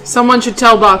Kenneth. Someone should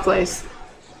tell Barclays.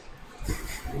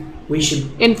 We should...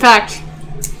 In fact,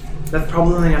 That's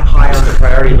probably not high on the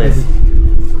priority list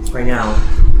right now.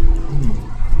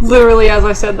 literally as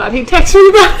I said that, he texted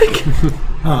me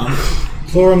back.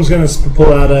 Florum's going to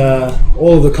pull out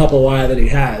all of the copper wire that he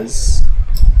has.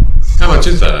 How much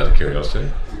is that, out of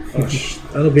curiosity?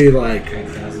 That'll be like...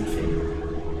 8,000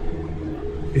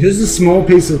 feet. It is a small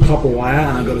piece of copper wire,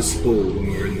 and I got a spool when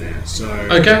we were in there. So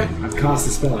Okay. I've cast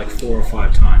the spell like 4 or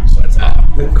 5 times. So it's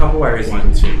out. The copper wire isn't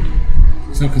consumed.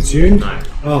 It's not consumed? No.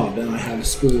 Oh, then I have a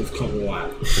spool of copper wire.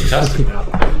 Fantastic.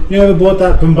 You ever bought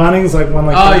that from Bunnings? Like one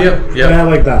like Oh, that? yep, yep. Yeah,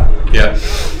 like that. Yeah,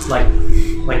 It's like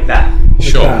that.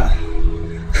 sure. That.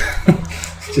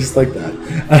 Just like that.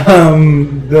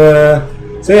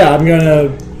 So yeah, I'm going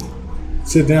to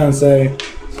sit down and say,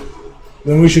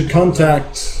 then we should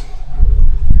contact...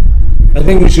 I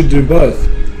think we should do both.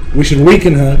 We should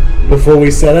weaken her before we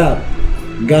set out.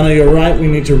 Gunnar, you're right, we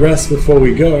need to rest before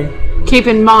we go. Keep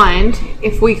in mind,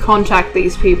 if we contact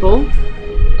these people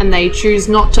and they choose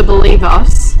not to believe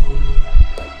us,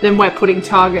 then we're putting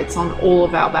targets on all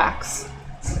of our backs.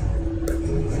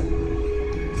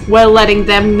 We're letting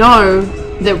them know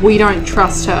that we don't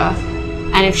trust her,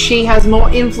 and if she has more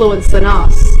influence than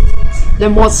us,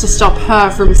 then what's to stop her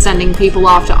from sending people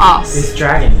after us? This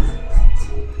dragon.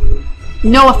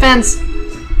 No offense,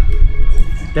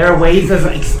 There are ways of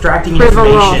extracting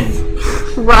Privarov.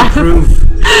 information. right? Proof.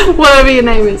 Whatever your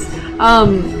name is.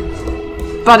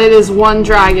 But it is one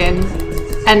dragon,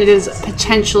 and it is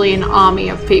potentially an army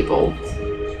of people.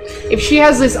 If she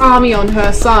has this army on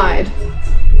her side,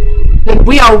 then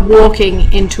we are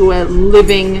walking into a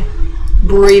living,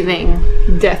 breathing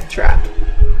death trap.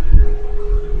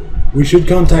 We should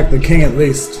contact the king at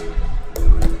least.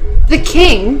 The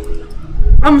king?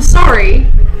 I'm sorry,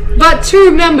 but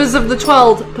 2 members of the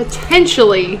 12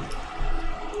 potentially,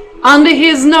 under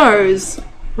his nose,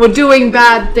 were doing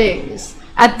bad things.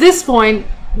 At this point,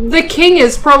 the king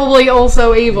is probably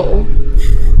also evil.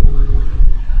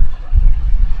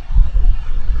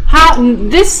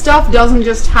 This stuff doesn't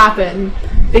just happen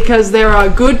because there are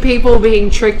good people being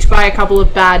tricked by a couple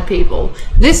of bad people.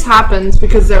 This happens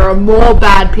because there are more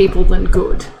bad people than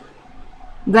good.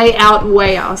 They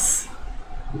outweigh us.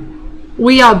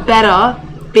 We are better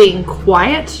being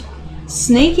quiet,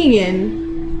 sneaking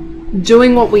in,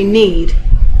 doing what we need,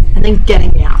 and then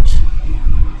getting out.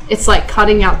 It's like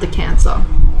cutting out the cancer.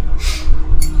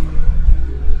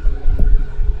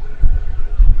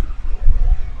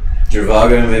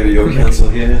 Dravago, maybe your counsel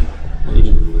here?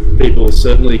 People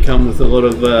certainly come with a lot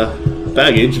of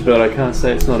baggage, but I can't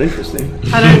say it's not interesting.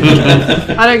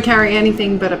 I don't carry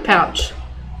anything but a pouch.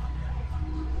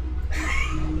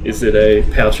 Is it a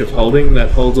pouch of holding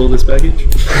that holds all this baggage?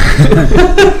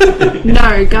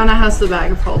 No, Gunnar has the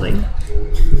bag of holding.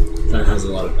 That has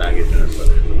a lot of baggage in it,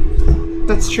 but...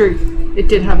 That's true. It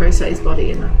did have Jose's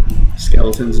body in it.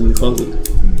 Skeletons in the closet.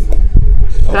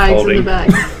 Bags in holding. the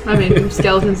bag. I mean,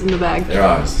 skeletons in the bag.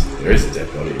 There is a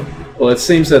dead body. Well, it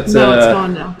seems that No, it's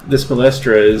gone now. this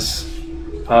Molestra is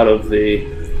part of the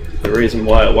reason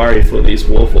why I worry for these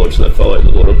Warforged that follow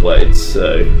the Lord of Blades,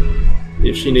 so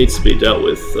if she needs to be dealt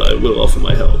with, I will offer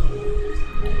my help.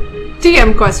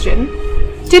 DM question.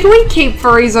 Did we keep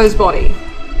Farizo's body?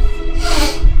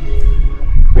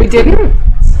 We didn't?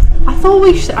 I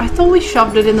thought we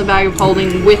shoved it in the bag of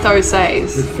holding with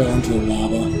Ose's. It fell into the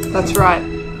lava. That's right.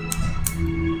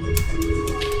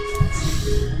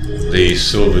 The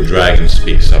silver dragon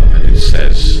speaks up and it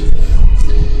says,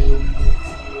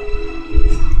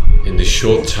 "In the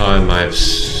short time I have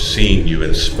seen you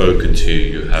and spoken to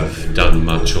you, you have done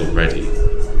much already.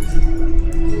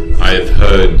 I have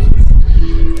heard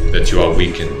that you are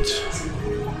weakened.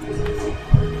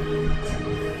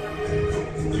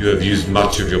 You have used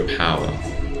much of your power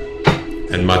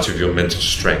and much of your mental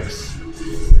strength,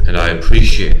 and I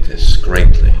appreciate this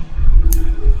greatly.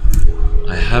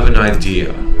 I have an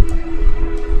idea.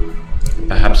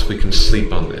 Perhaps we can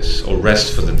sleep on this, or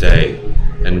rest for the day,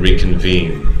 and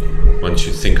reconvene once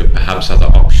you think of perhaps other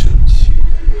options.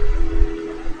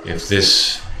 If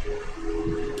this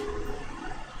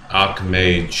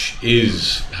Archmage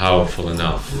is powerful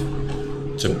enough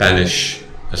to banish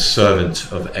a servant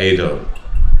of Ado,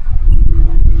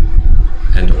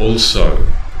 and also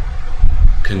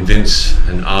convince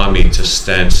an army to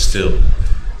stand still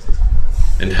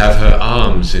and have her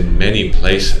arms in many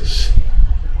places.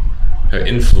 Her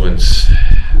influence,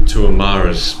 to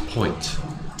Amara's point,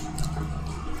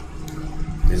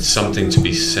 is something to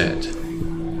be said.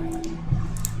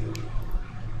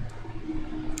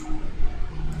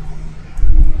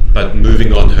 But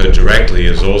moving on her directly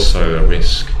is also a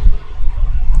risk.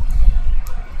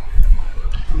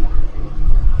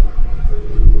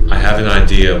 I have an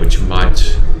idea which might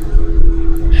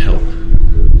help.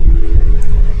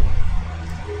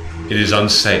 It is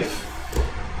unsafe,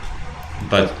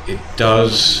 but it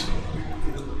does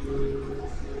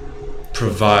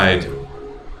provide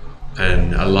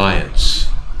an alliance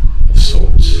of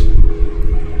sorts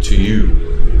to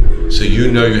you, so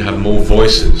you know you have more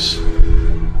voices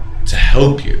to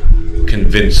help you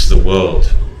convince the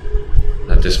world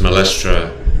that this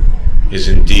Malestra is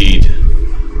indeed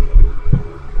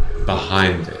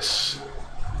behind this,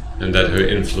 and that her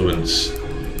influence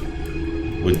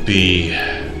would be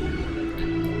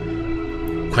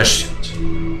questioned.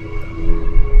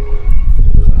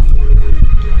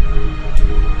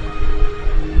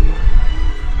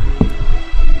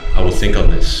 I will think on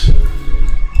this.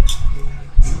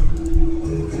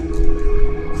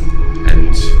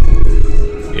 And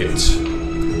it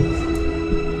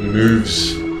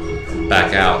moves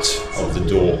back out of the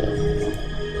door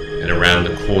and around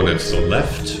the corner to the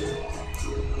left,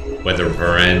 where the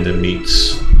veranda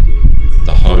meets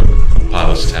the home of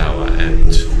Pilas Tower,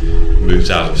 and moves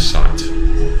out of sight.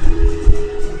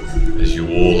 As you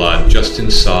all are just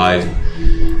inside,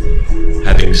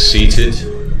 having seated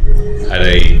at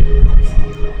a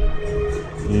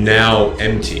now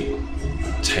empty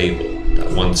table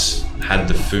that once had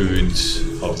the foods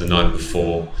of the night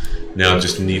before, now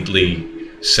just neatly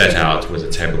set out with a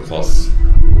tablecloth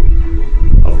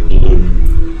of blue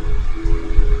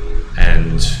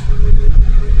and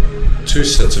two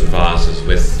sets of vases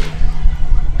with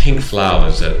pink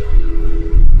flowers that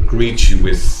greet you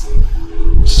with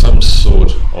some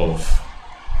sort of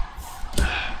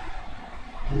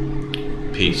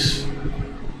peace.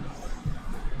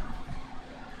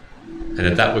 And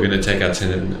at that, we're going to take our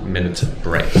 10-minute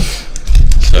break.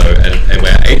 So and we're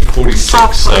at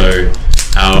 8:46. So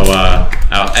our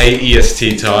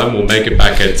AEST time, we'll make it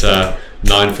back at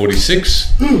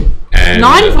 9:46. And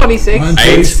 9:46.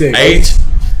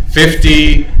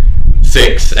 8:56.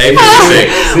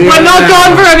 8:56. We're not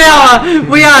gone for an hour.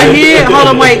 We are here. Hold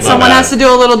on, wait. Someone has to do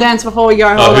a little dance before we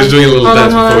go. Oh, who's doing a little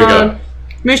dance before we go?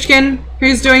 Michigan,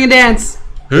 who's doing a dance?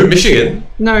 Who? Michigan?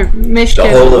 No,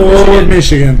 Michigan. The whole of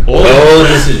Michigan. All of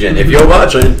Michigan. If you're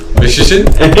watching. Michigan?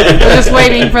 We're just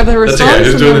waiting for the That's response. okay.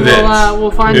 Who's doing the dance?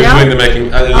 We'll find Who's out. doing the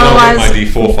making? I'll get my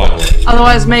D4 finally.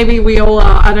 Otherwise, maybe we all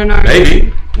are. I don't know.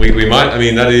 Maybe. We might. I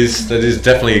mean, that is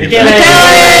definitely. Michele!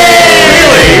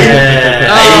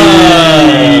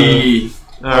 Really?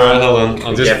 Alright, hold on.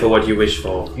 I'll Be just. careful what you wish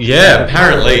for. Yeah,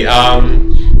 apparently.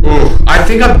 I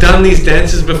think I've done these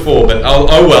dances before, but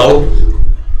oh well.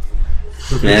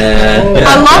 I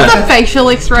love the facial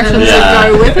expressions that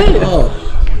go with it.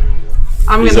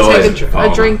 I'm He's going to always take a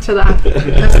calm. drink to that.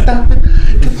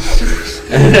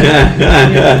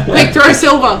 Victor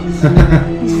Silva.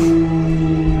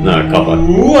 No, copper.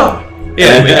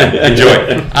 Yeah, enjoy.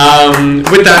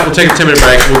 With that, we'll take a 10-minute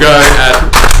break. We'll go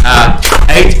at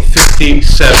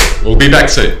 8:57. We'll be back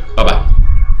soon. Bye bye.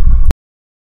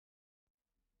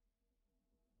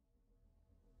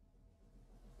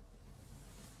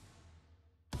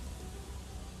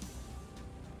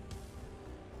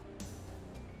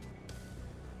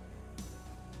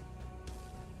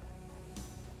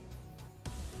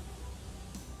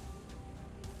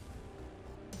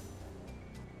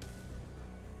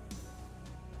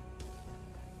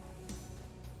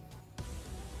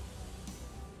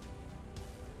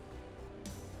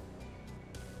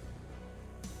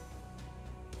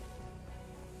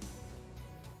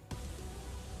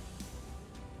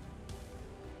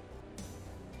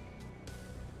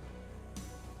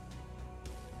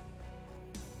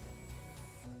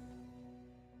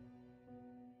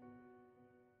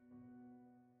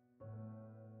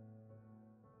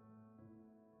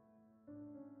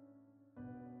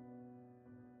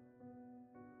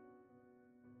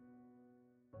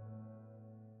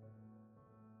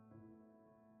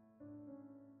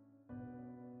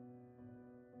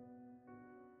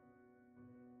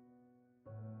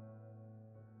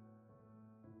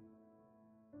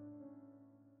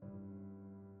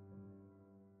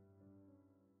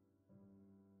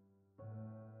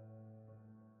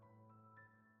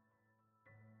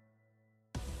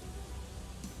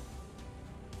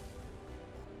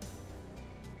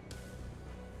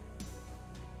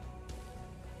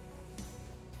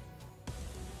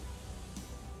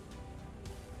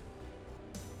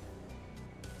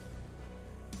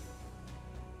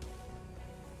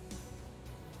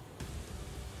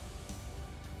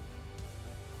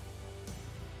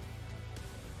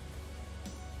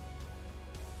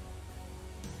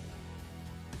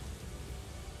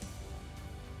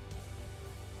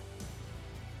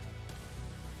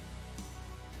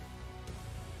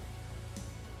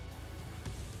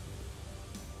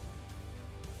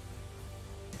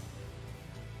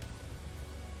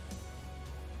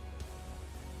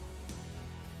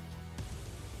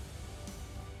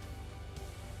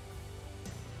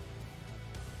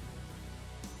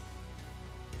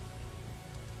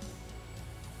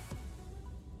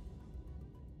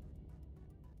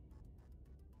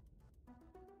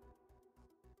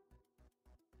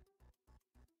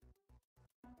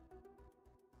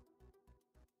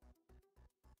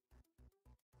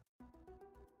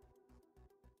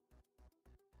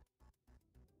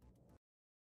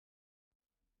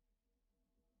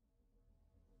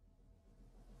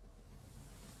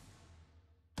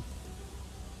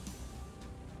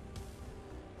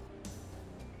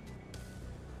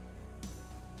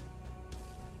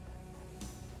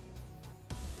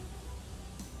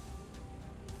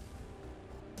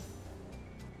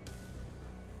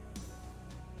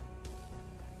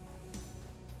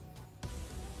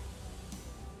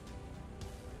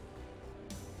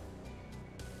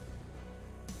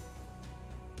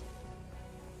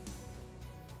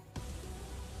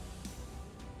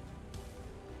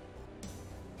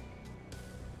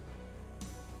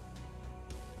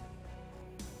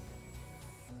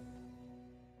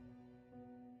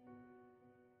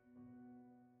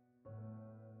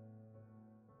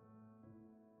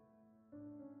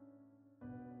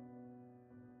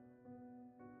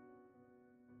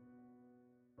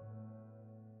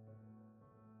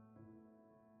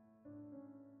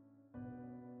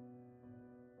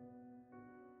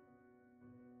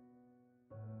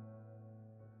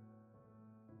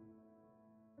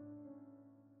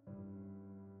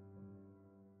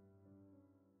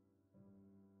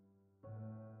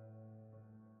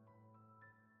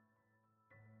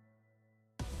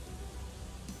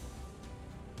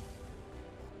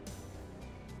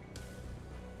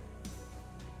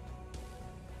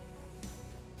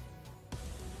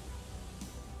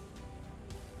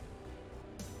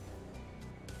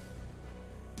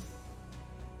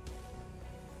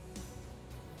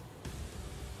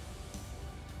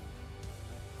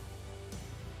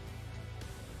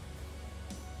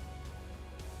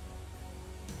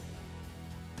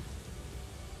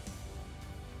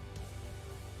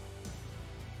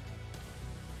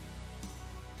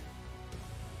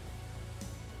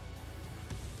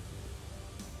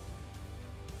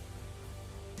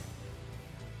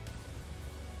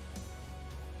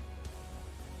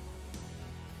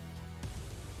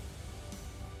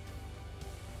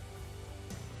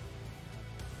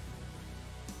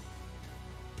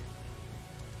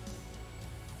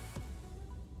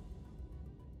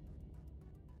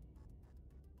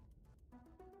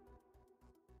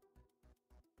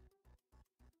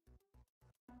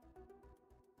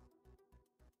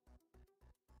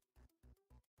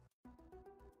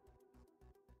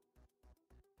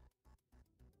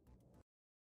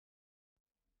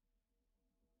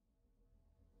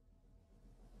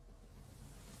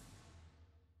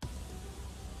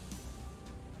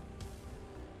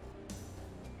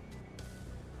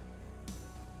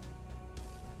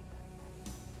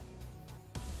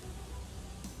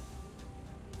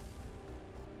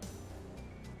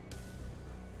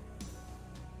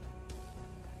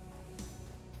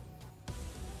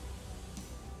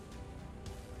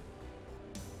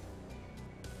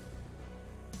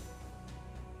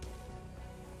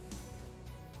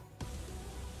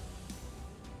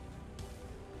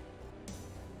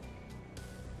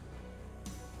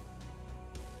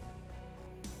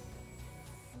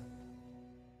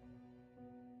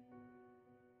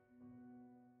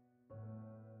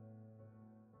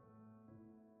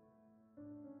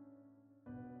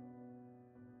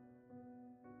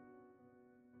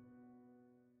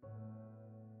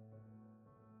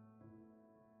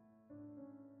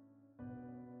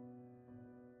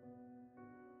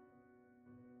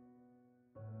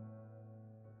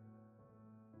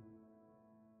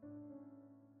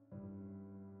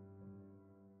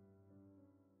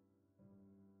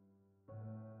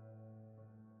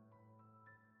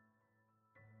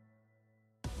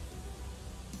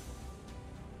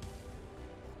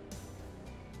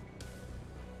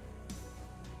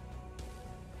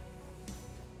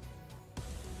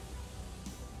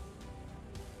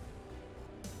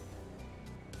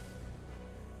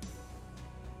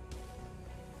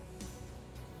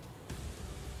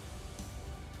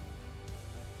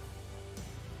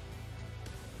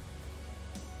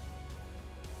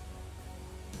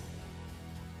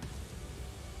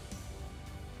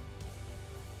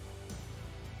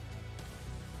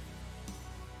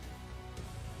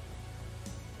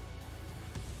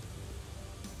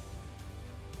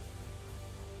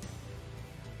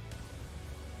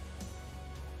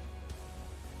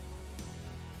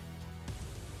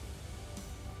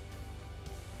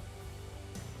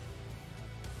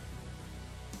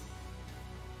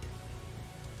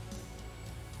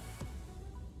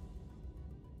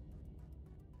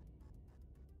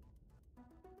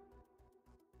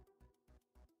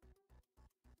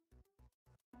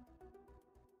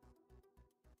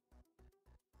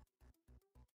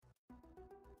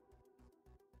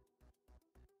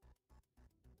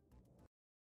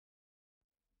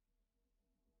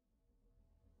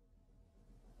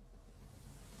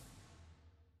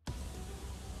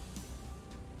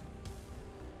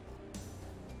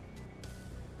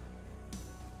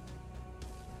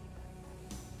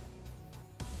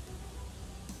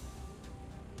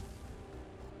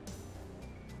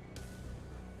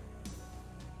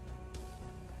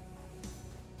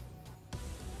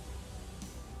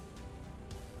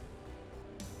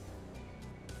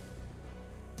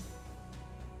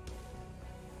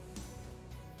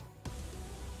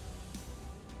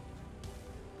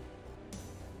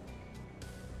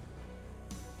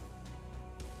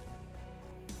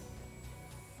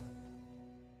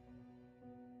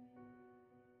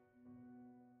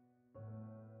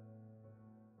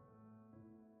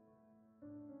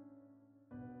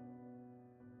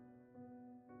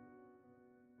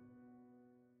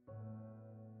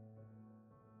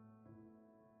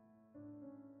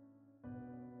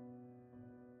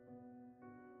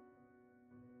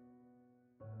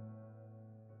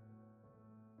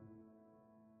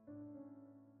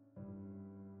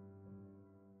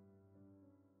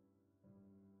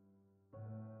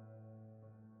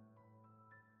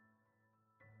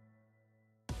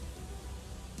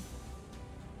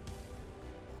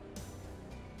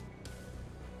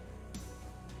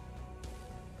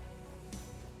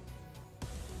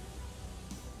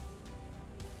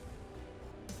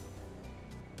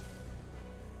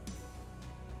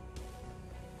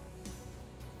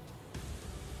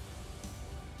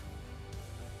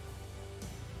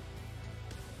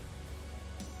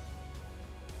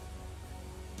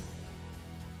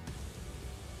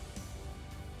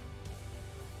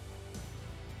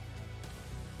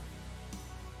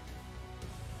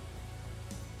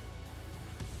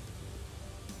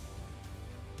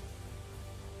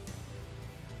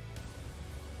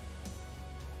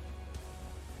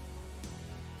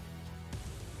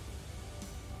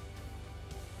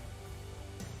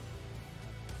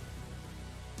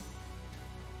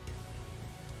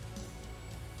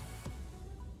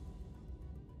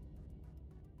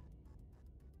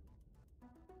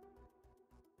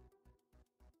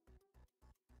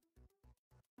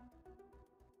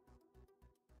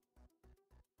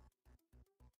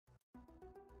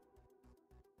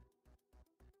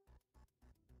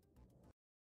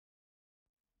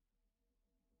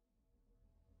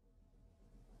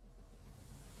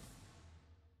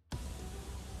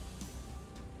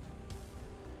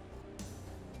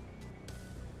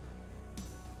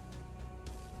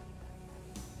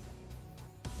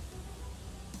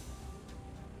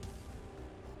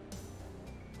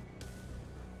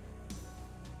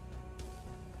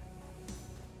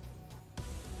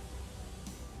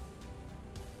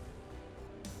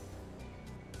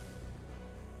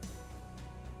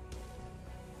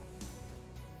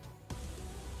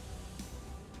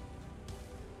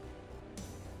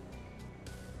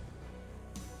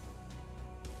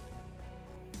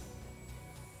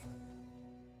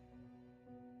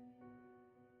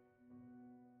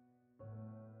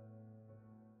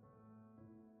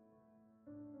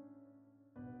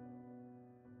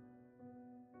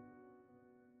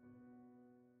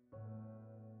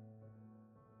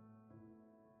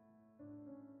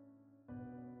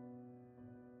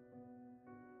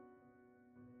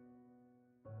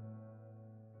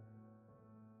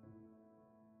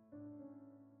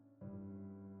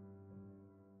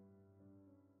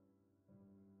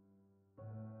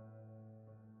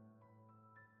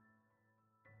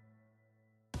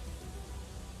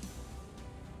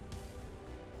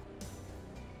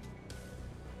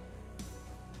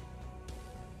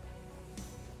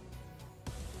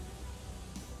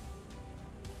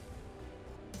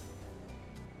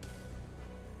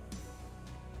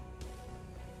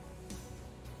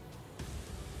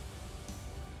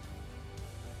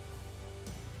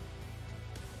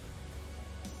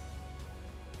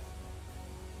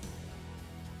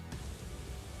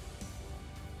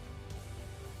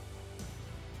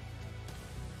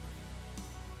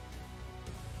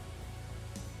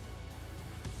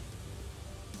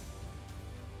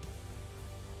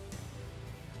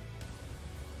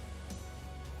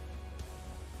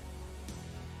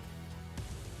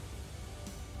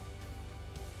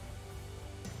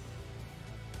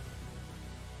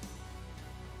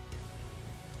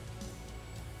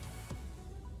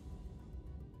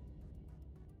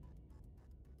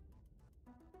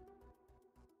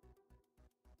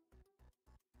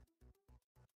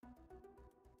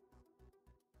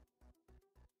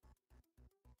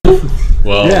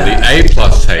 Well, Yeah. the A+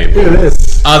 table. Look at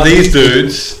this. Are these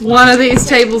dudes? One of these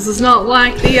tables is not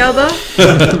like the other.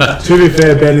 To be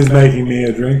fair, Ben is making me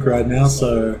a drink right now,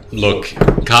 so... Look,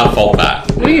 can't fault that.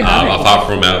 What are you having? Apart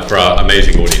from for our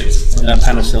amazing audience.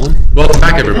 Penicillin. Welcome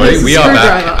back, everybody. It's a We are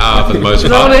back screwdriver. for the most Is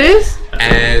that what part. it is?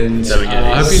 And There we go.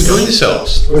 I hope you enjoyed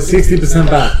yourselves. We're 60%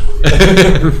 back.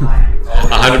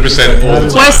 100% all the We're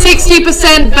time.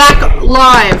 60% back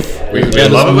live. We As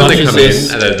love it when much they as come in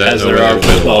this and they don't as know there are we're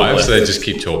football live, left. so they just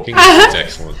keep talking. It's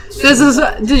excellent.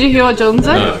 Did you hear what John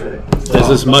said? No. There's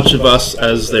as much of us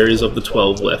as there is of the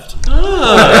 12 left.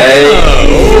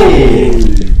 Hey.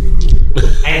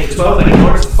 And 12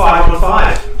 anymore, it's 5 on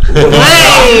 5.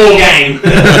 Hey! Game.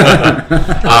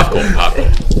 Hardcore.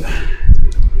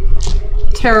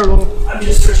 Terrible. I'm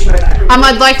just switching my back.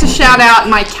 I'd like to shout out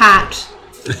my cat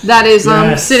that is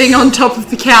Yes. sitting on top of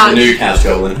the The couch. new couch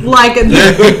goblin. Like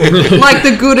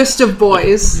the goodest of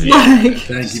boys. Like,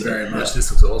 Thank you very much.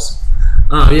 This looks awesome.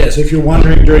 Yeah, so if you're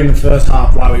wondering during the first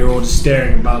half why we were all just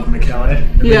staring above Michele,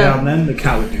 every Yeah. now and then the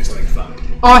cat would do something fun.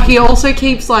 oh, he also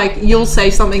keeps like, you'll say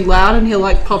something loud and he'll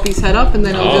like pop his head up and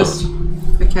then he'll Oh. just,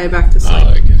 okay, back to sleep. Oh,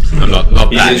 okay. I'm not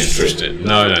that He's interested.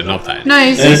 No, not that. No,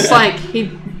 he's just like, he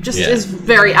just Yeah. is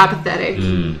very apathetic.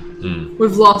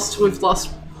 We've lost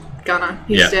Gunner.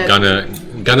 He's Yeah, dead.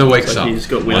 Gunner wakes up he's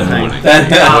got one winter morning. pain.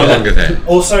 No longer there.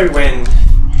 Also, when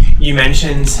you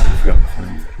mentioned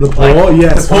The paw,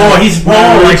 yes. the paw, his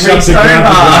paw, like reached up reached to grab the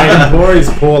over. dragon paw, his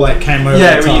paw like came over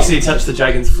Yeah, the when you top. see he touched the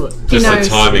dragon's foot. Just the knows.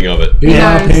 timing of it. He's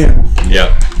Yeah. up here. Yeah.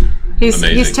 He's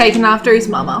Amazing. taken after his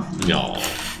mama. No.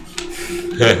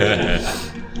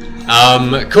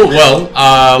 Cool. Well,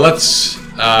 let's.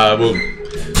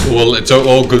 Well, it's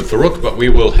all good for Rook, but we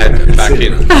will head back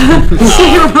in.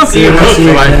 See you next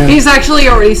week, man. He's actually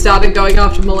already started going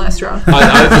after Molestra.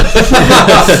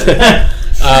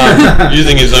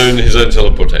 Using his own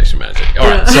teleportation magic. All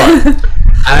right. So,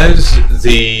 as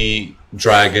the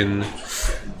dragon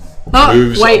Oh,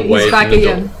 moves wait, away he's back from the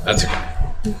again. door, that's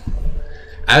okay.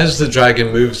 As the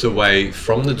dragon moves away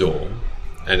from the door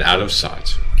and out of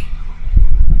sight,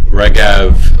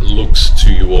 Regav looks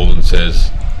to you all and says,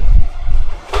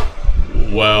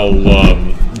 "Well,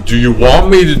 do you want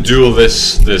me to do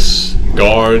this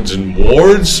guards and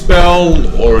wards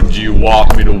spell, or do you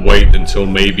want me to wait until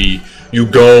maybe you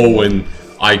go and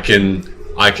I can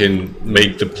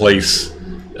make the place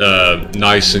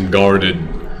nice and guarded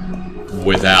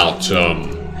without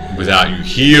you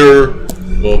here?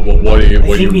 What do you?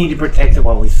 I think we need to protect it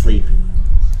while we sleep.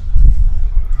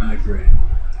 I agree.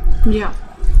 Yeah.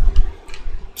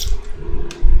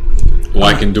 Well,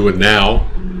 I can do it now.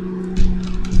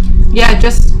 Yeah,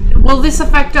 just... Will this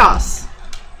affect us?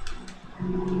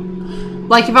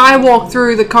 Like, if I walk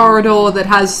through the corridor that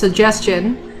has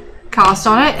suggestion cast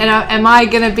on it, and am I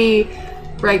gonna be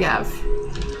Regav?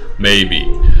 Maybe.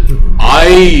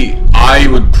 I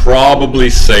would probably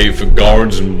say for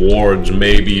guards and wards,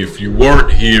 maybe if you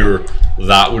weren't here,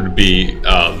 that would be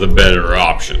the better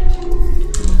option.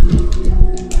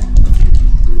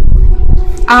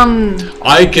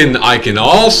 I can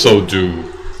also do.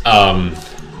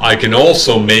 I can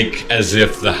also make as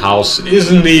if the house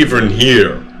isn't even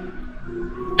here,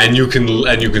 and you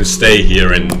can stay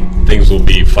here and things will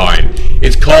be fine.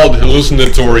 It's called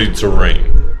hallucinatory terrain.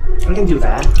 I can do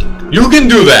that. You can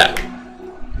do that.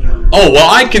 Yeah. Oh well,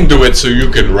 I can do it so you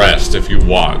can rest if you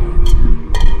want.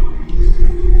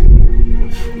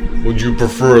 Would you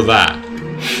prefer that?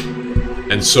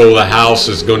 And so the house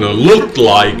is gonna look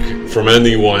like, from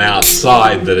anyone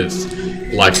outside, that it's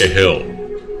like a hill.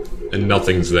 And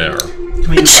nothing's there. Can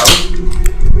we do both?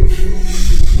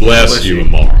 Bless you,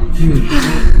 Amar.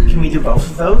 Can we do both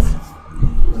of those?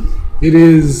 It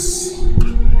is...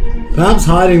 Perhaps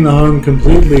hiding the home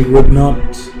completely would not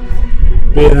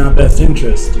be in our best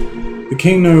interest. The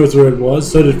king knows where it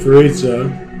was, so did Farizo,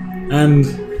 and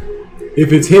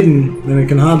if it's hidden, then it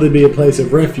can hardly be a place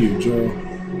of refuge, or,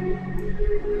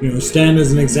 stand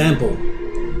as an example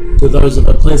to those of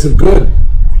a place of good.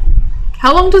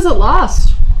 How long does it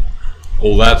last?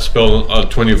 Oh, that spell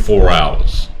 24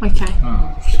 hours. Okay.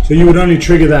 So you would only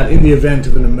trigger that in the event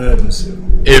of an emergency.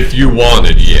 If you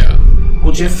wanted, yeah.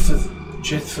 Well, just for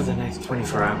the next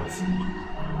 24 hours.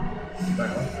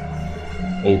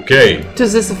 Okay.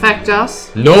 Does this affect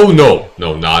us? No,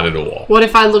 not at all. What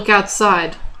if I look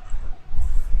outside?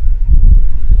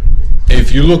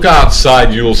 If you look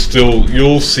outside, you'll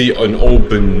see an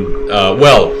open.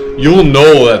 You'll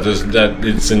know that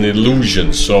it's an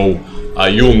illusion. So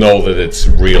you'll know that it's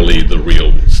really the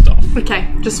real stuff. Okay,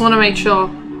 just want to make sure.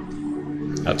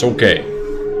 That's okay.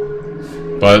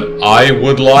 But I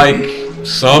would like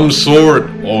some sort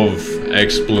of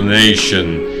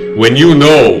explanation When you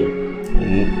know,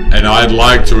 and I'd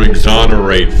like to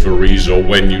exonerate Fariza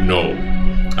when you know.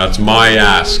 That's my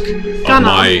ask of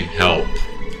my help.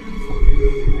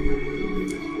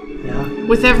 Yeah.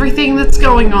 With everything that's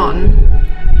going on,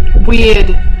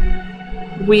 weird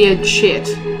shit.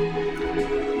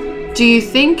 Do you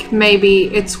think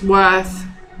maybe it's worth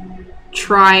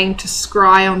trying to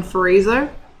scry on Farizo?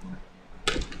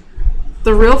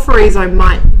 The real Farizo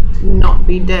might not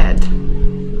be dead.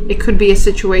 It could be a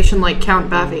situation like Count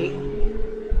Bavi.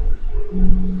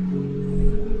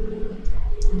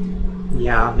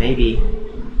 Yeah, maybe.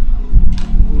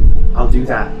 I'll do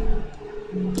that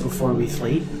before we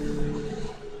sleep.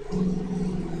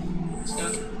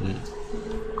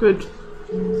 Good.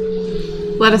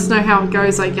 Let us know how it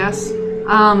goes, I guess.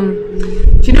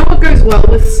 Do you know what goes well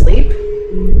with sleep?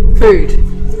 Food.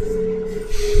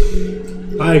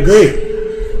 I agree.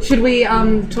 Should we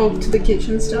talk to the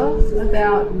kitchen staff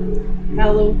about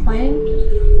our little plan?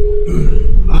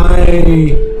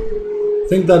 I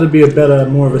think that'd be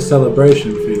more of a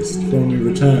celebration feast when we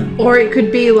return. Or it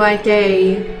could be like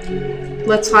a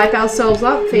let's hype ourselves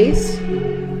up feast.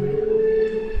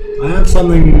 I have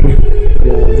something that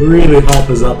will really hype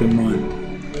us up in mind.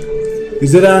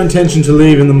 Is it our intention to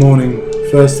leave in the morning,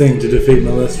 first thing, to defeat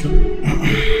Malestra?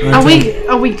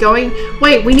 Are we going?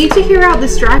 Wait, we need to hear out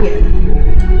this dragon.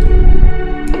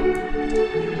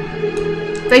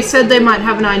 They said they might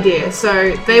have an idea,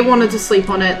 so they wanted to sleep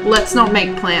on it. Let's not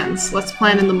make plans. Let's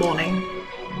plan in the morning.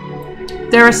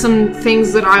 There are some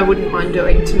things that I wouldn't mind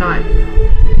doing tonight.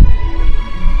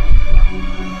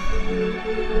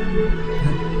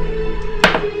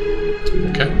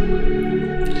 Okay.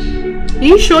 Are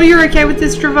you sure you're okay with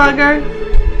this, Travago?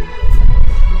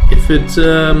 If it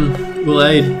will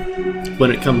aid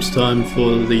when it comes time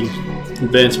for the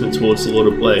advancement towards the Lord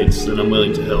of Blades, then I'm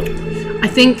willing to help. I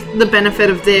think the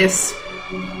benefit of this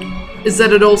is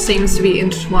that it all seems to be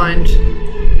intertwined.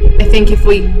 I think if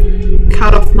we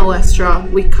cut off Malestra,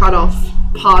 we cut off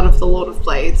part of the Lord of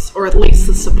Blades, or at least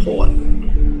the support.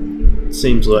 It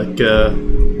seems like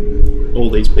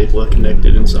all these people are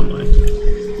connected in some way.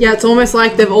 Yeah, it's almost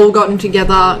like they've all gotten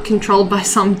together, controlled by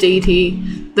some deity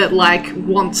that, like,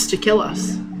 wants to kill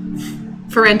us.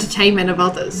 For entertainment of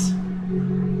others.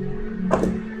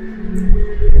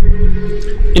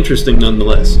 Interesting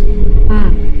nonetheless.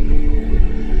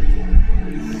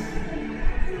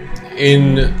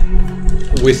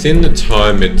 Within the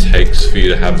time it takes for you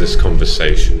to have this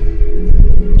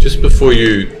conversation, just before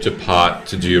you depart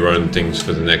to do your own things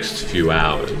for the next few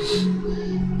hours,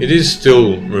 it is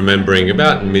still remembering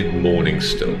about mid-morning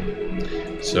still.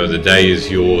 So the day is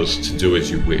yours to do as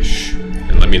you wish.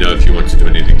 And let me know if you want to do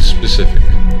anything specific.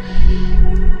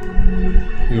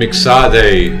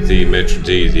 Mixade, the Maître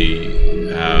D, the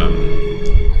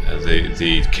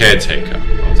caretaker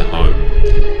of the home,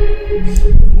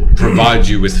 provides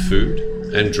you with food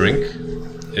and drink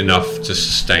enough to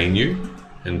sustain you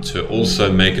and to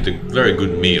also make it a very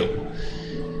good meal.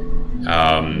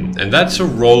 And that's a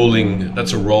rolling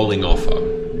offer.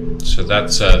 So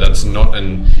that's not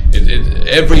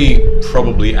every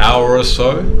probably hour or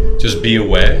so. Just be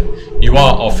aware you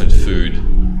are offered food,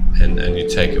 and you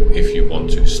take it if you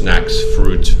want to. Snacks,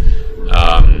 fruit,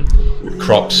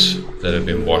 crops that have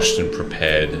been washed and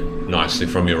prepared nicely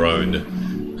from your own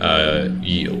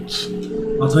yields.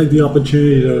 I'll take the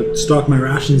opportunity to stock my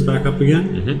rations back up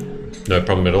again. No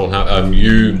problem at all.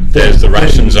 The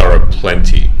rations are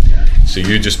aplenty. So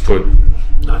you just put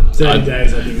 30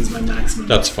 days, I think, is my maximum.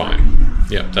 That's fine.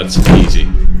 Yeah, that's easy.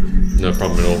 No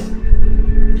problem at all.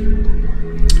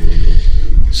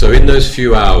 So in those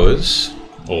few hours,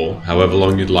 or however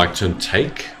long you'd like to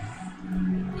take,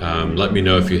 let me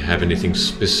know if you have anything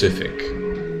specific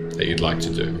that you'd like to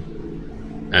do,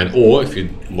 or if you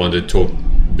want to talk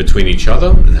between each other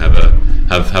and have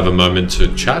a moment to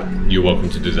chat, you're welcome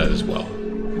to do that as well.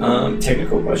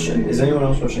 Technical question: is anyone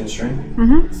else watching the stream?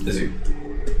 Mm-hmm. Is it?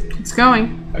 It's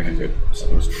going. Okay, good.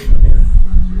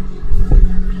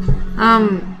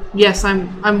 Yes,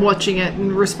 I'm watching it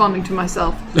and responding to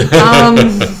myself.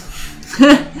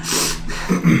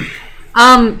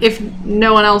 If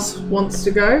no one else wants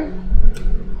to go,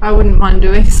 I wouldn't mind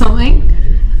doing something.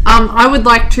 I would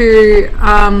like to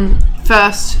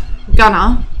first,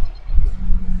 Gunnar,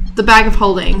 the bag of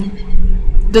holding.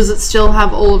 Does it still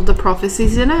have all of the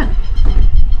prophecies in it?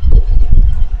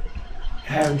 I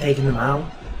haven't taken them out.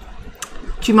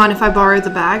 Do you mind if I borrow the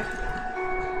bag?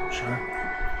 Sure.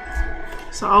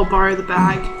 So I'll borrow the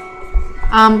bag.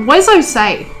 Where's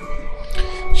Osei?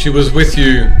 She was with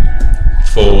you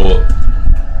for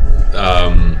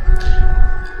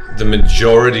the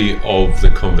majority of the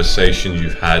conversation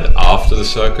you've had after the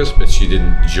circus, but she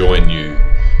didn't join you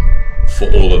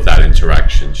for all of that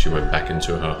interaction. She went back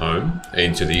into her home,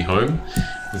 into the home.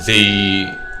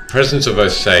 The presence of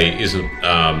Osei isn't,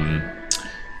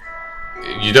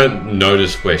 you don't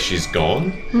notice where she's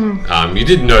gone. You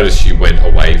did notice she went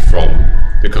away from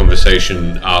the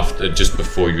conversation just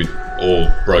before you all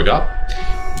broke up,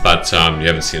 but you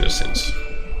haven't seen her since.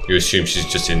 You assume she's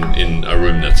just in a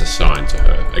room that's assigned to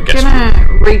her, a guest room. I'm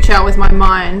gonna reach out with my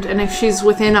mind, and if she's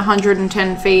within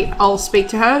 110 feet, I'll speak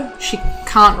to her. She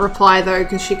can't reply though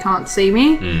because she can't see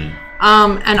me.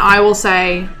 And I will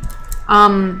say,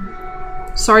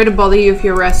 sorry to bother you if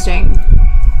you're resting.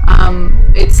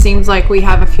 It seems like we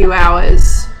have a few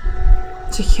hours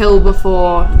to kill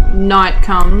before night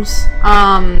comes.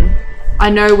 I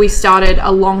know we started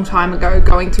a long time ago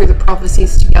going through the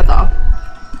prophecies together.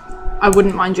 I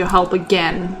wouldn't mind your help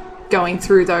again going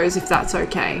through those if that's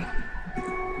okay.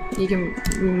 You can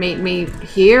meet me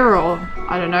here, or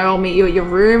I don't know, I'll meet you at your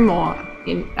room or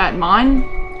at mine.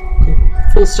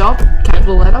 Full stop,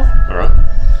 capital letter. Alright.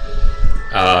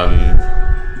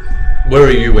 Where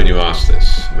are you when you asked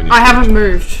this? I haven't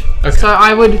moved. Okay. So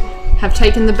I would have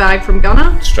taken the bag from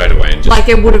Gunnar. Straight away and just... Like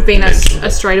it would have been a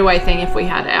straightaway thing if we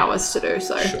had hours to do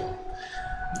so. Sure.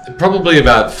 Probably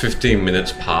about 15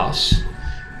 minutes pass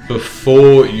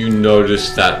before you notice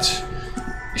that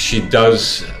she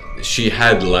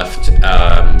had left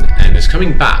and is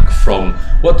coming back from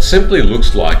what simply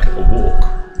looks like a walk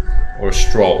or a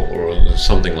stroll or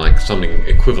something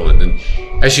equivalent. And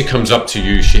as she comes up to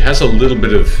you, she has a little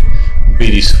bit of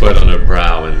beady sweat on her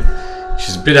brow and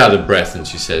she's a bit out of breath, and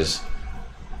she says,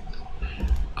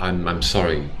 I'm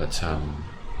sorry, but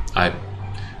I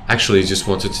actually just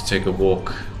wanted to take a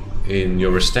walk in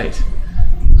your estate.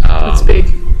 That's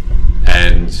big.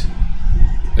 And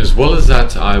as well as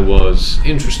that, I was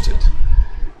interested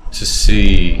to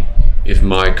see if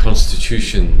my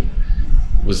constitution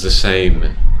was the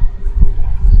same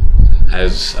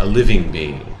as a living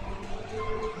being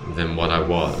than what I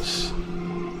was.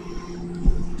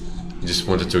 I just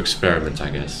wanted to experiment,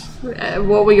 I guess.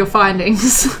 What were your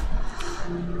findings?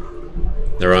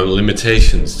 There are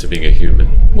limitations to being a human.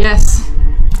 Yes.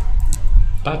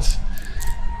 But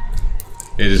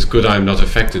it is good I am not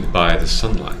affected by the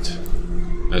sunlight,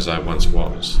 as I once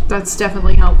was. That's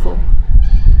definitely helpful.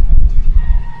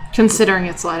 Considering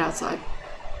it's light outside.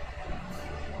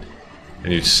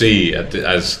 And you see,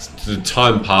 as the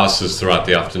time passes throughout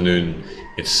the afternoon,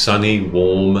 it's sunny,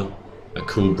 warm, a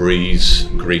cool breeze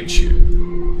greets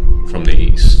you from the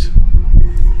east.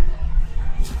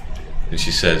 And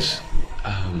she says,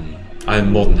 I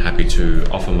am more than happy to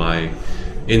offer my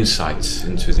insights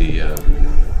into the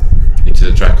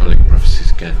draconic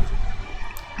prophecies again.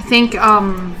 I think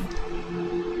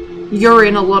you're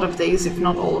in a lot of these, if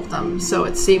not all of them, so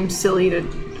it seems silly to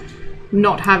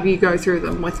not have you go through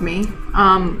them with me.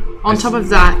 On top of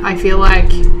that, I feel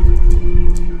like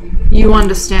you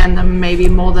understand them maybe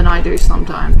more than I do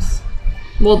sometimes.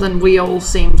 More than we all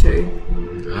seem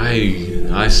to.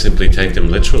 I simply take them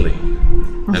literally,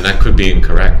 and that could be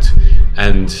incorrect.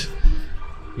 And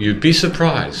you'd be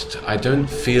surprised. I don't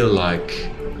feel like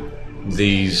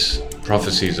these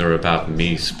prophecies are about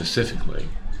me specifically.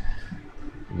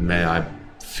 I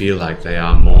feel like they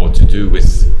are more to do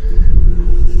with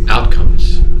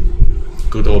outcomes,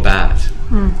 good or bad,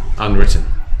 unwritten.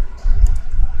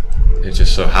 It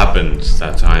just so happens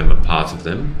that I am a part of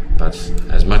them, but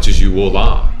as much as you all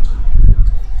are.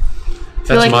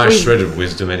 That's like my shred of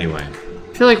wisdom anyway.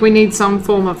 I feel like we need some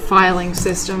form of filing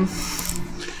system.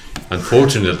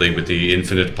 Unfortunately, with the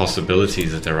infinite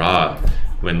possibilities that there are,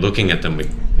 when looking at them, we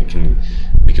can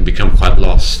become quite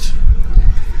lost,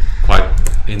 quite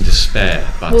in despair.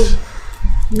 But well,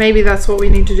 maybe that's what we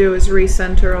need to do, is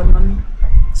recenter on them,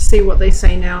 see what they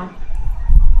say now.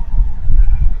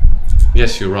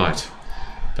 yes, you're right.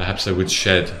 Perhaps they would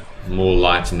shed more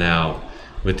light now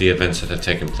with the events that have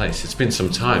taken place. It's been some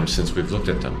time since we've looked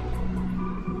at them.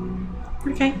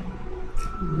 Okay.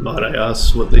 Might I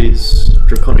ask what these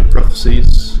draconic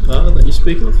prophecies are that you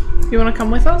speak of? You want to come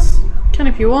with us? Can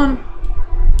if you want.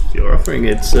 If you're offering,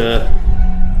 it's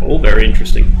all very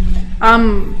interesting.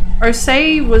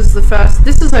 Osei was the first.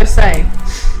 This is Osei.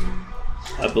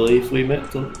 I believe we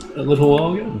met a little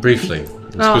while ago. Briefly.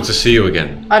 It's good to see you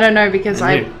again. I don't know because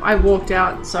And you. I walked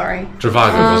out, sorry.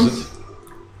 Travago, was it?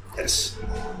 Yes.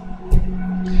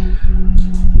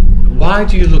 Why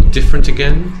do you look different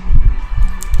again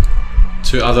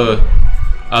to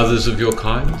others of your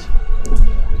kind?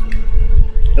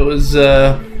 It was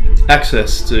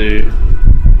access to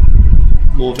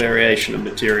more variation of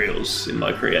materials in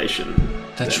my creation.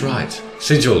 That's right.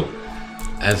 Sigil,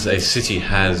 as a city,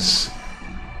 has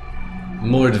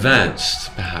more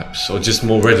advanced, perhaps, or just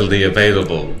more readily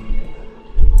available.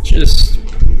 Just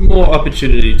more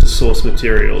opportunity to source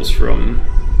materials from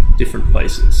different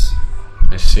places.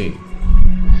 I see.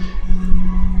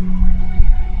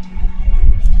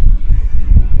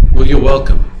 Well, you're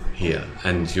welcome here,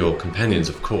 and your companions,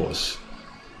 of course.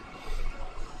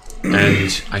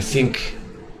 And I think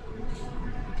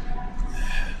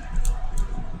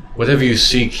whatever you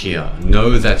seek here,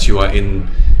 know that you are in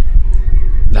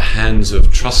the hands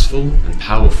of trustful and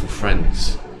powerful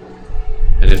friends.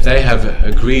 And if they have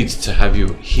agreed to have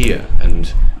you here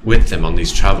and with them on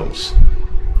these travels,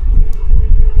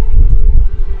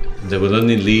 they will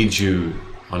only lead you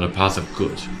on a path of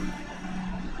good.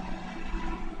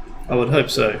 I would hope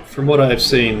so. From what I have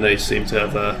seen, they seem to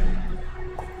have a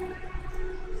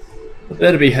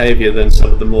better behaviour than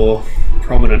some of the more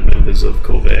prominent members of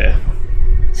Corvair.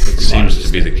 It seems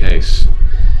to be the case.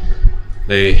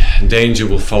 The danger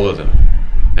will follow them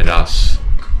and us,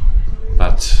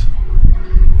 but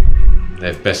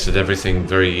they've bested everything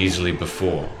very easily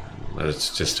before.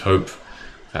 Let's just hope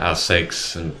for our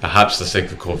sakes, and perhaps the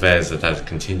sake of Corvair's, that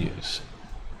continues.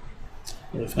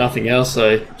 If nothing else,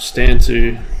 I stand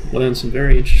to learn some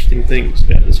very interesting things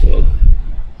about this world.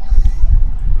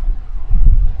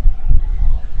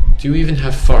 Do you even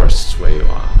have forests where you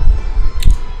are?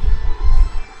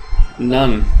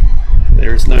 None.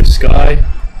 There is no sky,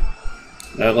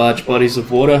 no large bodies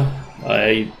of water.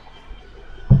 I,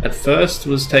 at first,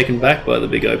 was taken back by the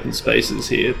big open spaces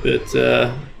here, but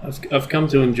I've come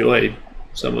to enjoy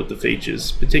some of the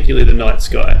features, particularly the night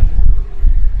sky.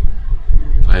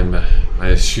 I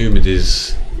assume it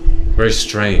is very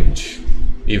strange,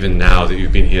 even now that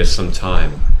you've been here some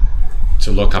time,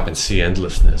 to look up and see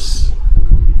endlessness.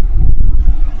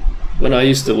 When I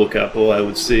used to look up, all I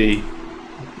would see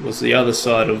was the other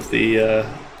side of the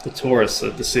Taurus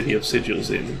that the city of Sigil's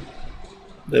in.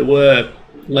 There were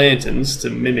lanterns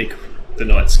to mimic the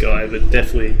night sky, but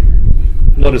definitely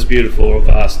not as beautiful or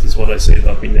vast as what I see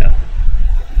above me now.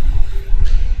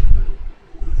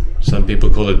 Some people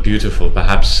call it beautiful,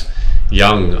 perhaps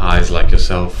young eyes like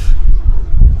yourself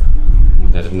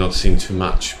that have not seen too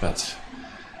much, but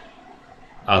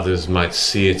others might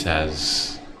see it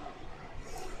as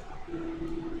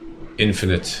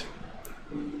infinite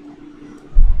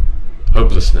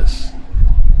hopelessness.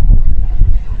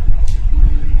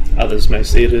 Others may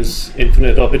see it as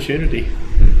infinite opportunity.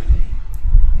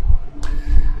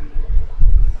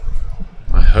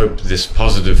 I hope this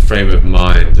positive frame of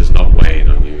mind does not wane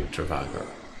on you, Travago.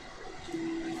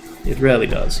 It rarely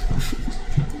does.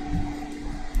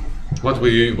 What will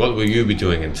you be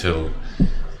doing until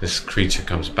this creature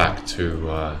comes back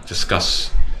to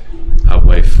discuss our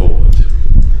way forward?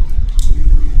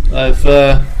 I've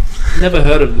never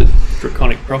heard of the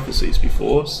draconic prophecies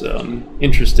before, so I'm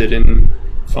interested in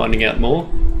finding out more.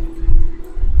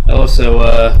 I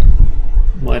also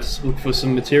might look for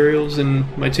some materials in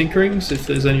my tinkerings, if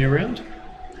there's any around.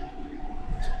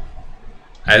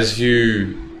 As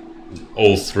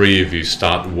all three of you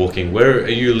start walking, where are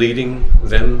you leading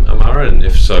them, Amara? And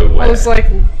if so, where? I was like,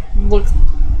 look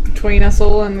between us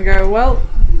all and go, well,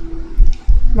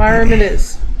 my room it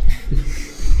is.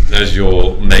 As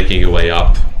you're making your way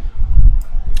up,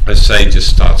 a sage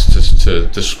just starts to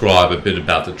describe a bit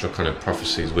about the draconic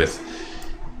prophecies with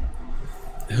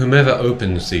whomever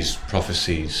opens these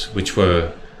prophecies, which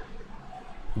were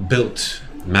built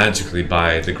magically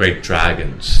by the great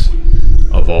dragons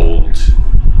of old,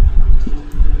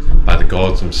 by the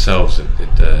gods themselves,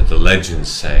 the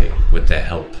legends say, with their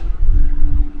help.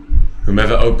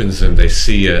 Whomever opens them, they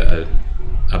see a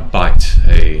bite,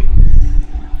 a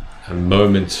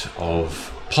moment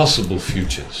of possible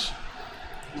futures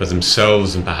for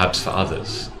themselves and perhaps for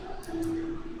others.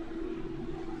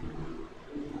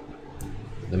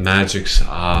 The magics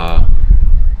are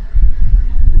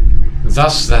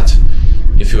thus that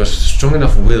if you are strong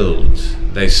enough willed,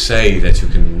 they say that you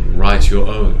can write your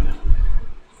own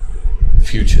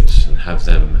futures and have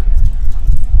them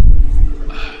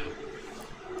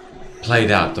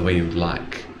played out the way you would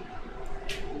like.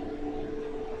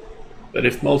 But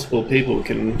if multiple people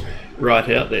can write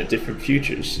out their different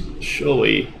futures,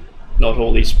 surely not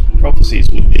all these prophecies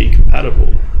would be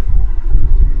compatible.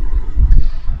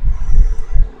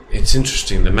 It's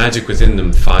interesting, the magic within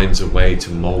them finds a way to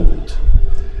mould.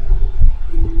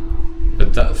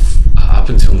 But up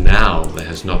until now, there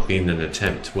has not been an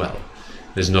attempt. Well,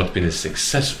 there's not been a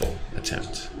successful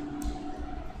attempt.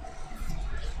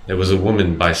 There was a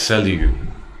woman by Celu,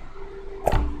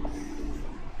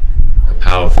 a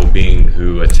powerful being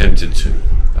who attempted to,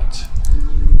 but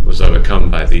was overcome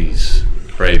by these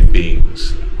brave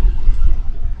beings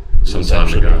some time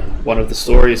ago. One of the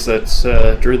stories that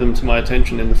drew them to my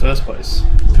attention in the first place.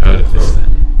 I've heard of this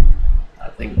then. I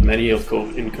think many in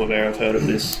Corvair have heard of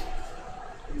this.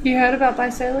 You heard about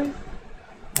Bisalie?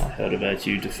 I heard about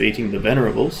you defeating the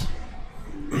Venerables.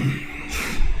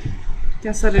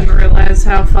 Guess I didn't realize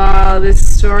how far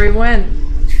this story went.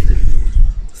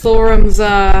 Thorum's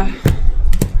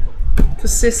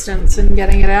persistence in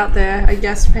getting it out there, I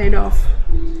guess, paid off.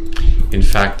 In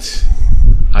fact,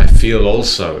 I feel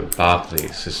also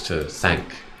Barclays is to thank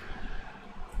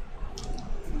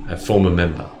a former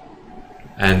member,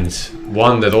 and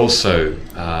one that also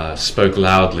spoke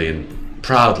loudly and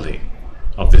proudly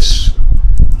of this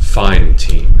fine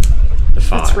team, the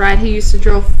Five. That's right, he used to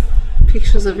draw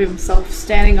pictures of himself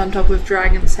standing on top of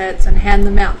dragons' heads and hand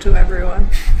them out to everyone.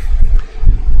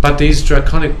 But these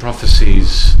draconic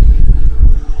prophecies,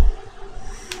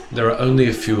 there are only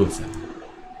a few of them.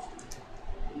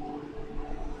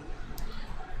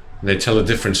 They tell a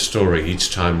different story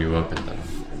each time you open them.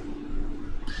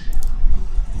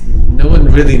 No one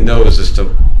really knows as to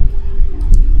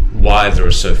why there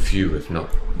are so few, if not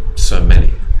so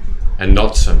many, and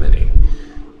not so many,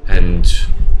 and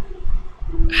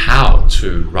how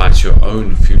to write your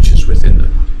own futures within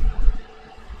them.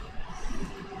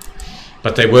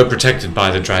 But they were protected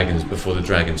by the dragons before the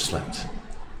dragons slept.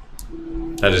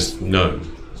 That is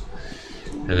known.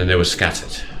 And then they were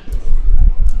scattered.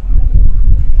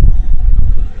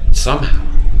 Somehow,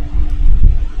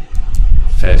 a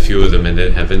fair few of them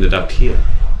have ended up here.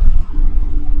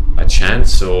 By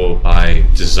chance or by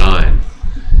design.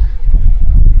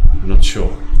 I'm not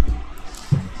sure.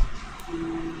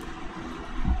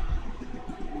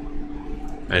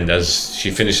 And as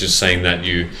she finishes saying that,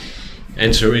 you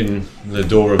enter in the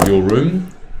door of your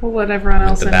room. We'll let everyone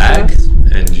else with the in bag, first.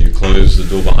 and you close the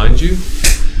door behind you.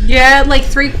 Yeah, like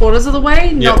 3/4 of the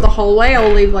way, not Yep. the whole way.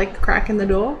 I'll leave like a crack in the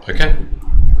door. Okay.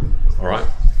 All right.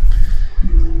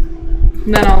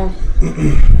 And then I'll...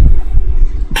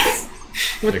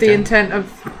 with the Okay. intent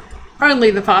of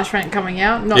only the fast rank coming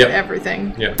out, not Yep.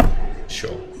 everything. Yeah.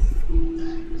 Sure.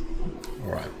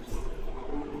 All right.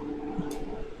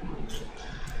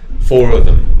 4 of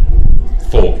them.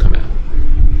 4 come out.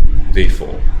 The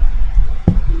 4.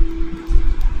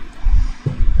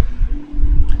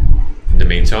 In the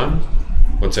meantime,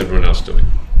 what's everyone else doing?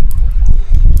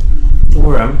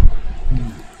 Thorum,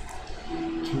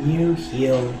 can you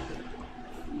heal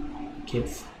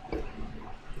Kips?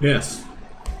 Yes.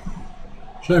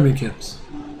 Show me, Kips.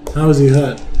 How is he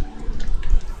hurt?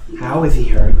 How is he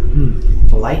hurt?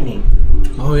 The lightning.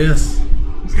 Oh, yes.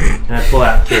 And I pull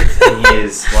out Kips, and he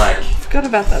is like, Forgot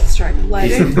about that strike he's a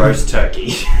lighting. roast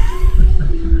turkey.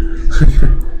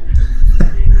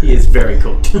 He is very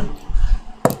cooked.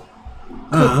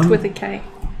 Cooked with a K.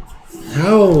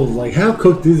 How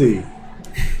cooked is he?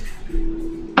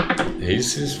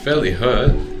 He's fairly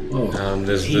hurt. Oh.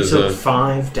 There's He a took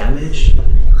 5 damage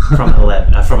from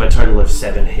 11, from a total of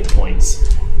 7 hit points.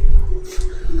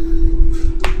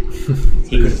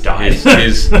 He could have died.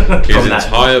 his From that.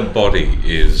 entire body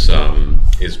is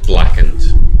blackened.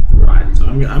 Right. So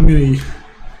I'm gonna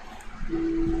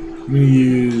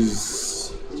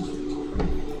use.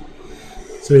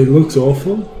 So he looks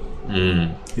awful.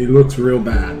 He looks real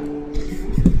bad.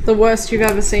 The worst you've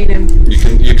ever seen him.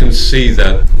 You can see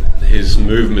that his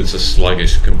movements are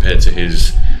sluggish compared to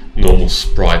his normal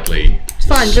sprightly. It's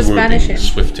fine, just swooping, banish him.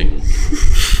 Swifting.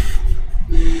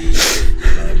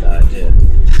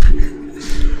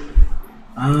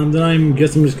 Then I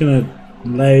guess I'm just gonna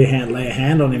lay a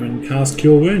hand on him and cast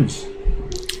Cure Wounds.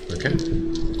 Okay.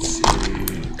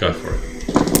 Go for it.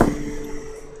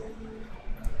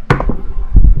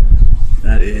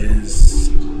 That is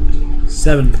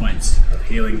 7 points of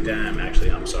healing damage.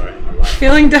 Actually, I'm sorry. I'm a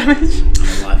Healing damage.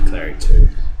 life cleric too.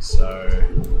 So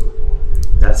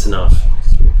That's enough.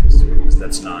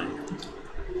 that's 9.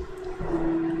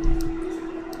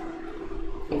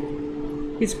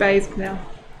 He's bathed now.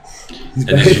 And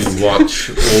as you watch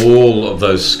all of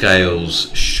those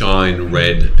scales shine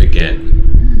red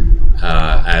again,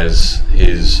 as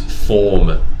his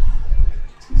form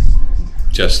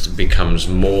just becomes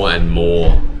more and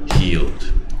more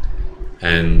healed,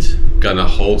 and Gunnar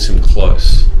holds him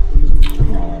close,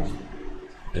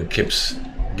 and Kips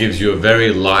gives you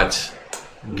Gunnar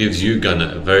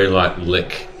a very light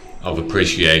lick of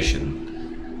appreciation.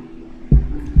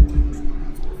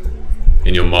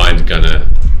 In your mind, Gunnar,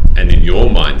 and in your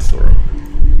mind, Thorum.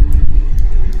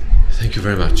 Thank you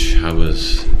very much. I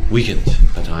was weakened,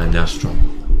 but I am now strong.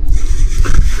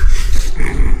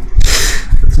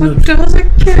 What does it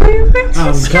kill you? Makes you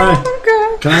Okay. stronger.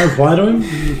 Can I reply to him?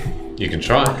 You can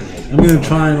try. I'm going to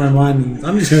try in my mind, and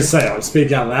I'm just going to say, I'll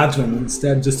speak out loud to him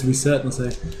instead, just to be certain. I'll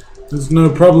say, "There's no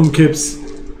problem, Kips.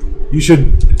 You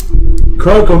should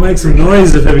croak or make some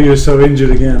noise if ever you're so injured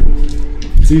again.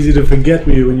 It's easy to forget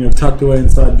you when you're tucked away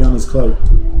inside Gunner's cloak."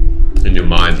 In your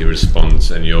mind, he responds,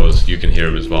 and yours, you can hear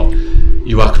him as well.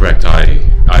 "You are correct. I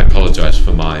apologize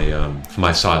for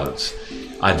my silence.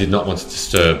 I did not want to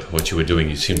disturb what you were doing.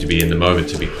 You seem to be in the moment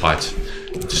to be quite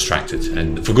distracted,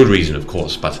 and for good reason, of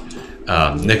course. But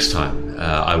next time,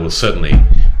 I will certainly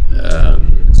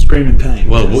Scream in pain.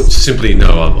 Well, yes. simply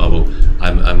no. I will.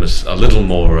 I'm a little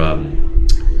more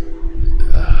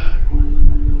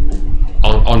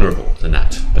honourable than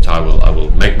that. But I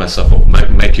will make myself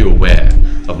make you aware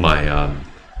of my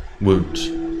wounds,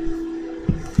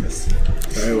 Yes.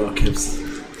 Very well, Kips.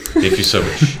 if you so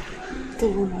wish." The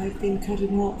one I've been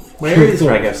cutting off. Where is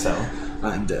Grasso?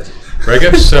 I'm dead.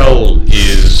 Regev's cell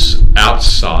is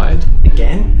outside.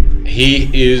 Again? He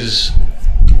is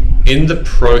in the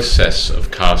process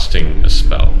of casting a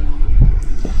spell.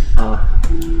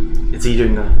 Is he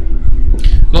doing the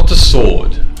Not the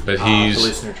sword, but he's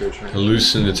hallucinatory terrain?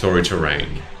 hallucinatory terrain.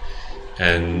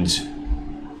 And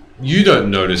you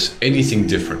don't notice anything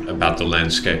different about the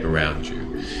landscape around you.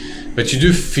 But you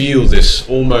do feel this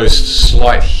almost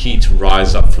slight heat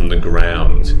rise up from the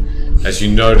ground as you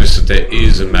notice that there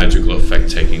is a magical effect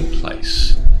taking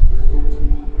place.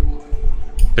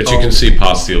 But you can see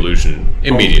past the illusion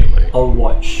immediately. I'll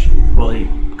watch while he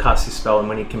casts his spell, and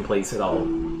when he completes it, I'll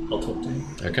talk to him.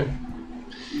 Okay.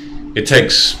 It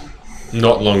takes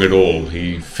not long at all.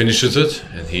 He finishes it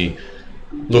and he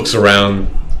looks around,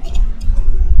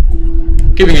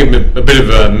 giving him a bit of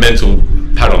a mental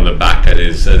pat on the back at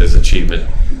his achievement.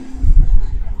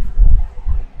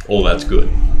 All that's good.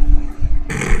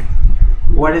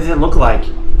 What does it look like?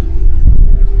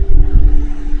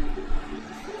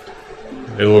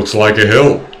 It looks like a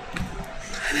hill.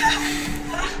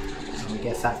 I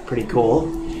guess that's pretty cool.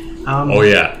 Oh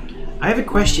yeah. I have a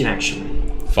question, actually.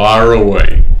 Fire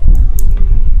away.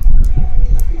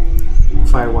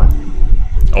 Fire one.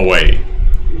 Away.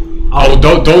 Oh,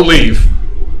 don't leave.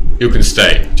 You can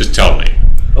stay. Just tell me.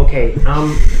 Okay,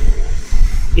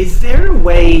 is there a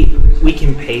way we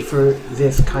can pay for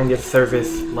this kind of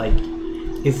service? Like,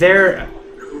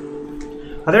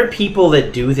 are there people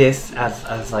that do this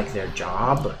as like their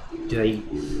job? Do they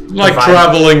Like provide-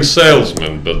 traveling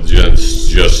salesmen, but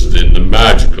just in the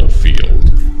magical field.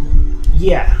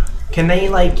 Yeah. Can they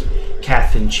like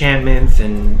cast enchantments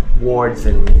and wards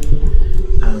and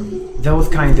those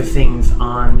kinds of things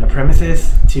on a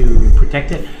premises to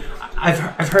protect it?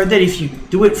 I've heard that if you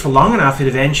do it for long enough, it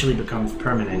eventually becomes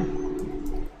permanent.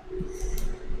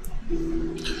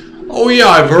 Oh yeah,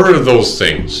 I've heard of those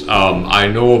things. I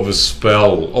know of a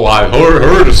spell. Oh, I've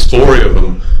heard a story of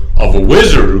a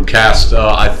wizard who cast.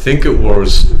 I think it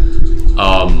was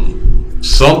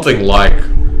something like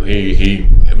he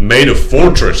made a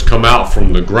fortress come out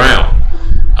from the ground,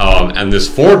 and this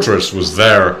fortress was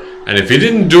there. And if he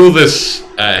didn't do this,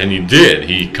 and he did,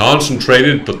 he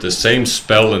concentrated, put the same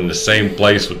spell in the same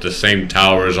place with the same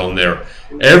towers on there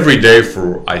every day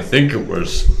for, I think it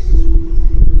was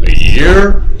a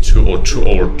year,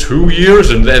 2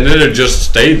 years, and then it just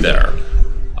stayed there.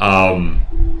 I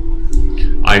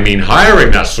mean,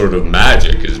 hiring that sort of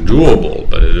magic is doable,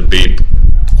 but it'd be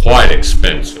quite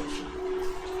expensive.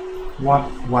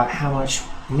 How much?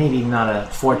 Maybe not a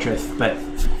fortress, but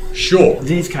Sure.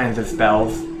 these kinds of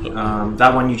spells.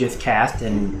 That one you just cast,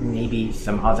 and maybe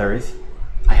some others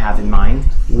I have in mind.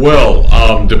 Well,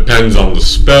 depends on the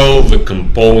spell, the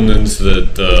components,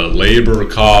 the labor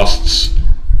costs.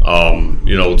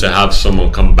 You know, to have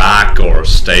someone come back or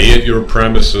stay at your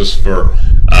premises for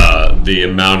the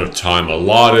amount of time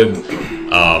allotted.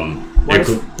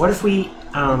 What if we?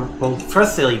 Well,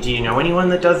 firstly, do you know anyone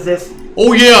that does this?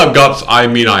 Oh yeah,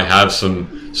 I have some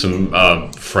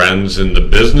friends in the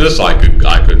business I could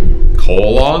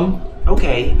call on.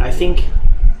 Okay, I think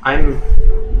I'm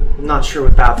not sure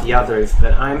about the others,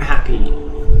 but I'm happy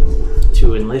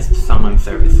to enlist someone's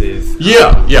services.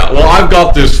 Yeah. Well, I've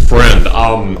got this friend.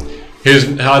 I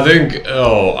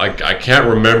can't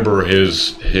remember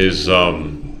his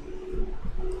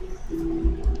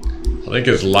I think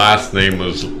his last name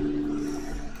was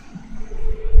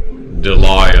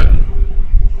DeLion.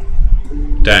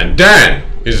 Dan.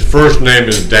 His first name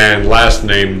is Dan, last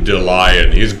name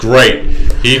DeLion. He's great.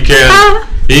 He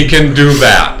can do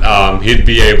that. He'd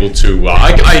be able to.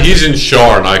 He's in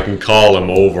Shar, and I can call him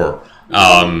over.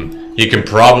 He can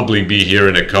probably be here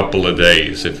in a couple of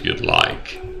days if you'd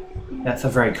like. That's a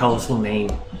very colorful name.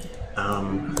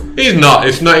 He's not.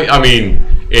 It's not. I mean,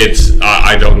 It's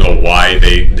I don't know why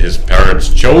his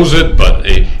parents chose it, but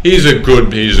he's a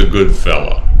good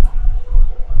fella.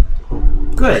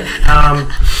 Good.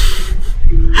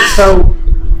 So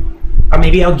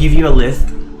maybe I'll give you a list,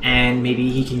 and maybe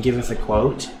he can give us a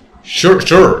quote. Sure.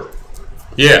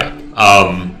 Yeah.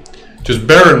 Just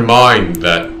bear in mind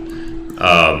that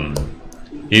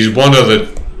he's one of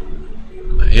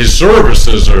his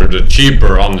services are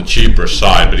on the cheaper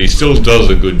side, but he still does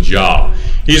a good job.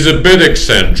 He's a bit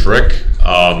eccentric,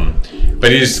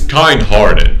 but he's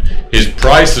kind-hearted. His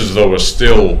prices, though, are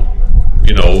still,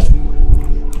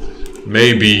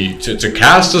 maybe to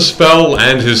cast a spell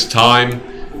and his time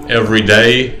every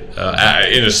day,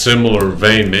 in a similar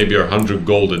vein, maybe 100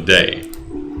 gold a day.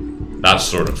 That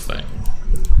sort of thing.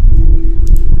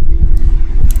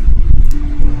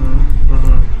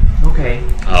 Okay.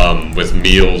 With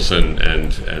meals and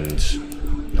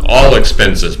all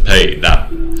expenses paid.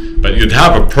 But you'd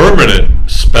have a permanent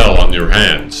spell on your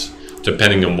hands,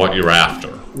 depending on what you're after.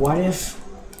 What if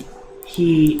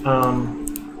he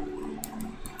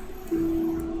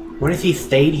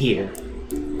stayed here?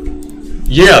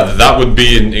 Yeah, that would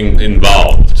be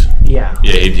involved. Yeah.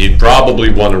 Yeah, he'd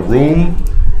probably want a room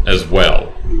as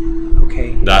well.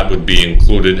 Okay. That would be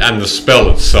included, and the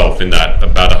spell itself in that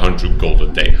about 100 gold a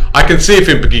day. I can see if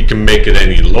he can make it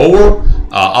any lower.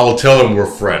 I'll tell him we're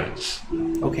friends.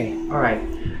 Okay. All right.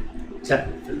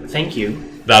 Thank you.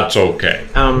 That's okay.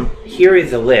 Here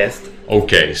is a list.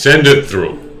 Okay, send it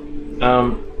through.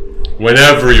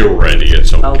 Whenever you're ready,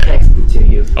 it's okay. I'll text it to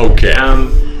you. Okay.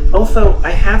 Also, I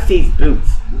have these boots.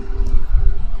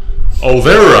 Oh,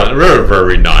 they're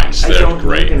very nice. They're I don't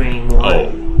great. need them anymore. Oh.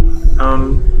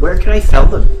 Where can I sell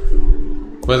them?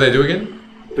 What do they do again?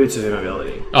 Boots of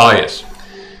immobility. Oh, yes.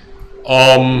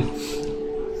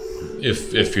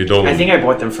 If you don't... I think I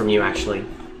bought them from you, actually.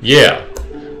 Yeah.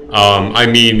 I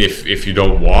mean, if you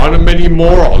don't want them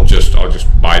anymore, I'll just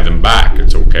buy them back.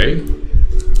 It's okay.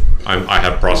 I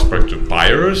have prospective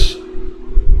buyers.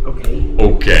 Okay.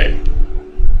 Okay.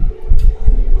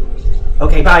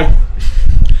 Okay, bye.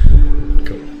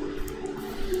 Cool.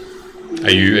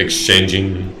 Are you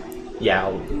exchanging? Yeah,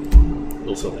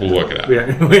 we'll work it out. We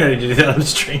don't need to do that on the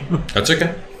stream. That's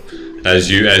okay. As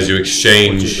you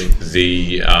exchange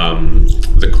the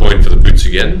coin for the boots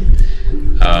again,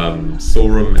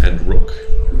 Thorum and Rook.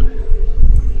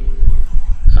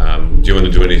 Do you want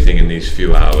to do anything in these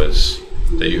few hours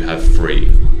that you have free,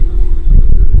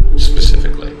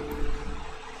 specifically?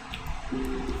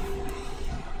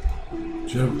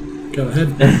 Joe, go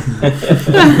ahead.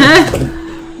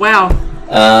 Wow.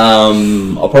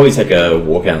 I'll probably take a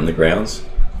walk out in the grounds.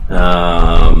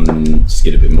 Just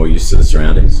get a bit more used to the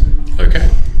surroundings. Okay.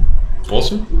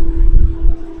 Awesome.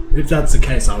 If that's the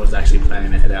case, I was actually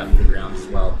planning to head out into the grounds as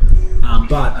well.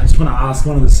 But I just want to ask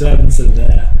one of the servants that are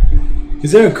there.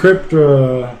 Is there a crypt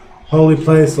or a holy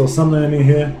place or something in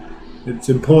here? It's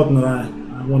important that I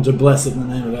want to bless it in the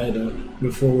name of Ada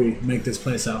before we make this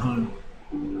place our home.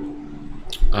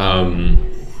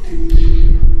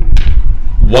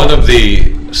 One of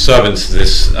the servants,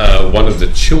 one of the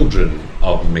children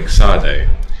of Mixade,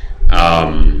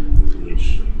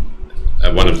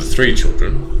 one of the three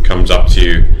children, comes up to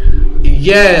you.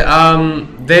 Yeah,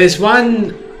 there's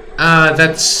one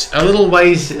that's a little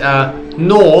ways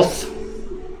north.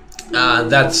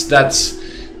 That's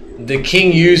the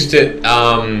king used it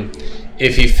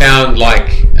if he found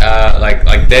like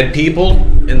dead people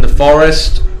in the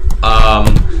forest.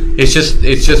 It's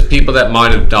just people that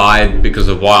might have died because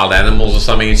of wild animals or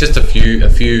something. It's just a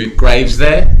few graves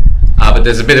there, but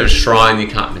there's a bit of a shrine. You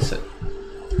can't miss it.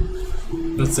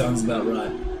 That sounds about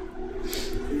right.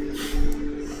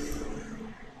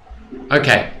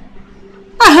 Okay.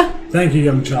 Thank you,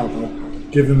 young child. I'll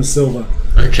give him a silver.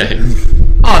 Okay.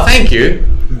 Oh, thank you.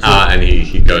 And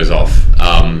he goes off.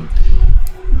 Are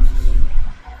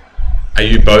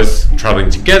you both traveling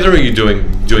together? Or are you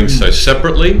doing so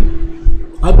separately?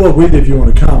 I'd walk with you if you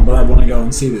want to come, but I want to go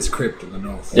and see this crypt in the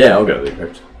north. Yeah, I'll go to the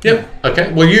crypt. Yep.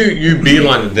 Okay. Well, you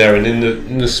beeline it there, and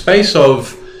in the space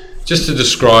of, just to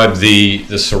describe the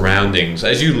surroundings,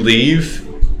 as you leave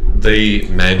the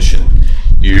mansion,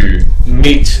 you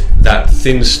meet that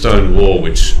thin stone wall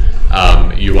which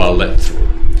you are let through.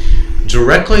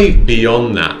 Directly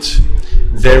beyond that,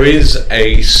 there is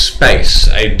a space,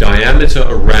 a diameter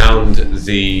around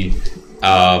the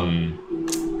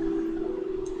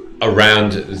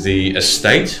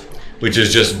estate, which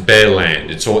is just bare land.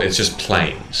 It's just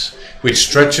plains, which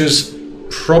stretches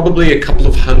probably a couple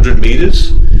of 100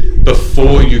 meters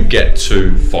before you get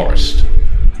to forest.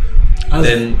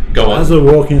 Then go on. As we're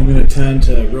walking, I'm going to turn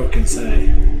to Rook and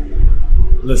say,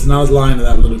 "Listen, I was lying to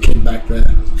that little kid back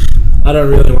there. I don't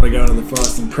really want to go into the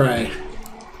forest and pray.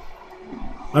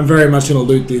 I'm very much going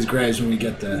to loot these graves when we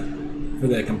get there for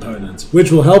their components,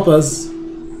 which will help us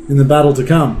in the battle to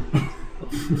come.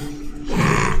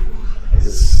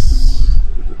 Is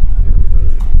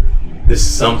this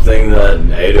something that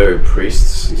Ado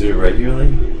priests do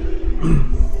regularly?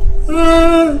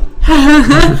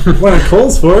 When it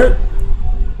calls for it.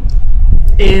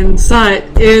 Insight.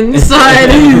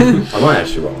 I might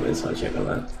actually roll an inside check on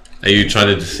that. Are you trying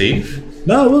to deceive?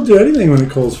 No, we'll do anything when it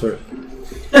calls for it.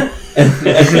 That's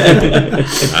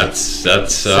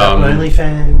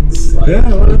OnlyFans.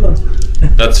 Yeah, whatever.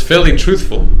 that's fairly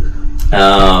truthful.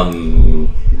 I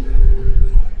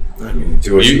mean,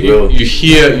 do what you will. You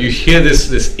hear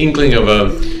this inkling of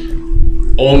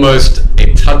almost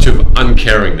a touch of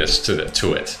uncaringness to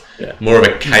it. Yeah. More of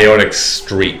a chaotic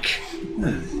streak.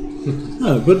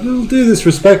 No, but we'll do this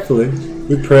respectfully,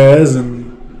 with prayers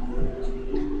and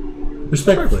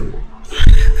respectfully.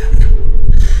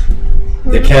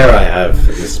 The care I have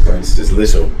at this point is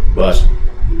little, but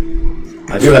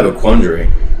I do have a quandary.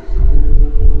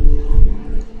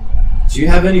 Do you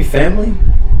have any family?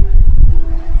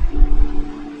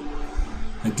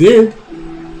 I did.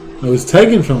 I was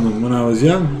taken from them when I was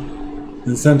young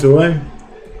and sent away.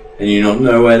 And you don't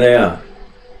know where they are?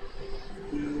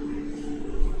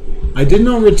 I did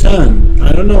not return.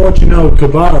 I don't know what you know of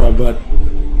Kabara, but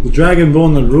the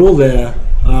Dragonborn that rule there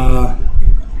are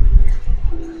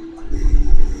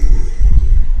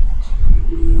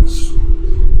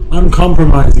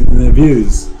uncompromising in their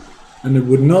views, and it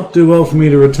would not do well for me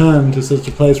to return to such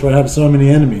a place where I have so many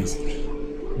enemies.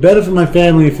 Better for my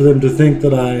family for them to think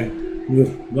that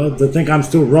they think I'm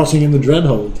still rotting in the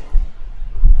Dreadhold.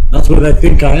 That's where they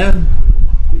think I am.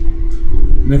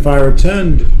 And if I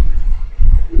returned,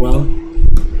 well,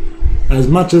 as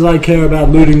much as I care about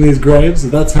looting these graves,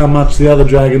 that's how much the other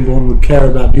Dragonborn would care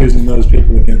about using those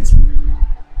people against me.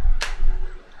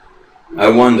 I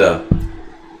wonder,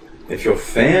 if your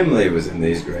family was in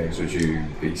these graves, would you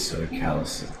be so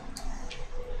callous?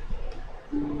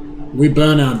 We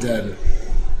burn our dead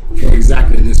for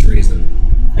exactly this reason.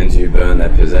 And do you burn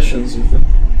their possessions with them?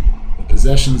 The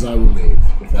possessions I will leave,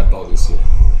 if that bothers you.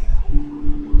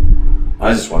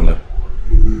 I just wonder.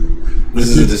 This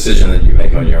is a decision that you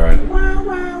make on your own.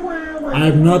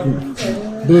 I'm not,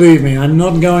 believe me, I'm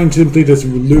not going to simply just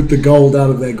loot the gold out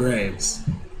of their graves.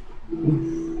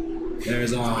 There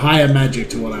is a higher magic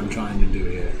to what I'm trying to do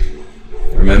here.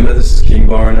 Remember, this is King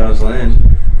Boronel's land.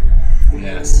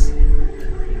 Yes.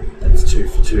 That's 2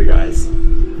 for 2, guys.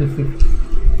 I'm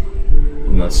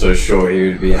not so sure he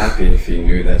would be happy if he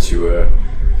knew that you were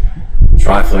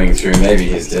trifling through maybe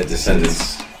his dead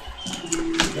descendants.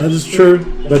 That is true,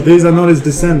 but these are not his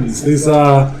descendants. These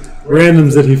are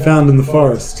randoms that he found in the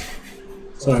forest.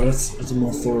 Sorry, that's a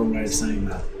more thorough way of saying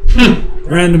that.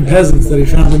 Random peasants that he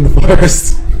found in the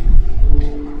forest.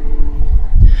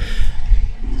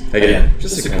 Again,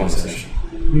 just a conversation.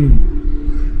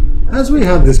 As we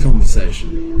have this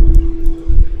conversation,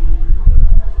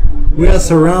 we are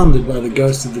surrounded by the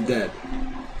ghosts of the dead.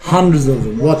 Hundreds of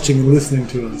them watching and listening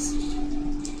to us.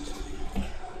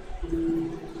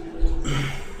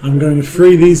 I'm going to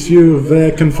free these few of their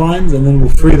confines, and then we'll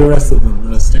free the rest of them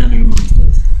that are standing amongst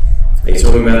us. Are you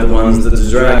talking about the ones that the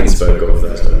dragon spoke of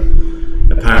that are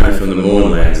apparently from the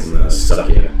Mournlands and that are stuck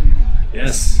here?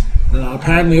 Yes. They are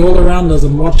apparently all around us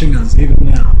and watching us, even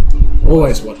now.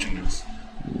 Always watching us.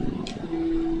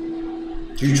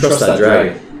 Do you trust that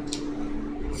dragon?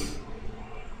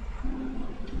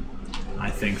 I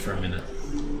think for a minute.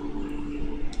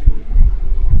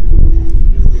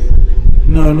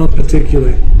 No, not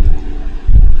particularly.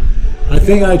 I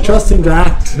think I trust him to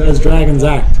act as dragons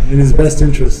act, in his best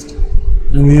interest,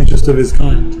 and the interest of his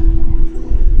kind.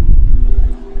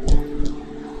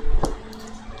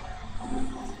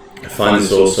 I find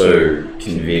this also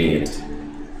convenient.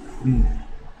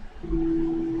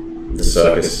 The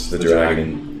circus, the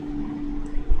dragon,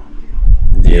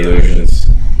 the illusions,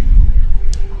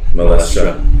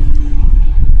 Molestra.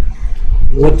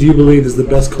 What do you believe is the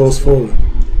best course forward?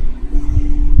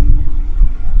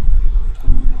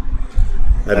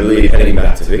 I believe heading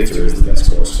back to victory is the best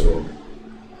course forward.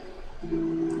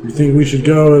 You think we should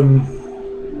go and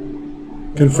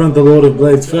confront the Lord of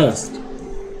Blades first?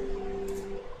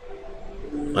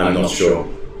 I'm not sure.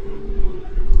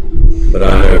 But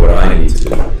I know what I need to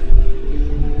do.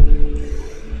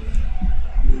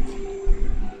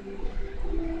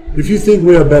 If you think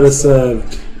we are better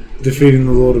served defeating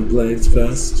the Lord of Blades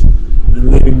first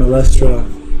and leaving Molestra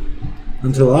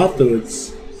until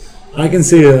afterwards, I can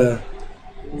see the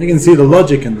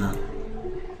logic in that.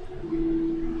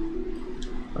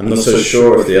 I'm not so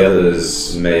sure if the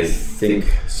others may think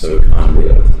so kindly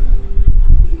of it.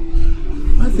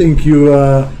 I think you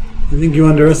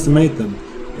underestimate them.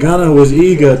 Ghana was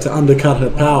eager to undercut her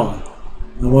power,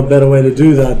 and what better way to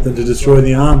do that than to destroy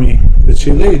the army that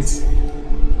she leads?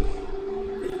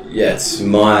 Yet,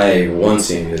 my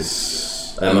wanting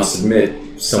is, I must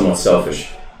admit, somewhat selfish.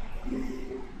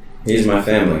 He's my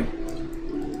family.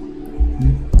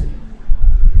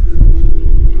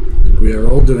 We are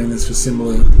all doing this for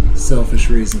similar selfish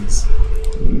reasons.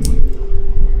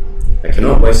 I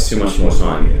cannot waste too much more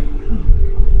time here.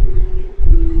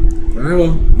 Very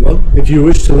well. Well, if you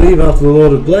wish to leave after the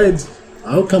Lord of Blades,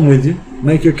 I'll come with you.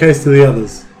 Make your case to the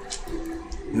others.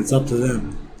 It's up to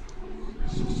them.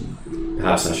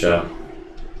 Perhaps I shall.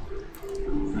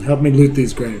 And help me loot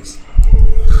these graves.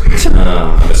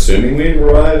 I'm assuming we've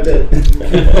arrived at...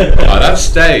 By that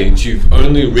stage, you've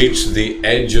only reached the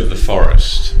edge of the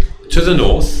forest. To the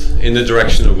north, in the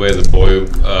direction of where the boy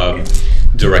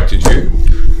directed you,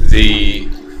 the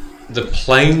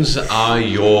plains are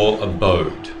your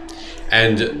abode.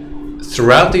 And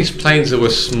throughout these plains there were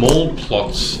small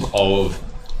plots of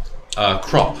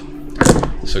crop.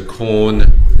 So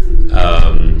corn,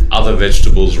 other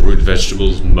vegetables, root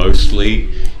vegetables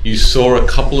mostly. You saw a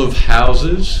couple of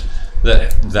houses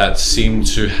that seemed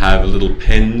to have little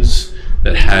pens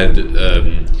that had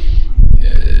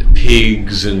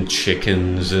pigs and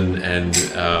chickens and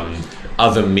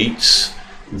other meats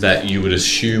that you would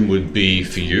assume would be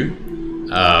for you.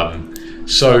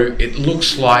 So it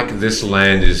looks like this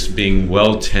land is being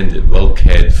well tended, well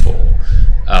cared for.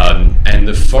 And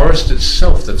the forest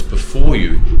itself that's before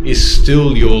you is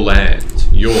still your land,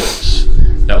 yours,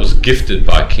 that was gifted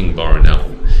by King Boronel.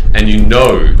 And you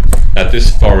know that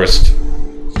this forest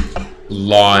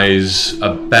lies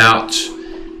about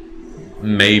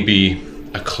maybe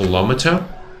a kilometer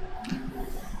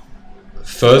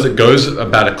further, goes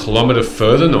about a kilometer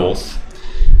further north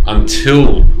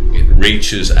until it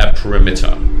reaches a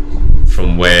perimeter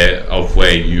from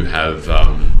where you have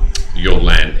your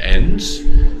land ends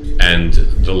and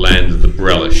the land of the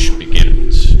Brelish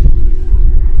begins.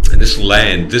 And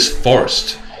this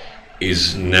forest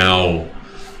is now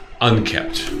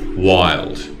unkept,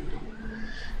 wild.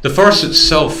 The forest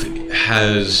itself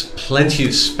has plenty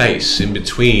of space in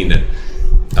between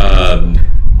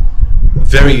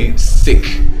very thick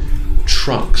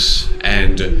trunks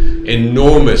and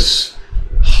enormous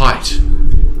height.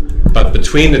 But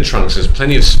between the trunks, there's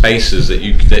plenty of spaces that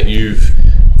you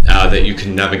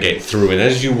can navigate through. And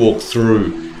as you walk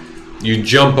through, you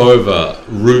jump over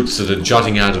roots that are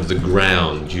jutting out of the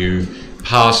ground. You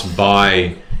pass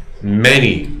by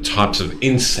many types of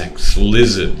insects,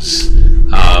 lizards,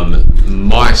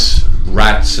 mice,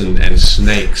 rats, and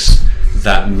snakes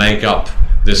that make up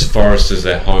this forest as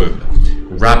their home.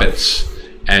 Rabbits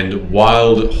and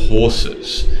wild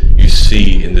horses you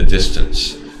see in the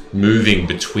distance, moving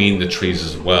between the trees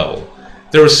as well.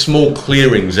 There are small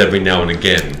clearings every now and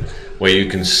again where you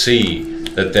can see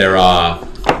that there are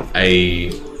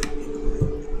a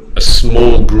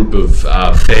small group of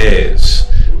bears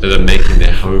that are making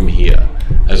their home here,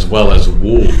 as well as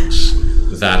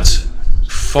wolves that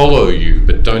follow you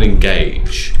but don't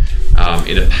engage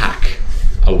in a pack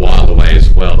a while away as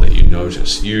well that you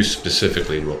notice. You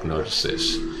specifically, Rook, notice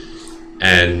this.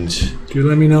 And can you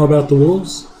let me know about the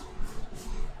wolves?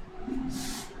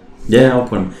 Yeah,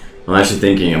 I'm actually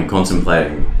thinking, I'm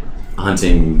contemplating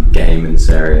hunting game in this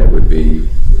area would be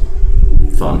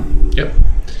fun. Yep.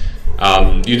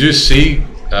 You do see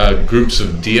groups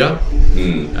of deer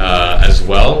as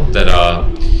well that are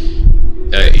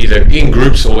either in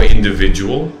groups or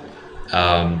individual.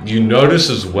 You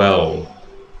notice as well,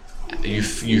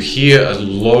 you hear a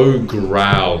low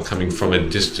growl coming from a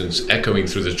distance, echoing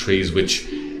through the trees, which,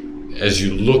 as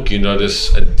you look, you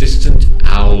notice a distant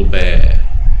owl bear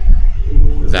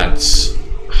that's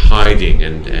hiding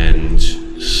and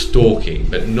stalking,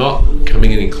 but not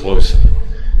coming any closer,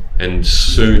 and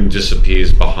soon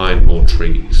disappears behind more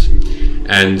trees.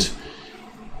 And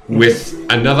with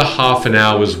another half an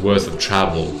hour's worth of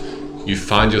travel, you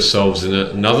find yourselves in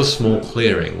another small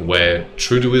clearing where,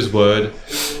 true to his word,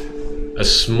 a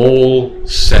small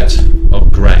set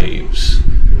of graves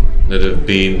that have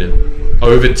been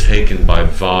overtaken by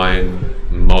vine,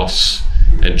 moss,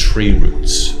 and tree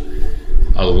roots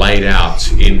are laid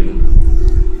out in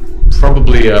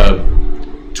probably a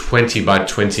 20 by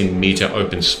 20 meter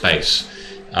open space.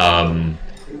 And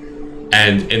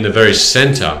in the very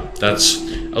center, that's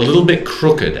a little bit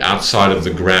crooked outside of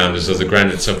the ground, as though the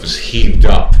ground itself is heaved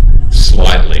up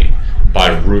slightly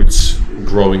by roots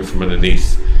growing from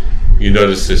underneath. You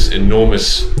notice this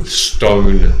enormous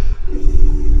stone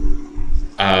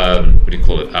what do you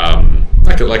call it?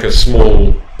 Like a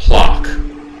small plaque.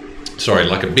 Sorry,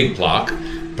 like a big plaque,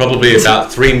 probably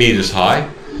about 3 meters high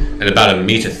and about 1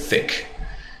 meter thick,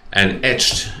 and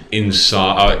etched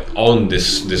inside on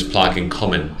this plaque in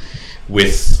common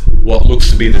with what looks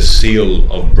to be the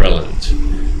seal of Breland,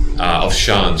 of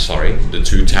Shan. Sorry, the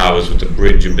 2 towers with the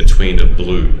bridge in between of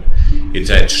blue. It's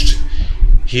etched.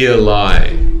 Here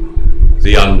lie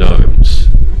the unknowns,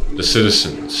 the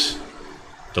citizens,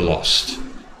 the lost.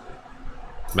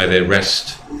 May they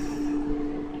rest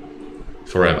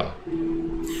forever.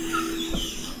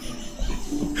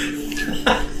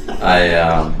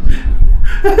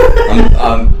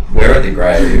 We're at the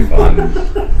grave.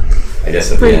 I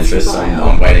guess at the entrance,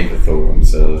 I'm waiting for Thorgrim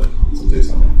to do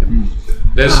something.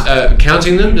 There's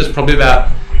counting them. There's probably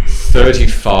about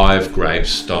 35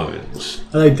 gravestones.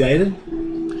 Are they dated?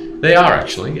 They are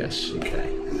actually, yes. Okay.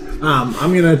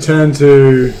 I'm gonna turn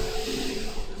to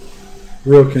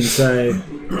Rook and say,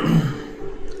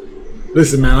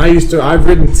 listen, man, I've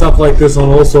written stuff like this on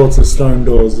all sorts of stone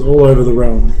doors all over the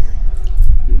realm.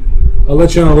 I'll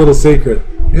let you in a little secret.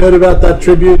 You heard about that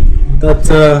tribute? That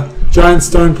giant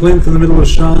stone plinth in the middle of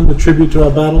Shan, the tribute to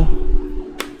our battle?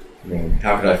 Well,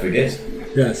 how could I forget?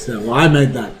 Yes, yeah, well, I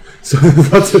made that. So,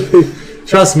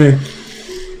 trust me,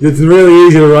 it's really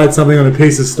easy to write something on a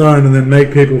piece of stone and then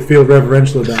make people feel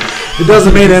reverential about it. It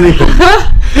doesn't mean anything.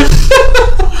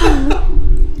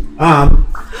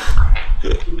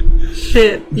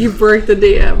 Shit, you broke the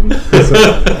DM. So,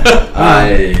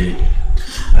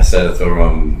 I said to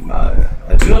Thorgrim,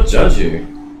 I do not judge you,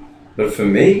 but for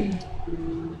me,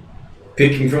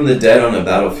 picking from the dead on a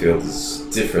battlefield is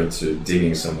different to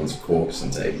digging someone's corpse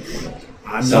and taking from it.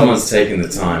 Someone's taken the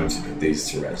time to put these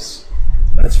to rest.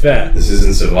 That's fair. This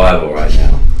isn't survival right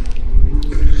now.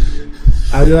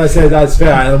 I said that's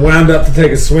fair. I wound up to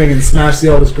take a swing and smash the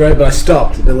oldest grave, but I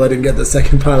stopped. I didn't get the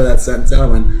second part of that sentence. And I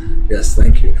went, yes,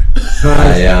 thank you.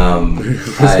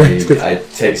 I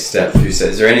take steps.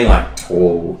 Is there any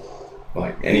tall,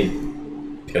 any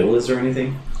pillars or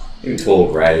anything? Even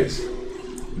tall graves?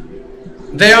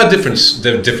 They are different.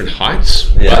 They're different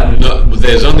heights. Yeah. But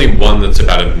there's only one that's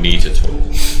about 1 meter tall.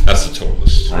 That's the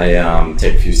tallest. I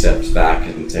take a few steps back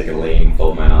and take a lean,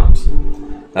 fold my arms.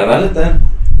 Have at it then.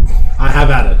 I have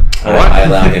at it. I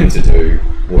allow him to do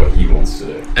what he wants to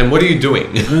do. And what are you doing?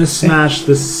 I'm going to smash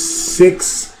the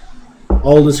 6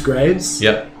 oldest graves.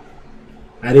 Yep.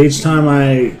 At each time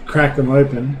I crack them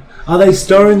open. Are they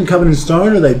covered in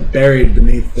stone, or are they buried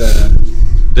beneath the...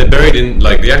 They're buried in,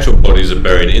 the actual bodies are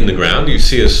buried in the ground. You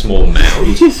see a small mound,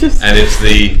 and it's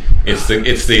the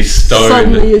stone.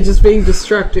 Suddenly you're just being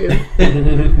destructive.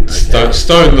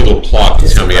 stone little plaque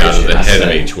coming out of the head of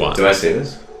each one. Do I see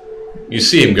this? You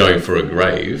see him going for a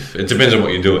grave. It depends on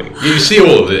what you're doing. You see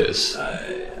all of this.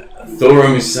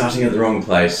 Thorgrim is starting at the wrong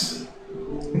place.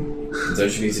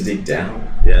 Don't you need to dig down?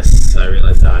 Yes, I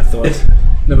realised that. I thought.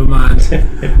 Never mind.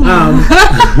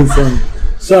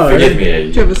 So, forgive me.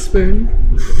 Do you have a spoon?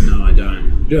 No, I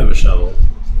don't. I do have a shovel.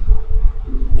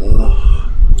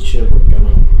 Oh, should have gone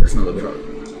on. That's not the drop.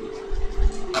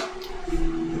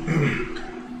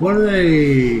 What are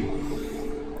they?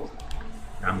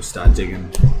 I'm gonna start digging.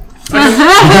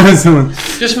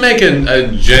 Just make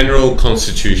a general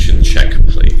constitution check,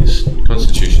 please.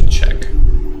 Constitution check.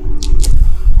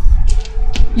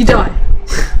 You die.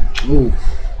 Ooh.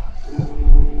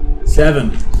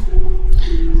 7.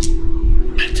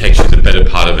 It takes you the better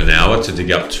part of an hour to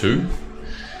dig up 2.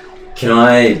 Can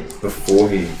I, before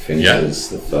he finishes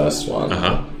the first one,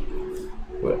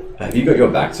 have you got your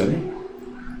back to me?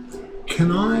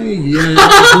 Can I? Yeah.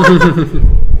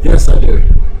 Yes, I do.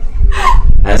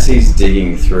 As he's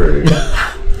digging through,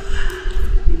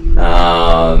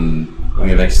 I'm going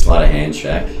to make a sleight of hand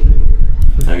check.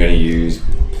 I'm going to use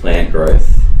plant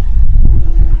growth,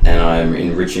 and I'm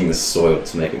enriching the soil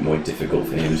to make it more difficult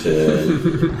for him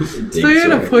to dig So you're through.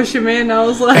 gonna push him in? I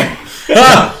was like...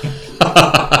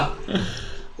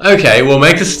 Okay, well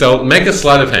make a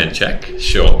sleight of hand check,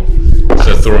 sure.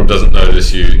 So Thorgrim doesn't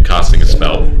notice you casting a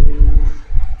spell.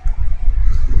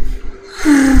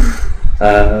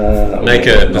 Make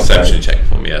a perception check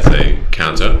for me as a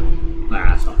counter.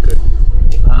 Nah, that's not good.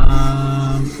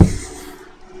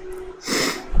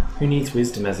 Who needs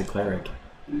wisdom as a cleric?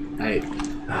 8.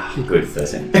 Good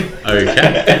 13.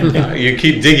 Okay. You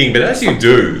keep digging, but as you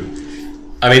do,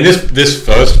 I mean, this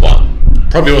first one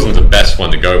probably wasn't the best one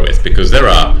to go with, because there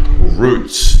are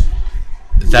roots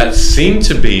that seem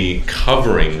to be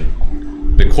covering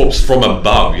the corpse from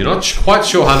above. You're not quite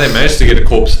sure how they managed to get a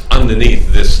corpse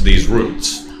underneath these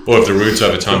roots, or if the roots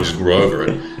over time just grew over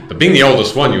it. But being the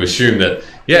oldest one, you assume that,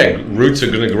 roots are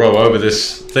going to grow over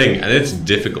this thing, and it's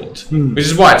difficult. Which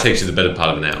is why it takes you the better part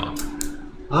of an hour.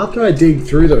 After I dig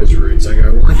through those roots, I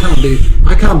go, well, I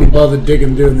can't be bothered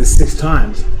doing this 6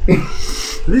 times.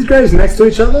 Are these graves next to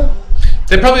each other?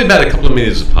 They're probably about a couple of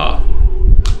meters apart.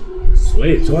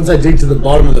 Sweet. So once I dig to the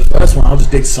bottom of the first one, I'll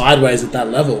just dig sideways at that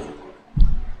level.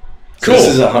 So this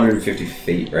is 150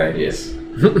 feet radius.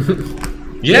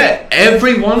 Yeah,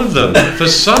 every one of them. For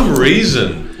some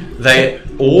reason, they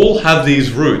all have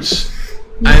these roots.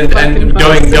 And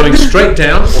going straight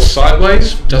down or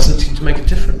sideways doesn't seem to make a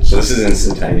difference. So this is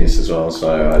instantaneous as well, so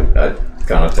I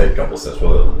kind of take a couple of steps.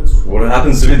 Well, what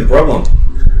happens to be the problem?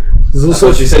 I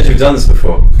thought you said you've done this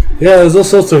before. Yeah, there's all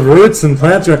sorts of roots and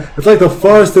plants. It's like the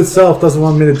forest itself doesn't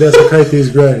want me to desecrate these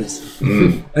graves.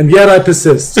 And yet I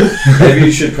persist. Maybe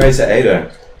you should pray to Ado.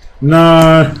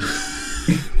 No,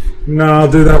 I'll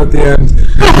do that at the end.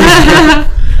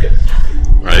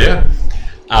 Right, yeah.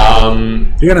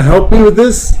 You gonna help me with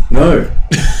this? No.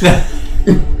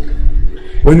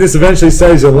 When this eventually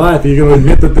saves your life, are you gonna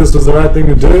admit that this was the right thing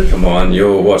to do? Come on,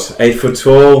 you're what, 8 foot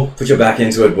tall? Put your back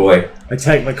into it, boy. I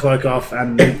take my cloak off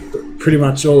and pretty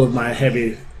much all of my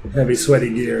heavy sweaty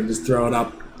gear and just throw it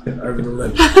up over the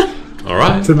lip.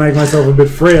 Alright. To make myself a bit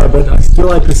freer, but I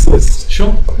persist.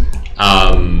 Sure.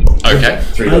 Okay.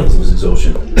 3 levels of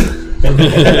exhaustion.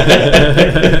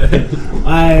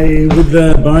 With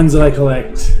the bones that I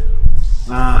collect,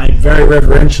 I very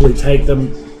reverentially take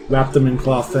them, wrap them in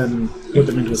cloth, and put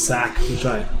them into a sack, which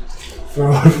I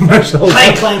throw over my shoulder.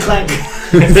 Clank, clank, clank.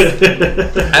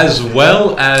 As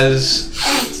well as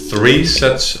 3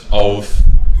 sets of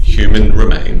human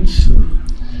remains,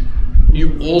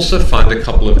 you also find a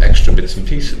couple of extra bits and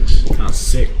pieces. Oh,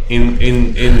 sick. In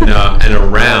and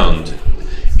around.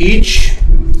 Each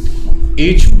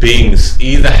being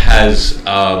either has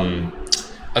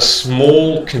a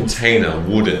small container,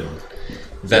 wooden,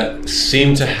 that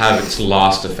seem to have its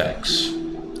last effects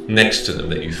next to them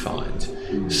that you find.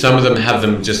 Some of them have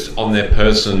them just on their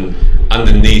person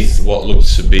underneath what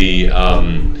looks to be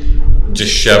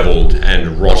disheveled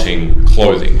and rotting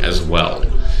clothing as well.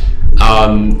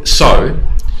 So,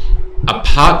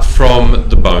 apart from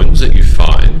the bones that you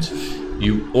find,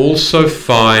 you also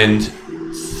find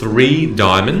 3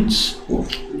 diamonds.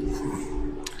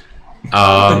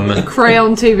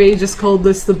 Crayon TV just called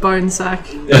this the bone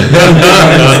sack.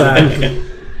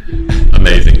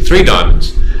 Amazing. 3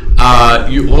 diamonds.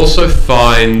 You also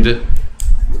find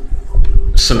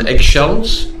some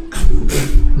eggshells.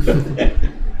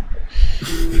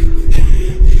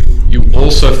 You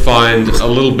also find a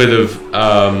little bit of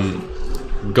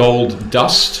gold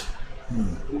dust.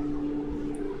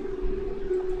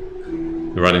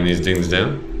 You're writing these things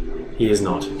down? He is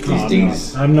not.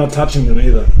 I'm not touching them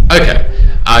either. Okay.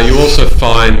 You also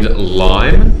find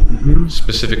lime,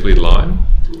 specifically lime,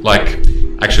 like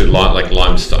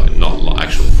limestone, not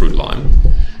actual fruit lime.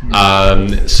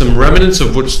 Some remnants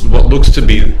of what looks to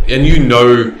be, and you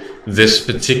know this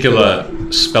particular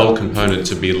spell component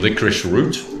to be licorice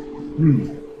root.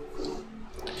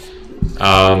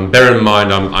 Bear in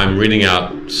mind, I'm reading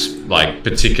out like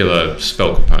particular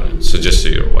spell components, so just so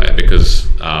you're aware, because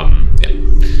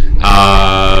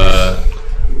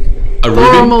a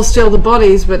ruby. Or will steal the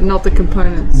bodies, but not the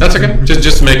components. That's okay.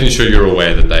 Just making sure you're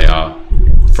aware that they are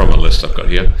from a list I've got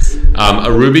here.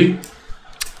 A ruby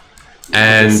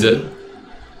and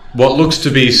what looks to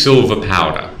be silver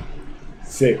powder.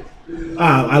 Sick.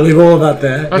 I leave all of that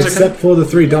there, That's except for the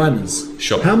 3 diamonds.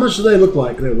 Sure. How much do they look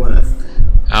like they're worth?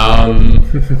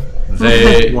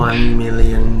 They $1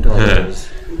 million.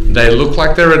 They look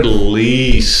like they're at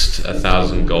least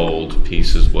 1,000 gold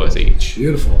pieces worth each.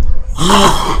 Beautiful.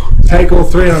 I'm going to take all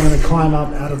 3 and I'm going to climb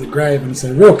up out of the grave and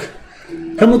say, Rook,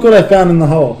 come look what I found in the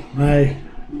hole. I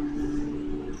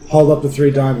hold up the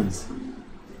 3 diamonds.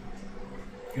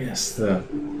 Yes, the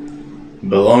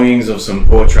belongings of some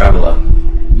poor traveller.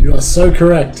 You are so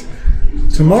correct.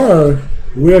 Tomorrow,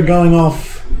 we are going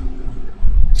off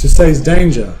to Say's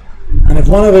danger. And if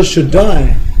one of us should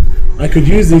die, I could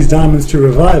use these diamonds to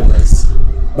revive us.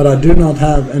 But I do not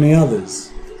have any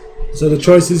others. So the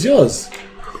choice is yours.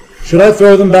 Should I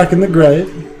throw them back in the grave,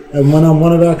 and when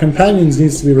one of our companions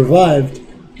needs to be revived,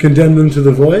 condemn them to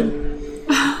the void?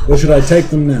 Or should I take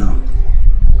them now?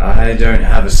 I don't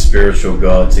have a spiritual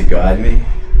god to guide me.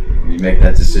 You make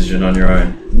that decision on your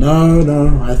own. No,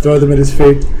 I throw them at his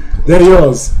feet. They're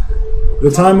yours.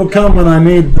 The time will come when I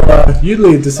need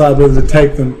you decide whether to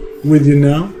take them with you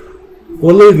now,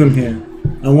 or leave them here.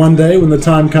 And one day, when the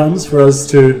time comes for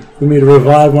me to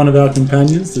revive one of our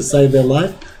companions to save their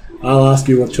life, I'll ask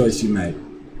you what choice you made.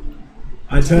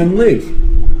 I turn and leave.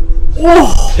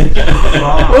 Oh,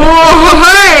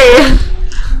 hey!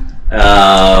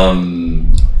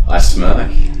 I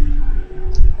smirk.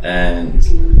 And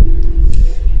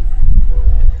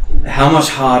how much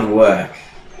hard work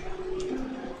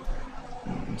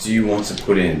do you want to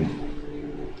put in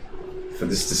for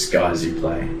this disguise you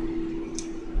play?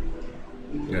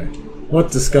 Yeah.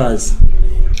 What disguise?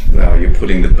 Well, you're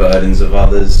putting the burdens of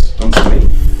others onto me,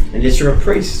 and yet you're a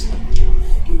priest.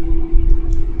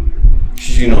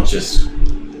 Should you not just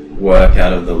work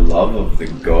out of the love of the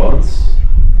gods?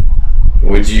 Or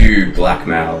would you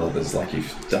blackmail others like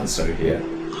you've done so here?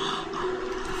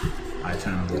 I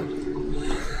turn red.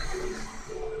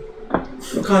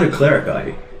 What kind of cleric are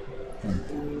you?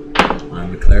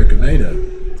 I'm the cleric of Ada.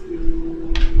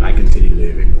 I continue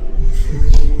leaving.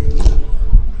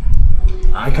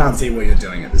 I can't see what you're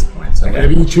doing at this point, so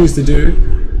whatever you choose to do,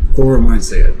 Thorin won't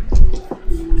see it.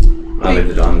 I leave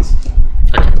the diamonds.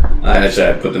 Okay.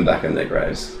 I put them back in their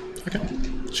graves. Okay.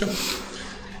 Sure.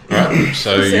 Alright,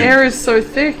 so This air is so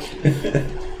thick.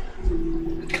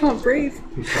 I can't breathe.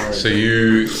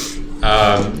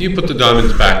 you put the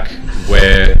diamonds back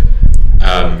where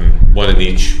one in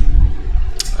each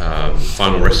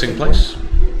final resting place,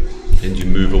 and you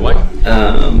move away.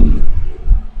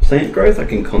 Plant growth I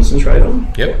can concentrate on.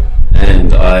 Yep.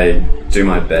 And I do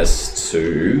my best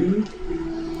to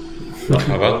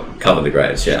cover the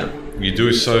graves, yeah. You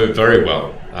do so very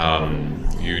well.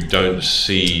 You don't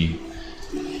see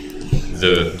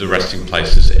the resting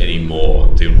places anymore.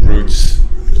 The roots,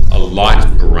 a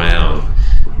light brown,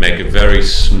 make a very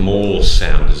small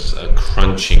sound, as though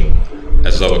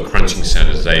a crunching sound,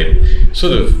 as they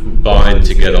sort of bind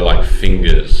together like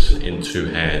fingers in two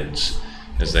hands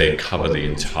as they cover the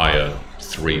entire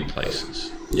 3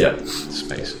 places. Yep.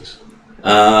 Spaces.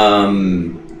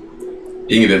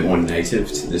 Being a bit more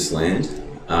native to this land,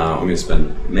 I'm going to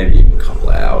spend maybe a couple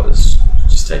of hours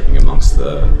just taking amongst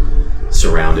the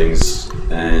surroundings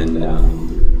and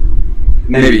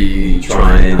maybe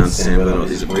try and understand whether or not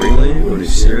these are Greenland or New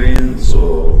Syrians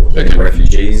or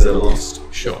refugees that are lost.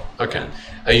 Sure. Okay.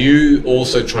 Are you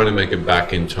also trying to make it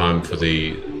back in time for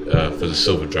the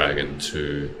Silver Dragon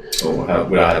to? Or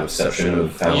would I have a perception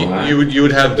of how long? You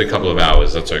would have the couple of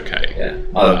hours. That's okay. Yeah.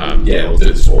 Yeah. We'll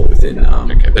do this all within.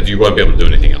 Okay, but you won't be able to do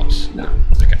anything else. No.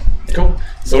 Okay. Cool.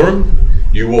 Thorin,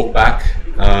 you walk back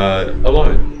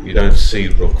alone. You don't see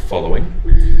Rook following.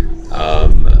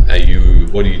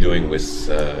 What are you doing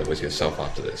with yourself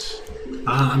after this?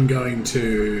 I'm going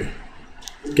to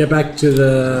get back to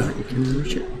the.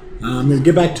 I'm going to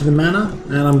get back to the manor,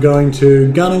 and I'm going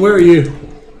to. Gunnar, where are you?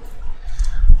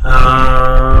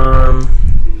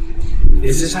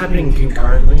 Is this happening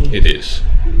concurrently? It is.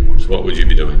 So what would you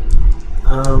be doing?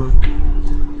 I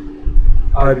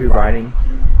would be writing.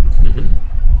 Mm-hmm.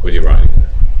 What are you writing?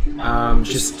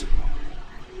 Just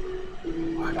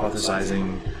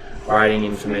hypothesizing, writing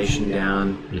information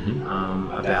down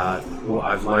about what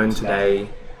I've learned today,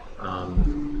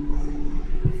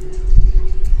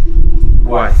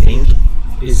 what I think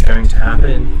is going to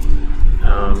happen.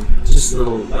 Just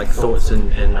little like thoughts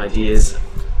and ideas.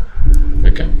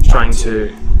 Okay. Trying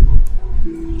to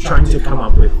come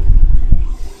up with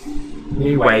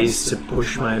new ways to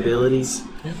push my abilities.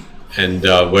 Yeah. And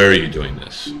where are you doing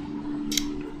this?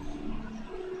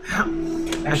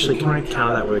 Actually, can I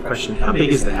counter that with a question? How big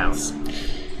is the house?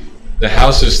 The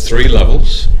house is 3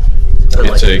 levels. So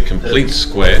it's like a complete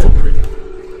square.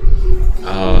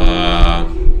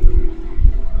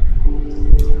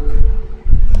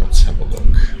 Let's have a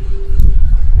look.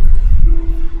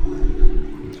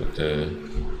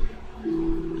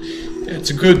 It's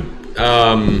a good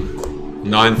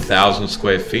 9,000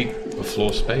 square feet of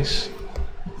floor space.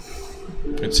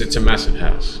 It's a massive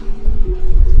house.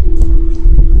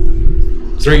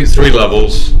 Three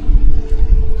levels,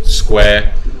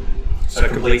 square. So a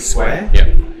complete square? Yeah.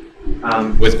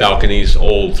 With balconies,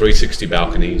 all 360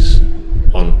 balconies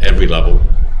on every level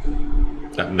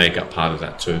that make up part of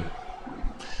that too.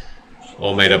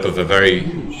 All made up of a very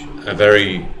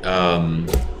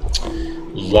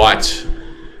light,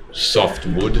 soft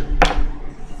wood.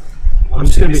 I'm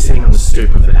just going to be sitting on the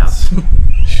stoop of the house.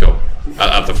 Sure.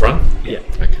 At the front? Yeah.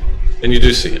 Okay. And you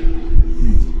do see it.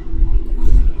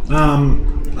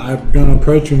 I'm gonna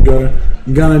approach you and go,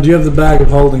 Gunnar, do you have the bag of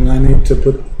holding? I need to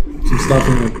put some stuff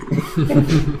in it.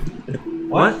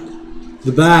 What?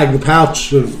 The bag, the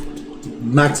pouch of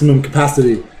maximum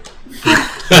capacity.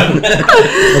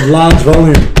 Of large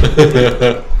volume.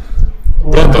 The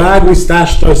bag we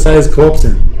stashed Jose's corpse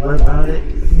in. What about it?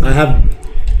 I have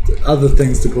other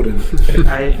things to put in.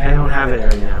 I don't have it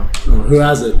right now. Oh, who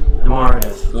has it? Amara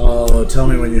does. Oh, tell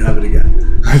me when you have it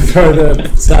again. I throw the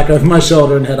sack over my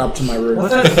shoulder and head up to my room.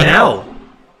 What's that smell?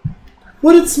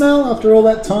 Would it smell after all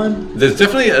that time? There's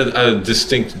definitely a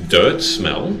distinct dirt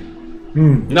smell.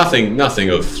 Nothing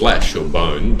of flesh or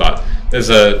bone, but there's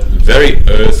a very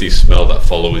earthy smell that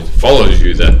follows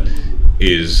you that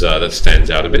stands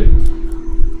out a bit.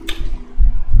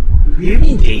 Have you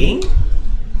been digging?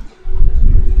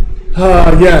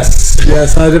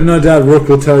 Yes, I have no doubt Rook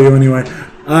will tell you anyway.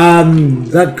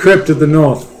 That crypt at the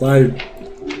north, I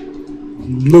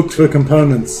looked for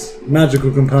components,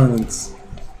 magical components.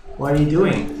 What are you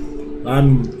doing?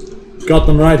 Got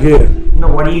them right here. No,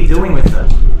 what are you doing with them?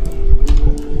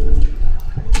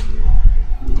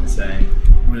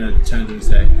 I'm going to turn to him and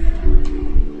say,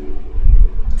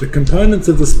 the components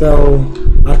of the spell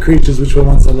are creatures which were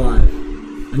once alive.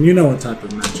 And you know what type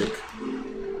of magic.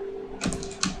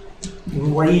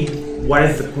 What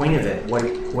is the point of it? What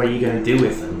are you going to do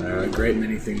with them? There are a great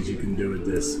many things you can do with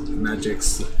this.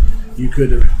 Magics. You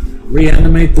could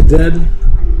reanimate the dead,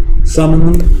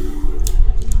 summon them.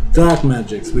 Dark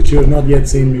magics, which you have not yet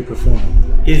seen me perform.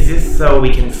 Is this so we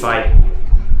can fight?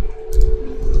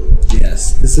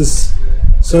 Yes, this is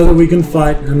so that we can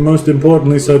fight, and most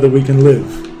importantly, so that we can live.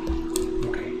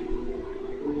 Okay.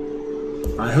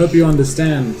 I hope you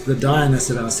understand the direness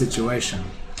of our situation,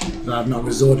 but I've not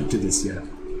resorted to this yet.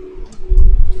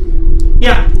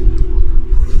 Yeah.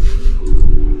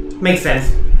 Makes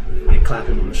sense. I clap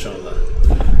him on the shoulder.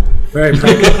 Very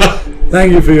pragmatic.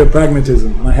 Thank you for your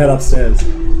pragmatism. And I head upstairs.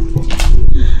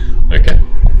 Okay.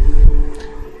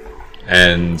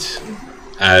 And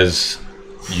as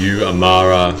you,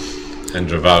 Amara, and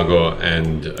Dravago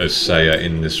and Osei are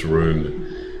in this room,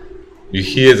 you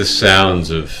hear the sounds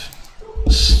of,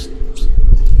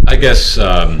 I guess,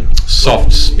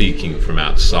 soft speaking from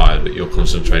outside, but you're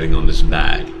concentrating on this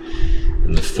bag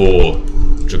and the 4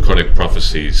 draconic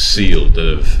prophecies sealed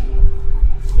that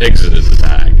have exited the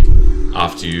bag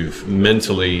after you've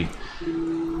mentally,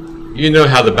 you know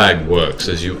how the bag works.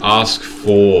 As you ask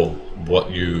for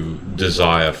what you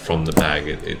desire from the bag,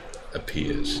 it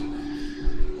appears.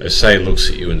 Osei looks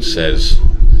at you and says,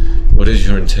 "What is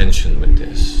your intention with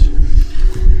this?"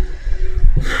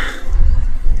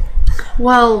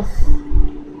 Well,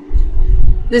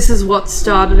 this is what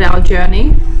started our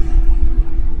journey,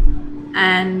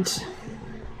 and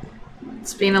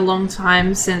it's been a long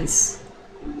time since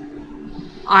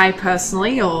I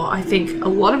personally, or I think a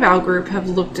lot of our group, have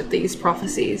looked at these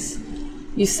prophecies.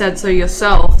 You said so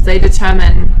yourself. They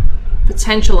determine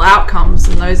potential outcomes,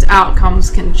 and those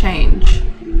outcomes can change.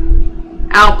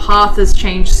 Our path has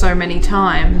changed so many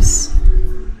times.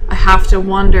 I have to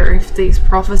wonder if these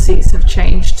prophecies have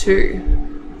changed too.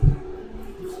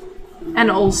 And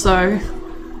also,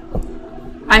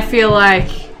 I feel like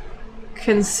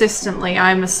consistently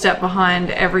I'm a step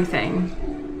behind everything.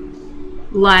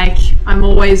 Like, I'm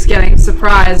always getting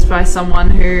surprised by someone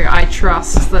who I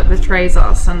trust that betrays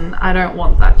us, and I don't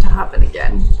want that to happen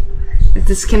again. If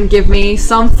this can give me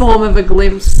some form of a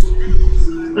glimpse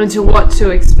into what to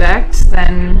expect,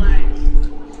 then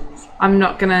I'm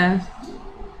not gonna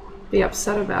be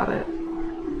upset about it.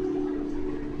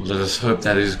 Let us hope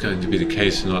that is going to be the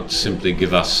case and not simply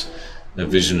give us a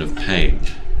vision of pain.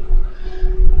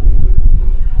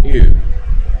 You,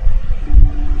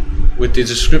 with the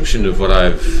description of what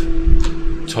I've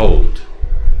told,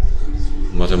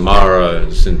 what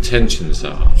Amara's intentions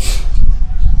are,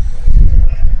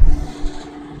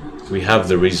 we have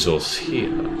the resource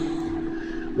here.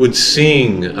 Would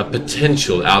seeing a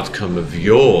potential outcome of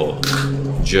your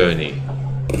journey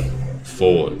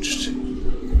forged,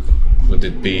 would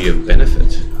it be of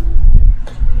benefit?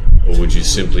 Or would you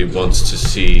simply want to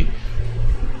see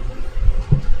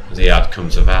the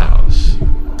outcomes of ours?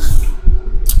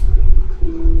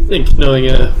 I think knowing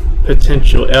a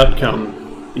potential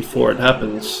outcome before it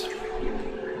happens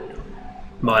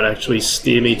might actually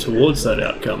steer me towards that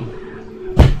outcome.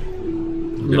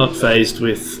 I'm not fazed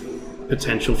with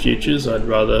potential futures. I'd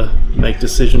rather make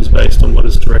decisions based on what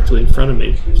is directly in front of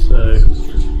me. So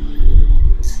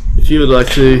if you would like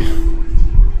to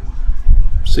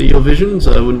see your visions,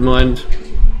 I wouldn't mind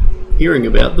hearing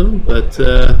about them, but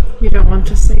You don't want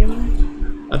to see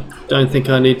them? I don't think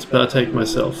I need to partake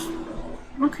myself.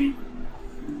 Okay.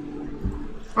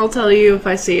 I'll tell you if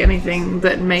I see anything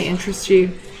that may interest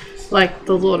you, like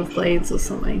the Lord of Blades or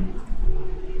something.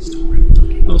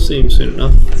 I'll see him soon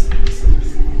enough.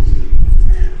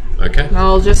 Okay.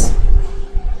 I'll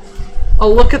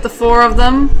look at the 4 of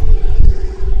them,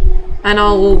 and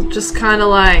I'll just kind of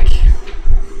like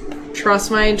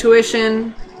trust my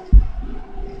intuition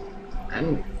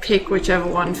and pick whichever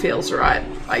one feels right,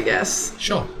 I guess.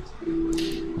 Sure.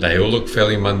 They all look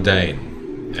fairly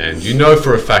mundane, and you know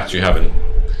for a fact you haven't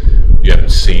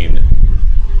seen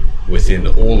within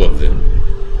all of them.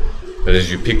 But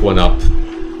as you pick one up,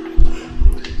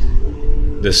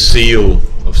 the seal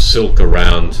of silk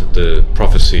around the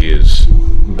prophecy is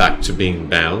back to being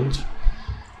bound.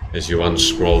 As you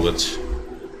unscroll it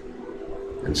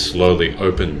and slowly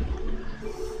open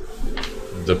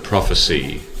the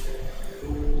prophecy,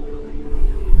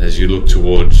 as you look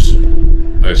towards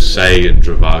Osei and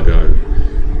Dravago,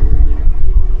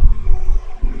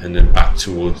 and then back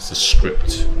towards the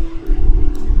script,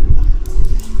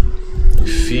 you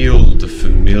feel the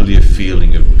familiar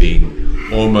feeling of being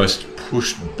almost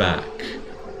pushed back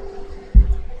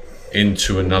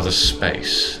into another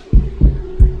space,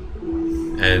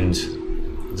 and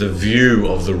the view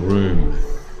of the room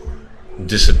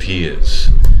disappears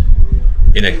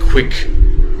in a quick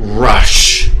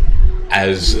rush,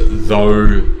 as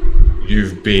though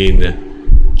you've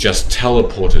been just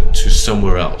teleported to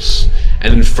somewhere else.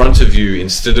 And in front of you,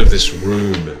 instead of this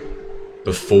room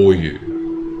before you,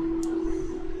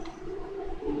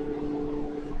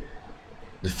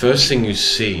 the first thing you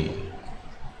see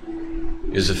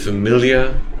is a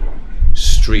familiar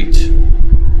street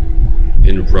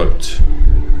in Rote,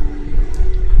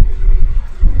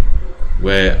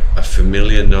 where a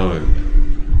familiar gnome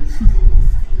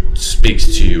speaks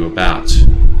to you about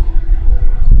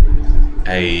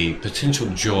a potential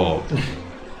job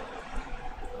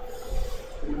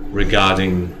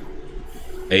regarding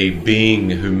a being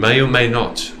who may or may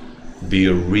not be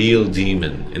a real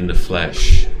demon in the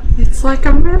flesh. It's like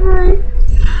a memory.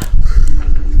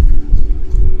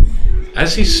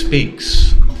 As he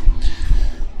speaks,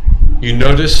 you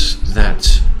notice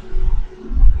that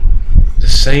the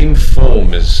same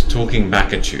form is talking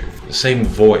back at you, the same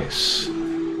voice.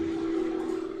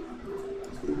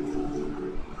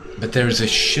 But there is a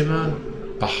shimmer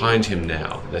behind him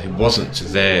now that wasn't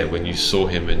there when you saw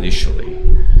him initially.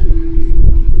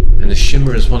 And the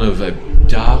shimmer is one of a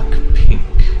dark pink,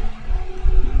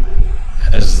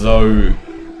 as though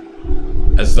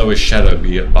a shadow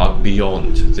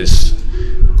beyond this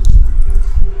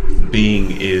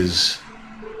being is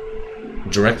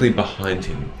directly behind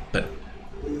him. But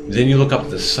then you look up at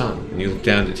the sun and you look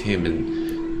down at him,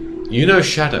 and you know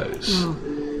shadows.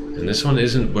 And this one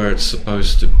isn't where it's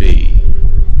supposed to be.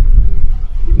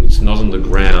 It's not on the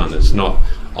ground, it's not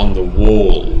on the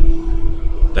wall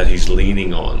that he's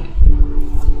leaning on.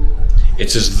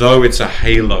 It's as though it's a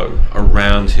halo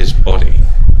around his body.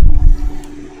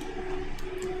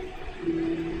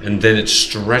 And then it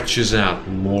stretches out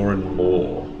more and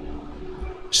more.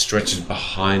 It stretches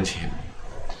behind him.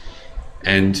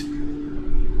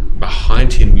 And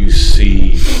behind him you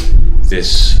see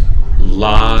this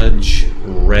large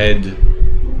red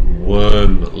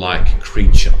worm-like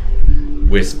creature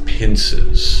with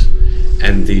pincers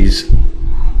and these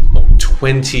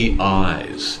 20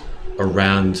 eyes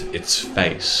around its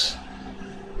face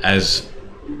as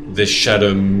this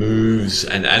shadow moves,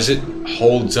 and as it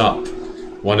holds up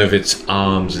one of its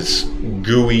arms, this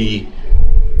gooey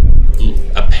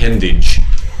appendage,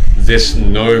 this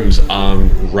gnome's arm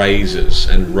raises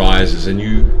and rises, and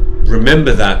you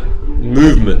remember that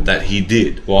movement that he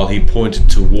did while he pointed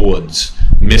towards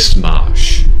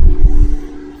Mistmarsh.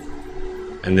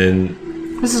 And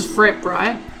then This is Fripp,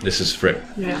 right? this is Fripp.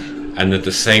 Yeah. And at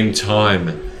the same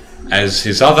time, as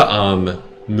his other arm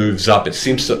moves up, it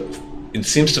seems to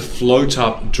float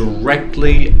up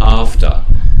directly after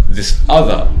this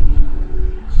other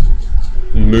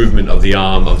movement of the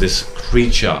arm of this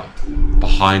creature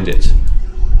behind it.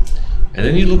 And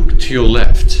then you look to your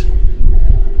left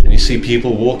and you see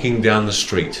people walking down the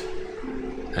street,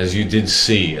 as you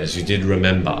did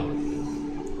remember.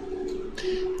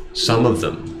 Some of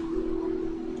them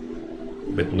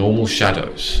with normal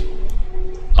shadows,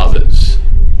 others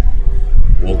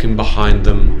walking behind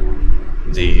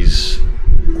them, these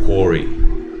quarry,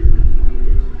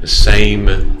 the same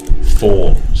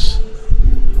forms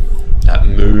that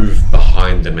move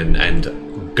behind them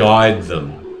and guide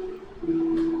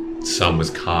them, some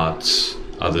with carts,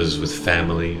 others with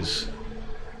families.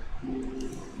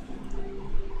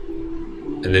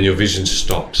 And then your vision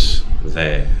stops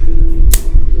there,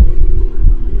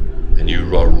 and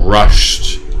you are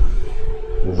rushed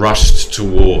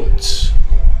towards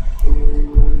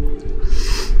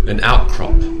an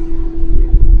outcrop.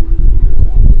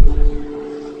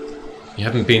 You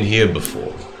haven't been here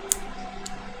before.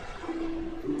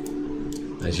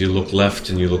 As you look left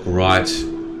and you look right,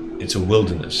 it's a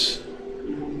wilderness.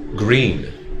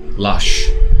 Green, lush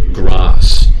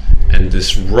grass, and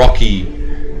this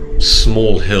rocky,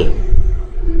 small hill.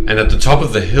 And at the top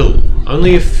of the hill,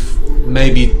 only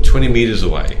maybe 20 meters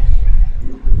away,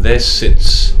 there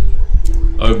sits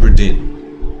Oberdin,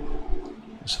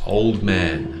 This old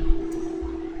man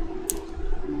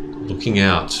looking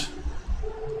out,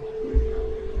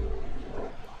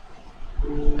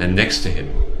 and next to him,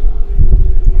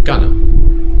 Gunnar,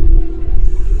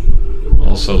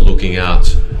 also looking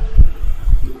out,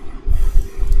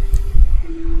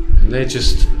 and they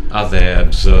just are there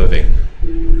observing.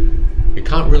 You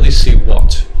can't really see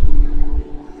what,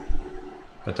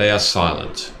 but they are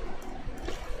silent.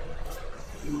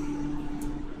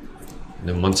 And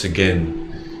then once again,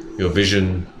 your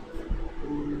vision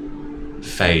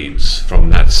fades from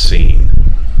that scene.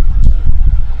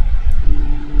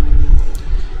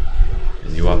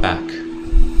 And you are back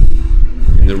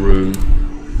in the room.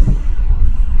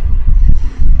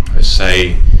 I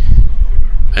say,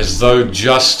 as though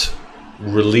just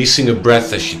releasing a breath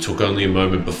that she took only a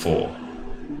moment before.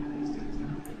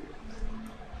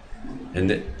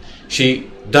 And she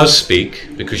does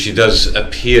speak, because she does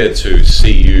appear to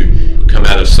see you come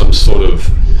out of some sort of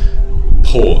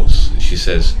pause. She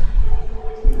says,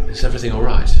 "Is everything all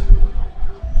right?"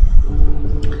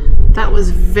 That was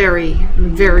very,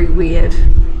 very weird.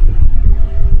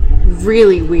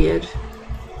 Really weird.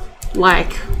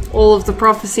 Like, all of the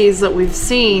prophecies that we've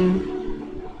seen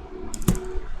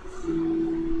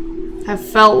have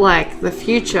felt like the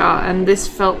future, and this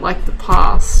felt like the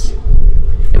past.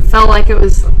 It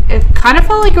kind of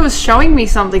felt like it was showing me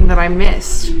something that I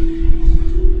missed.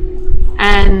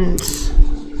 And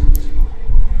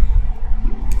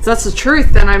if that's the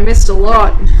truth, then I missed a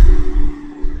lot.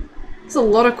 There's a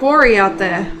lot of quarry out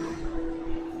there.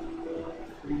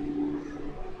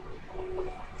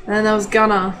 And then there was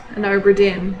Gunnar and Obra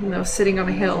Dinn, and they were sitting on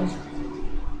a hill.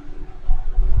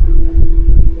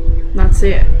 And that's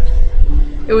it.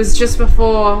 It was just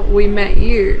before we met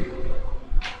you.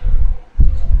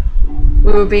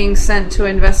 We were being sent to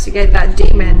investigate that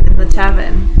demon in the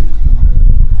tavern.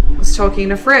 I was talking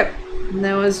to Fripp, and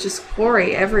there was just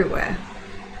quarry everywhere.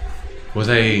 Were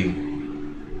they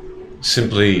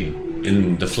simply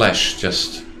in the flesh,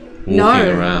 just walking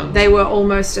around? No, they were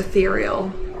almost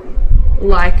ethereal.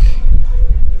 Like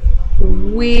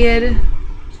weird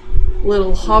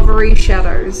little hovery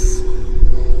shadows.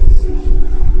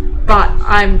 But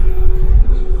I'm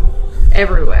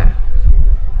everywhere.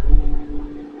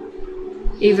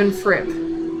 Even Fripp.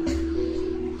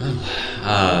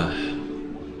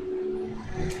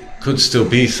 Could still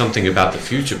be something about the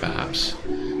future, perhaps.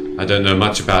 I don't know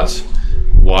much about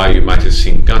why you might have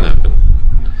seen Gunnar,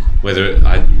 but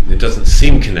it doesn't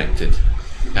seem connected.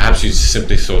 Perhaps you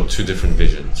simply saw two different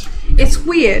visions. It's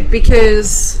weird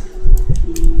because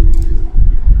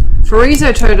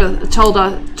Farizo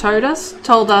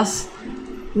told us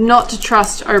not to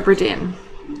trust Obra Dinn.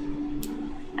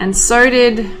 And so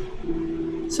did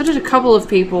a couple of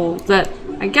people that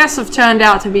I guess have turned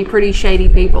out to be pretty shady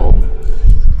people.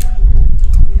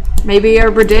 Maybe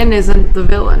Obra Dinn isn't the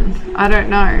villain. I don't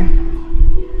know.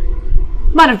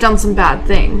 Might have done some bad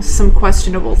things, some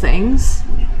questionable things.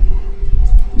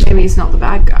 Maybe he's not the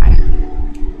bad guy.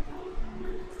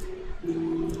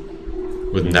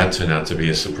 Wouldn't that turn out to be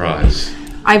a surprise?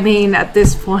 I mean, at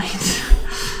this point.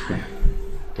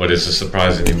 What is a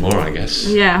surprise anymore, I guess?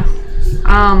 Yeah.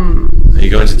 Are you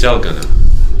going to tell Gunnar?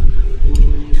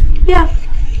 Yeah,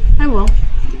 I will.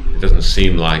 It doesn't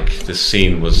seem like this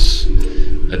scene was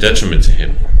a detriment to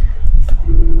him.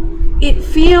 It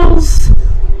feels...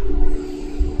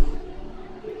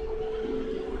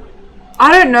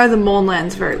 I don't know the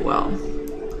Mournlands very well.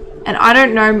 And I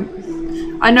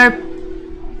know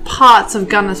parts of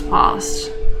Gunnar's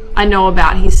past. I know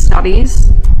about his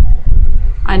studies.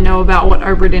 I know about what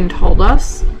Obra Dinn told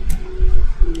us.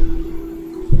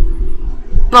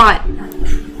 But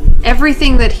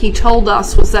everything that he told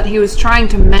us was that he was trying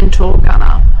to mentor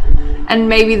Gunnar. And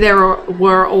maybe there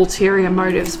were ulterior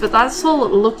motives, but that's all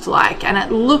it looked like. And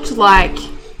it looked like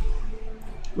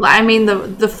I mean,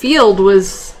 the field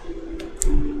was...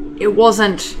 It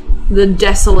wasn't the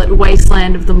desolate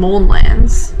wasteland of the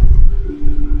Mournlands.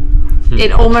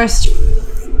 It almost...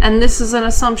 And this is an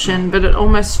assumption, but it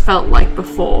almost felt like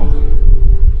before.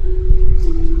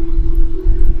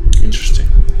 Interesting.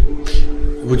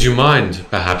 Would you mind,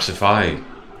 perhaps, if I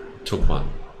took one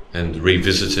and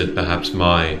revisited perhaps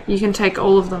my... You can take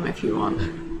all of them if you want.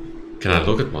 Can I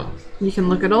look at one? You can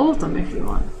look at all of them if you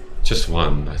want. Just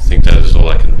one. I think that is all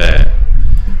I can bear.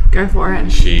 Go for it.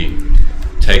 She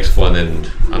takes one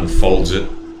and unfolds it,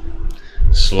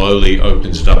 slowly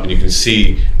opens it up, and you can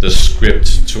see the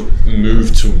script to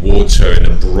move towards her in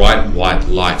a bright white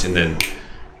light, and then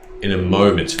in a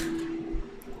moment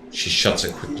she shuts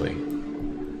it quickly.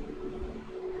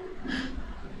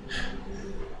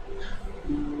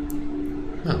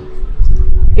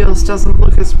 You're Titles doesn't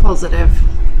look as positive.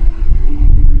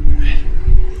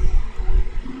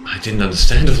 I didn't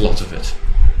understand a lot of it.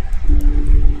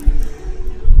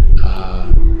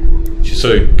 She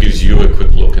sort of gives you a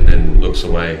quick look and then looks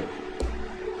away.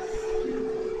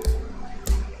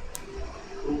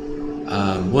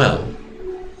 Well,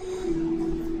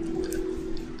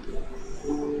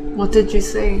 What did you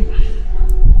see?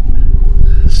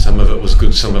 some of it was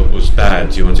good, some of it was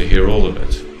bad. Do you want to hear all of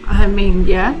it? I mean,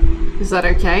 yeah. Is that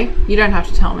okay? You don't have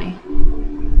to tell me.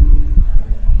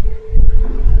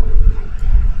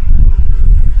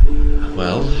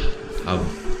 Well, I'll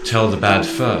tell the bad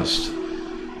first.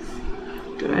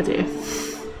 Good idea.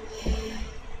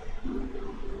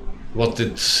 What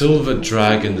the Silver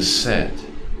Dragon said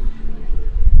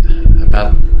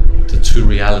about the two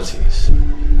realities,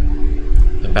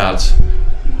 about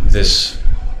this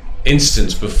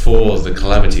instant before the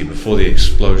calamity, before the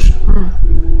explosion.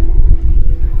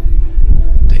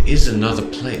 There is another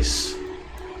place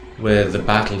where the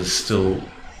battle is still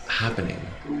happening,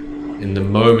 in the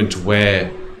moment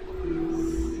where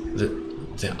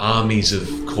the armies of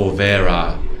Corvair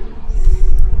are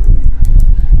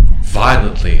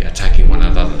violently attacking one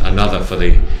another for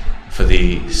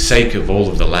the sake of all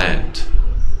of the land,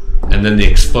 and then the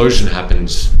explosion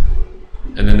happens,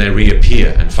 and then they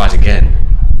reappear and fight again.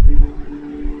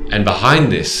 And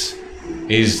behind this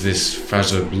is this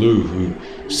Frazo Blue who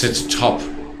sits atop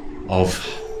of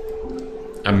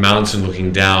a mountain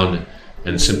looking down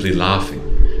and simply laughing.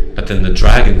 But then the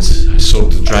dragons, I saw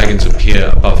the dragons appear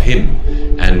above him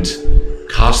and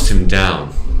cast him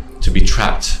down to be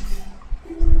trapped.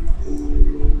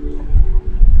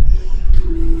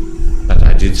 But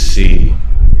I did see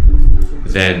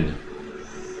then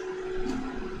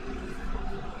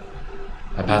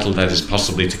a battle that is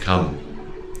possibly to come,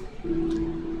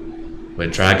 where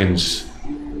dragons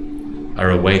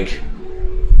are awake,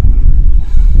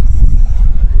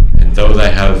 and though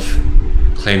they have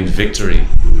claimed victory,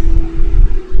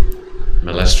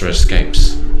 Molester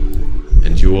escapes,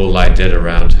 and you all lie dead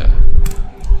around her.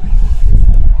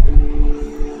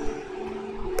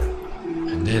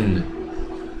 And then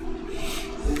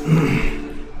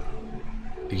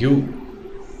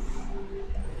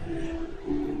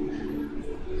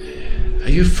are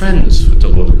you friends with the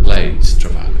Lord of Blades,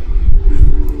 Travago?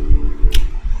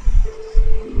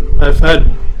 I've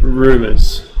had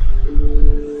rumors,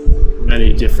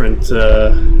 many different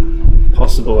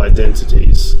possible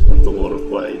identities of the Lord of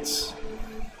Blades.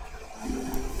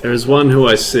 There is one who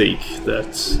I seek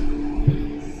that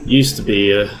used to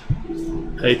be a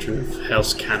patron of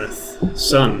House Cannith,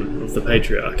 son of the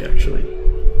Patriarch actually.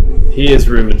 He is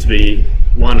rumoured to be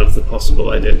one of the possible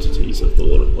identities of the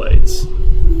Lord of Blades.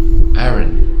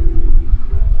 Aaron.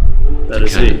 That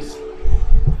is he.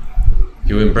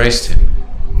 You embraced him?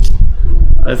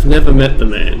 I've never met the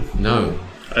man. No.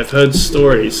 I've heard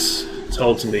stories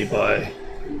told to me by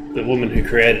the woman who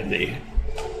created me.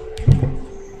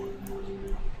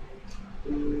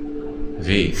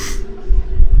 V.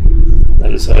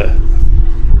 That is her.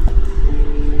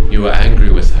 You were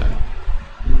angry with her.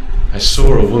 I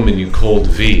saw a woman you called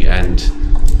V, and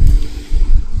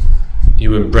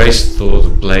you embraced the Lord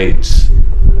of Blades.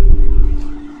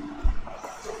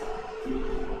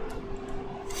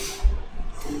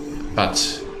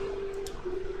 But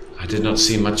I did not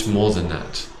see much more than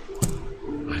that.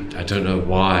 I don't know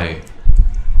why.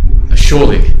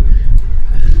 Surely,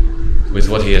 with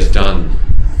what he has done,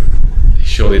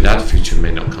 surely that future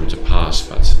may not come to pass,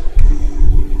 but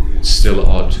it's still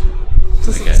odd,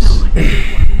 I guess.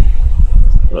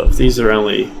 Well, if these are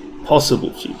only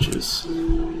possible futures,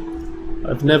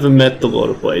 I've never met the Lord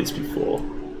of Blades before.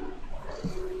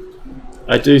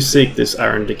 I do seek this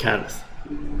Aaron de Cannith.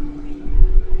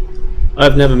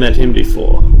 I've never met him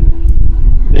before.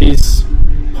 These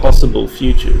possible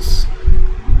futures,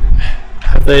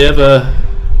 have they ever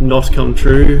not come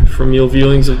true from your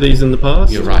viewings of these in the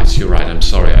past? You're right, I'm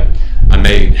sorry. I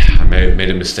may have made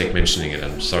a mistake mentioning it.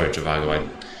 I'm sorry, Travago. I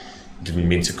didn't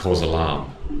mean to cause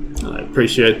alarm. I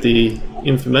appreciate the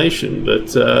information, but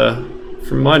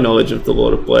from my knowledge of the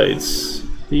Lord of Blades,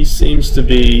 he seems to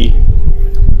be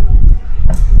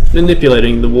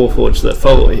manipulating the Warforged that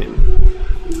follow him.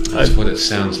 That's what it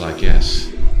sounds like, yes.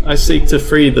 I seek to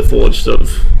free the Forged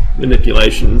of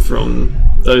manipulation from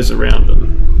those around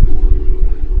them.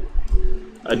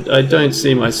 I don't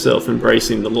see myself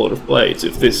embracing the Lord of Blades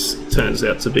if this turns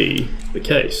out to be the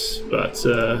case, but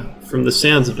from the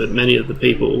sounds of it, many of the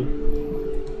people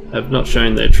have not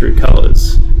shown their true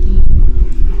colours.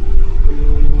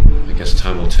 I guess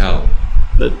time will tell.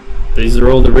 But these are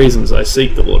all the reasons I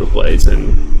seek the Lord of Blades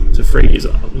and to free his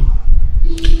army.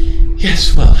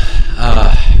 Yes, well,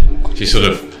 She sort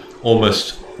of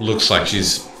almost looks like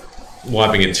she's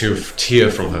wiping a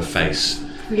tear from her face.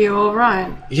 You all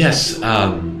right? Yes,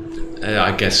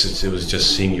 I guess it was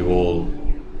just seeing you all.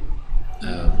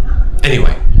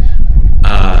 Anyway,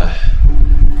 that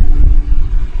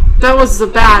was the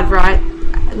bad, right?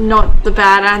 Not the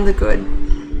bad and the good.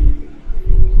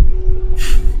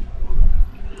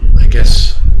 I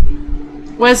guess.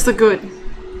 Where's the good?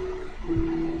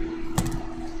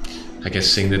 I guess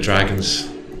seeing the dragons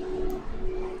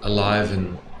alive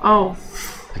and Oh.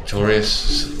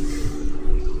 victorious.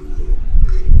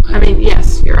 I mean,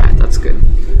 yes, you're right. That's good.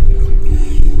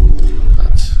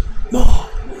 But more.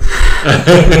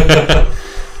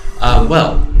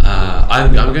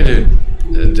 I'm going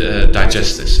to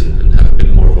digest this and have a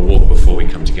bit more of a walk before we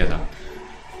come together.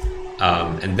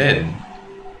 And then,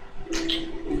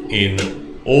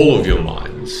 in all of your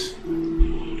minds,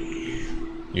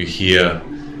 you hear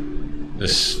the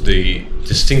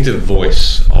distinctive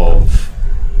voice of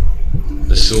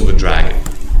the silver dragon.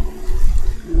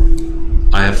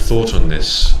 I have thought on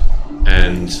this,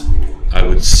 and I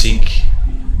would seek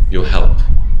your help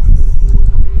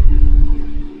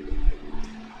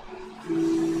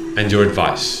and your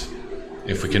advice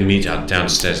if we can meet out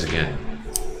downstairs again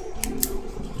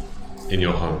in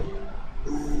your home.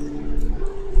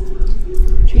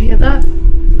 Did you hear that?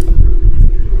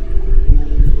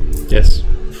 Yes.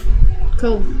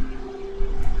 Cool.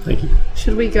 Thank you.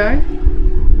 Should we go?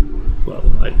 Well,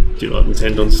 I do not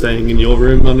intend on staying in your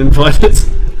room uninvited.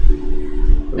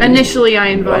 Initially, I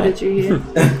invited you here.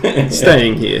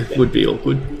 Staying here would be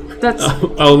awkward. That's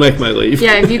I'll make my leave.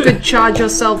 yeah. If you could charge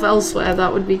yourself elsewhere,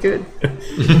 that would be good.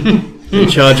 You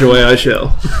charge away I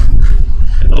shall.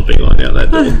 And I'll beeline out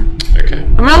that door. Okay.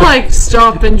 I'm gonna like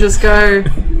stop and just go,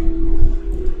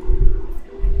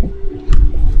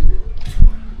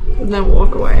 and then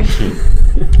walk away.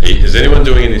 Is anyone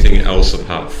doing anything else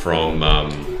apart from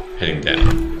heading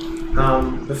down?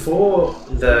 Before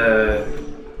the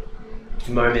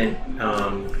moment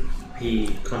he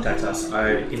contacts us,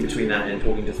 in between that and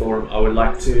talking to Thorum, I would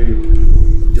like to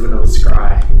do another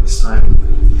scry, this time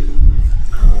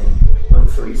on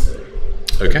Freezer.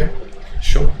 Okay,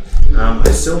 sure. I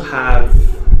still have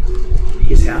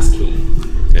his house key.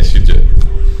 Yes, you do.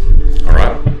 All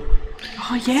right.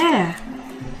 Oh yeah.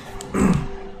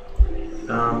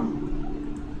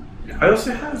 I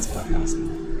also have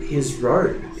his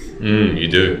robe, You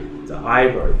do. the eye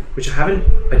robe, which I haven't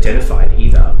identified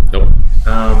either. Nope.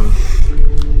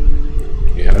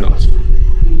 You have not.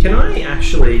 Can I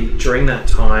actually, during that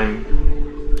time,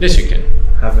 Yes, you can.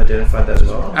 have identified that as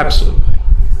well? Absolutely.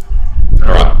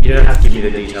 All right. You don't have to give me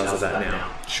the details of that now.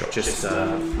 Sure. Just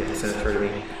send it through to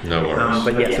me. No worries.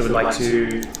 But yes, I would like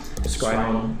to scribe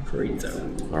on Freezer.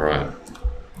 All right.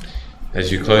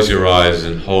 As you close your eyes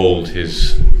and hold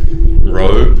his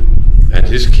robe and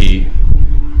his key,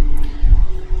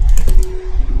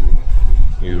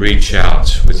 you reach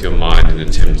out with your mind and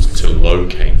attempt to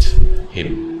locate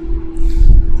him.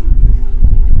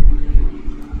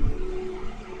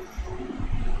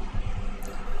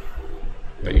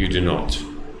 But you do not.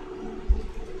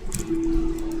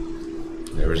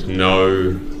 There is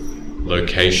no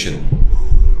location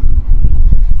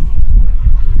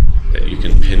that you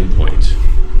can pinpoint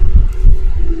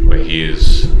where he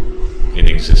is in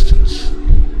existence.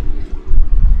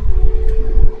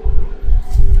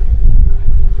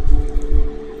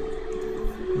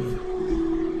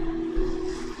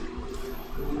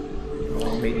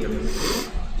 I'll meet them.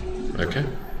 Okay.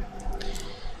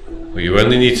 Well, you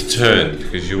only need to turn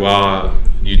because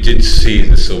you did see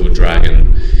the silver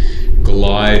dragon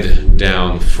glide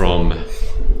down from,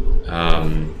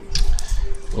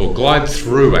 or glide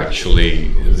through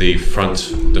actually the front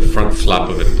flap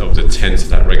of the tent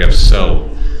that Regavsel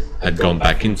had gone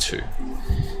back into,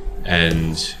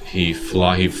 and he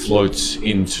floats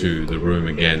into the room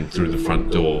again through the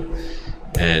front door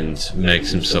and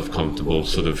makes himself comfortable,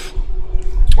 sort of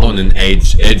on an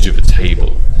edge of the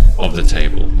table,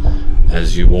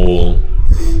 as you all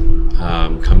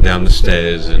come down the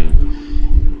stairs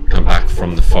and come back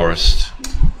from the forest.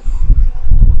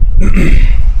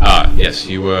 Yes,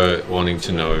 you were wanting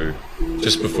to know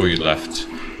just before you left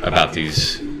about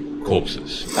these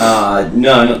corpses.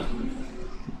 No.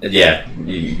 Yeah,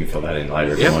 you can fill that in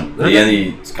later if you want. The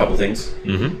only couple things.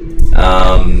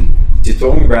 Did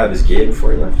Thorman grab his gear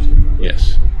before he left?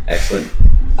 Yes. Excellent.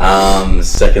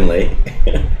 Secondly,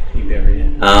 You bury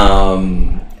it.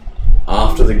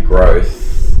 after the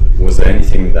growth, was there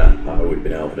anything that I would have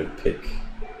been able to pick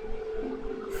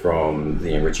from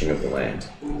the enriching of the land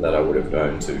that I would have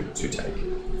known to take?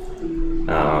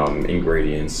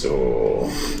 Ingredients or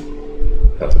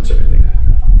that type of thing?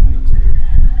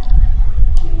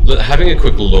 having a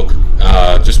quick look,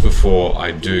 just before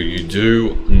I do, you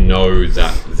do know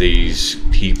that these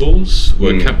peoples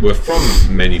were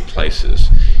from many places.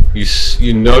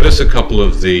 You notice a couple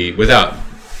of the, without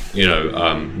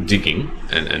digging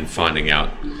and finding out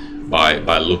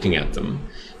by looking at them,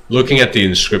 looking at the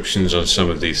inscriptions on some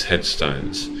of these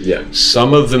headstones. Yeah.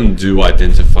 Some of them do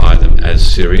identify them as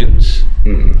Syrians.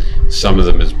 Some of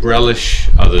them as Brelish,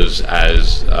 others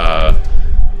as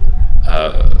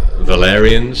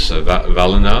Valerians, so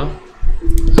Valinar,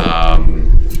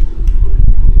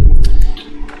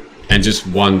 and just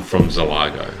one from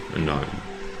Zalago, a gnome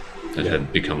that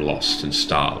had become lost and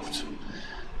starved.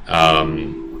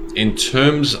 In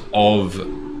terms of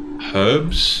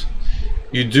herbs,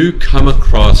 you do come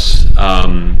across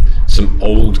some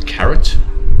old carrot,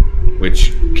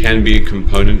 which can be a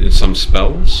component in some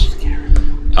spells.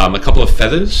 A couple of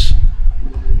feathers,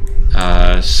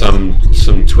 some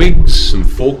twigs, some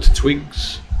forked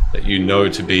twigs that you know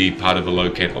to be part of a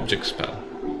locate object spell.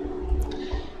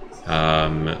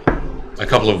 A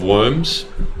couple of worms,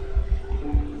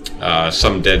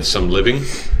 some dead, some living,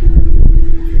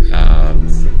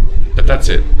 but that's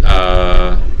it.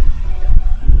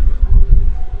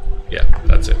 Yeah,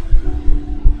 that's it.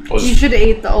 You should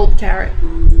eat the old carrot.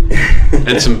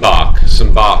 And some bark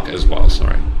as well,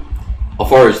 sorry. I'll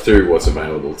forage through what's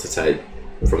available to take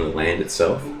from the land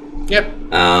itself. Yep.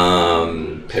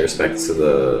 Pay respects to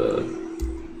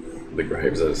the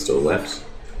graves that are still left,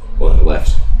 or that are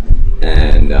left,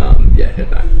 and head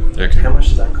back. Okay. How much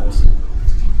does that cost?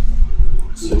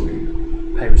 So,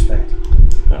 Pay respect.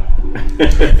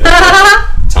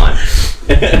 time.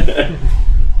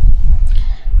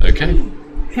 Okay.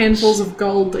 Handfuls of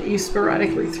gold that you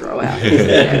sporadically throw out.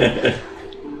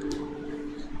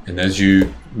 And as you're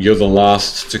the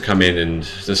last to come in, and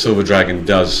the silver dragon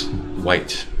does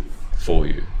wait for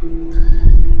you.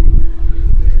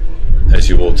 As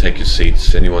you all take your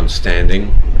seats, anyone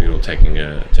standing, or you're all taking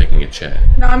a chair?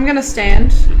 No, I'm gonna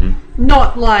stand.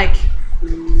 Not like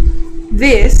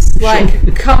this,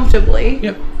 like comfortably.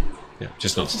 Yep. Yeah,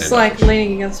 just not standing. It's like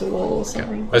leaning against a wall or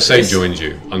something. I say joined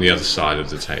you on the other side of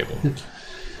the table.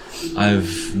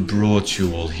 I've brought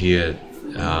you all here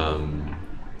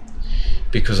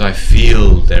because I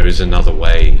feel there is another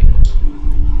way.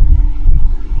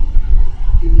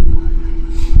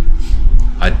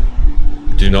 I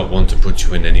do not want to put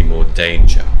you in any more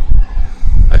danger.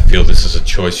 I feel this is a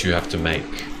choice you have to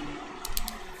make.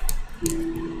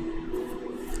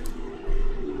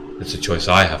 It's a choice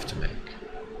I have to make.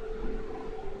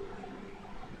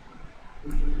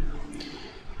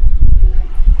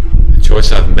 The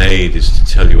choice I've made is to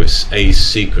tell you a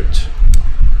secret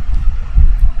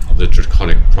of the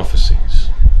draconic prophecies.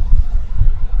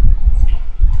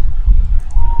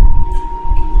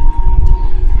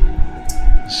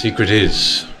 The secret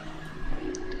is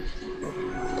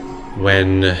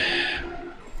when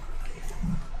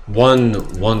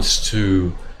one wants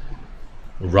to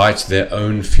write their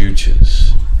own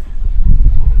futures,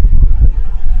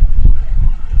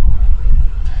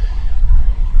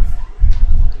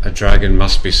 a dragon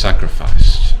must be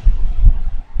sacrificed.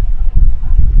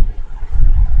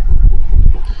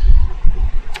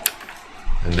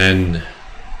 And then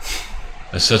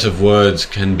a set of words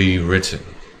can be written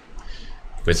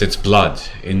with its blood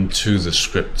into the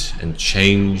script and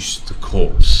change the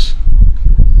course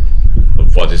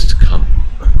of what is to come.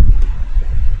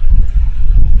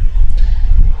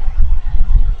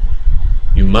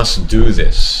 You must do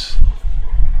this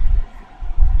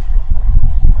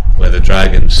where the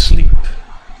dragons sleep,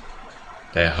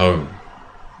 their home.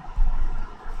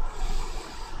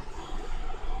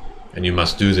 And you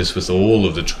must do this with all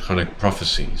of the draconic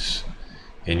prophecies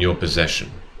in your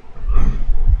possession.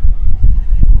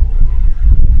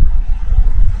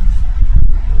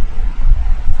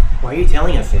 Why are you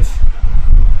telling us this?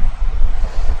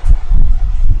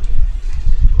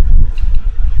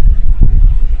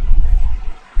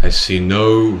 I see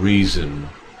no reason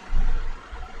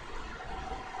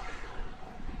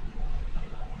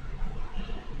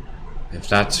if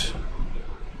that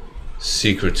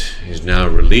secret is now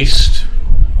released,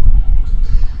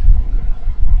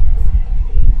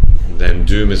 then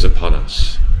doom is upon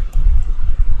us.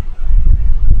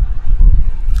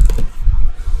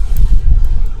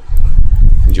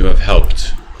 And you have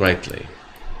helped greatly.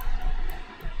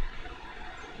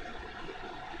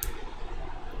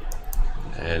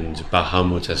 And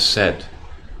Bahamut has said,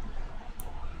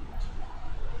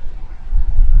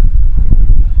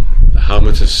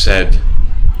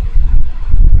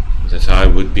 that I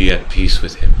would be at peace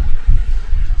with him.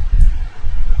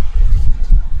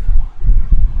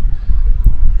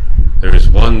 There is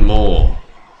one more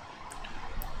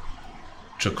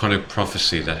draconic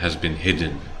prophecy that has been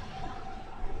hidden.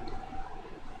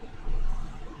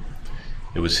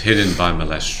 It was hidden by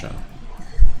Malestra.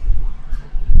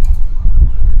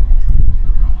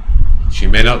 She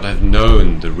may not have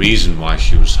known the reason why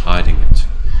she was hiding it.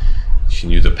 She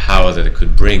knew the power that it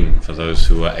could bring for those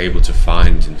who were able to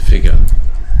find and figure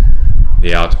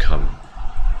the outcome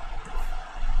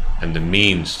and the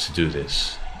means to do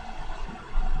this.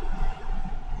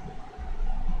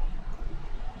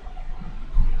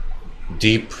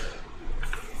 Deep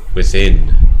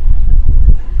within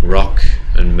rock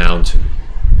and mountain,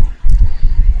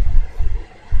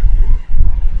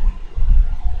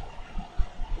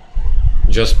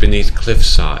 just beneath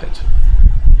cliffside,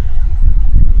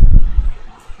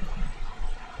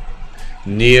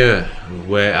 near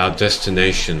where our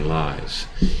destination lies,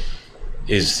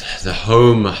 is the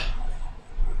home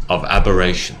of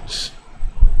aberrations,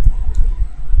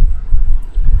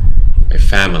 a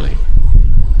family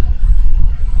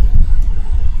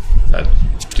that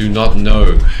do not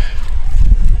know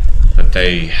that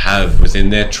they have within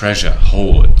their treasure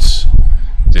hoards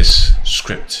this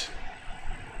script.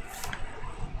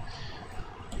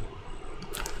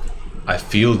 I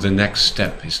feel the next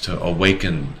step is to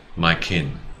awaken my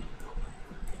kin,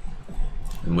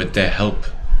 and with their help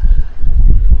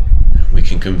we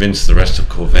can convince the rest of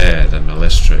Corvair that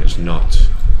Malestra is not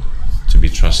to be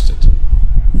trusted.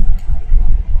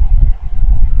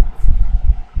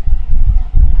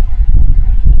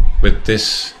 With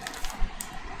this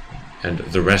and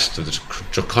the rest of the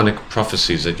draconic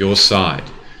prophecies at your side,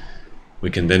 we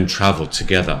can then travel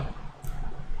together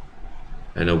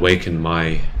and awaken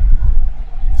my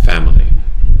family.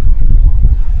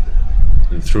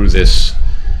 And through this,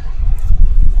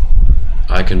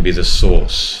 I can be the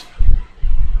source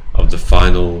of the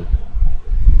final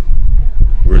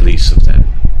release of them.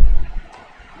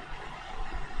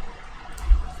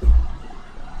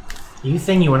 You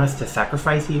think you want us to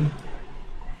sacrifice you?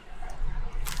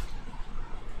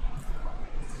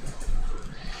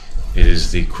 It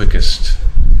is the quickest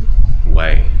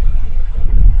way.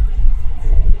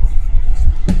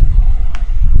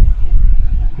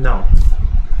 No.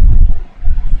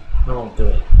 I won't do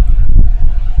it.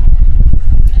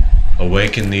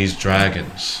 Awaken these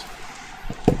dragons.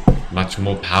 Much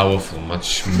more powerful,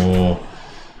 much more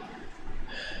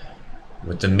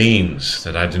with the means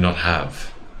that I do not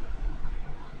have.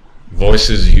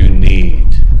 Voices you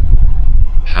need.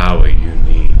 Power you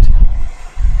need.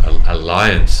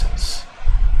 Alliances.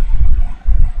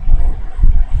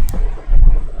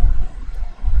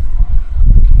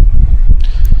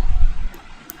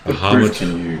 What proof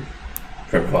can you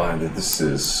provide that this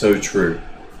is so true?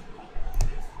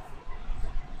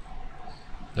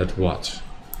 That what?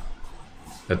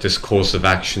 That this course of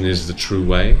action is the true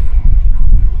way?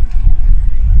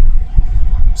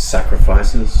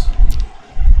 Sacrifices?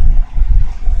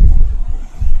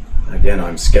 Again,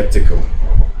 I'm skeptical.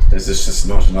 Is this just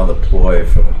not another ploy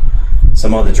for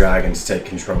some other dragon to take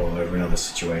control over another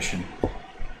situation?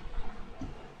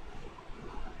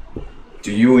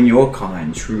 Do you and your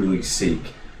kind truly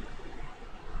seek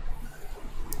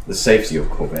the safety of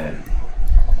Corvair?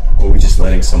 Or are we just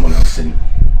letting someone else in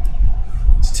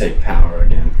to take power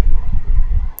again?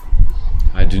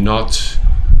 I do not.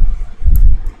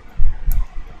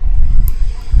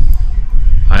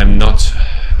 I am not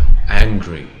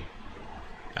angry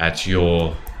at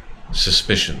your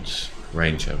suspicions,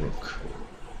 Ranger Rook.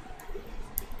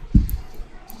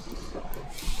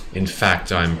 In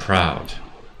fact, I am proud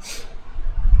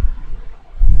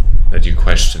that you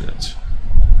question it,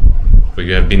 for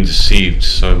you have been deceived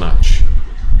so much.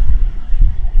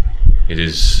 It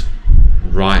is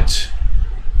right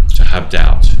to have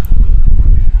doubt.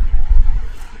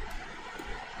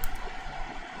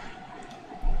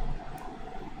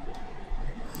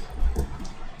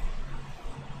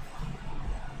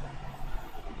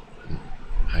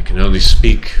 I can only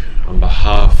speak on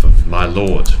behalf of my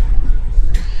lord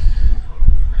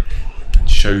and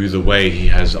show you the way he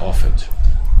has offered.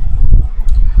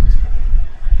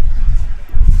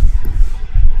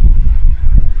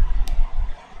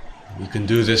 You can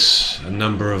do this a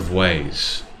number of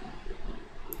ways.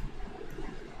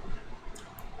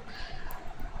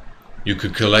 You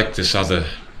could collect this other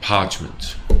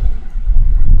parchment,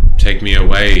 take me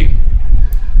away,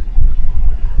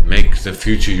 make the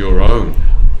future your own.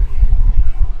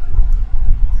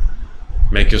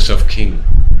 Make yourself king,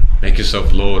 make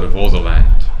yourself lord of all the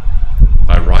land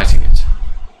by writing it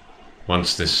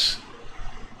once this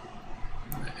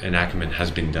enactment has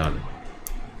been done.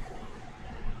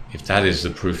 If that is the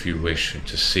proof you wish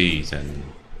to see, then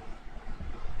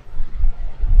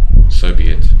so be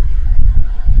it.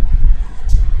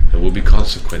 will be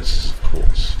consequences, of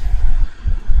course.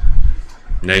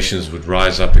 Nations would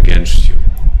rise up against you.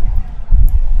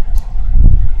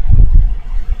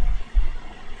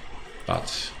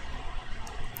 But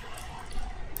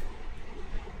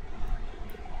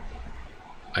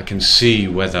I can see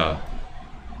whether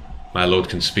my lord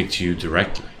can speak to you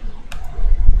directly,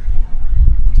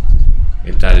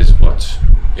 if that is what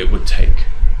it would take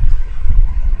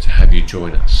to have you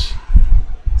join us.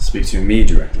 Speak to me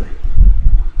directly.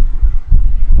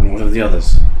 And what of the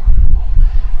others?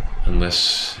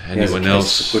 Unless He has a anyone case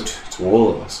else, to put to all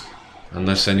of us.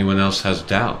 unless anyone else has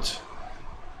doubt.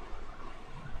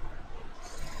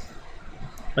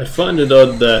 I find it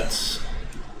odd that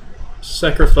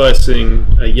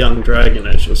sacrificing a young dragon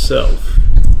as yourself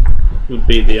would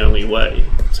be the only way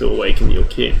to awaken your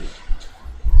kin.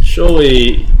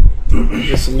 Surely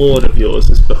this lord of yours,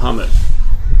 this Bahamut,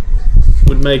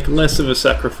 would make less of a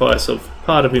sacrifice of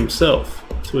part of himself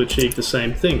to achieve the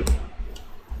same thing.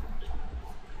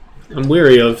 I'm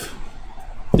weary of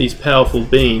these powerful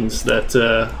beings that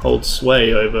hold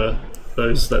sway over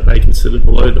those that they consider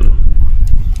below them.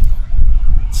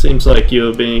 It seems like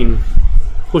you're being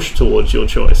pushed towards your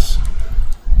choice.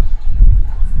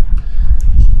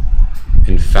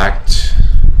 In fact,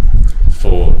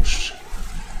 Forged,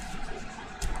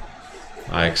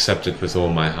 I accept it with all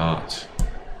my heart.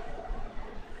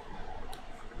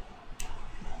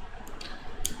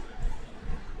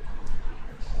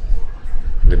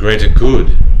 The greater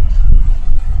good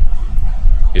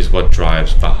is what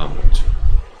drives Bahamut.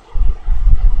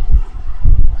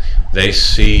 They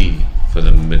see for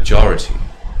the majority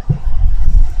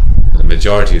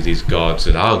of these gods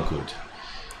that are good.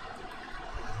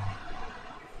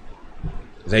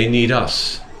 They need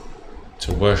us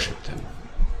to worship them.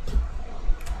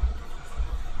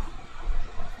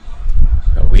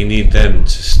 But we need them to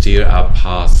steer our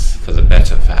path for the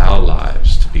better, for our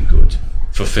lives to be good,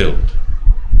 fulfilled.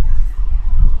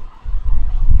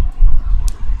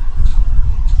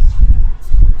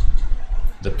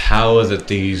 The power that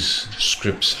these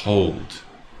scripts hold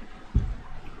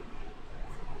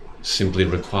simply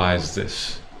requires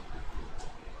this.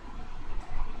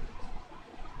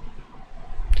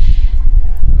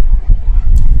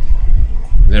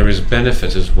 There is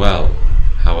benefit as well,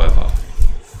 however,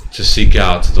 to seek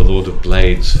out the Lord of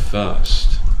Blades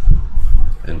first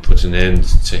and put an end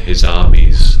to his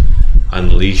armies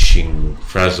unleashing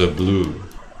Fraser Blue,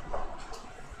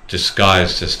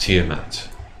 disguised as Tiamat.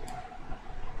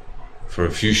 For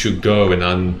if you should go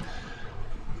and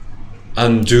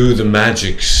undo the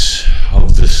magics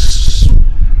of this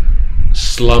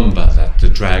slumber that the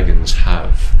dragons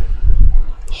have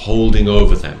holding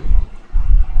over them,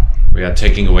 we are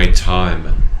taking away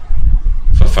time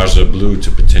for Fraser Blue to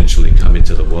potentially come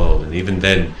into the world, and even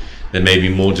then there may be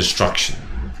more destruction,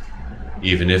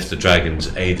 even if the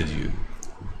dragons aided you.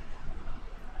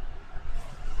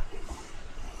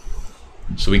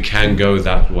 So we can go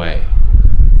that way,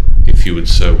 if you would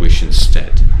so wish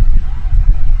instead,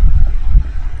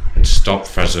 and stop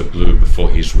Fraser Blue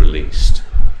before he's released.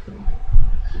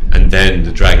 And then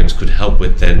the dragons could help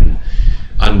with then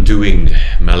undoing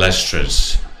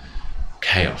Malestra's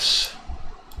chaos.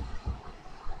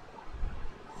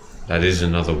 That is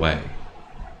another way.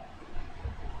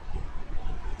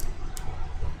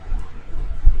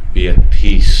 Be at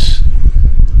peace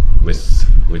with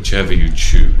whichever you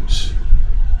choose.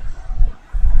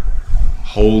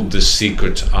 Hold the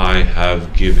secret I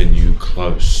have given you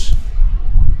close.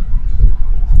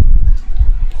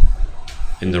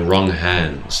 In the wrong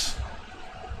hands,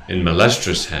 in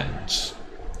Malestra's hands,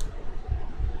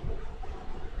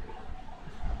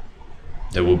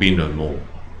 there will be no more.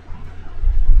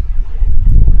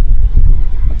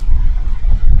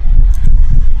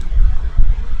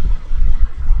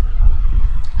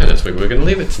 And that's where we're going to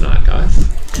leave it tonight, guys.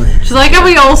 She's like, how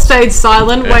we all stayed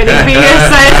silent, waiting for you to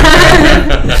say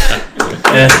that.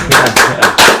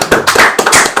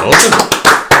 Awesome.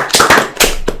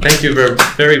 Thank you very,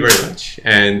 very much.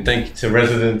 And thank you to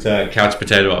resident couch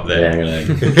potato up there. Yeah,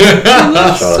 He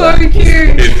looks so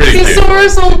cute. He's pretty He cute. saw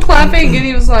us all clapping and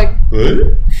he was like,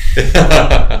 What?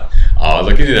 Oh,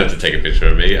 look, you didn't have to take a picture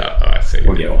of me. Oh, I see.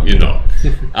 We'll get one. You're not.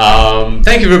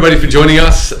 Thank you, everybody, for joining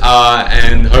us.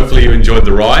 And hopefully you enjoyed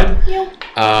the ride.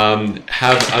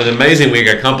 Have an amazing week.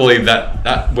 I can't believe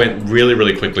that went really,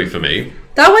 really quickly for me.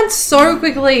 that went so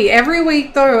quickly. Every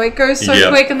week, though, it goes so Yep.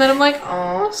 quick. And then I'm like,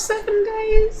 oh, 7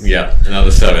 days. Yeah,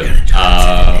 another 7.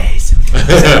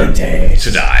 7 days.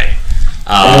 To die.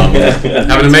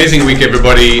 Have an amazing week,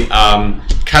 everybody.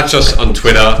 Catch us on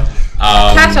Twitter.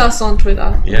 Catch us on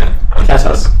Twitter. Yeah. Catch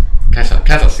us. Catch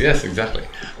us. Yes, exactly.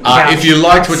 If you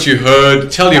liked what you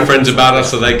heard, tell your friends about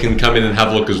us so they can come in and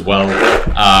have a look as well.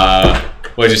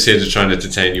 We're just here to try and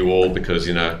entertain you all because,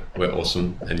 you know, we're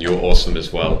awesome and you're awesome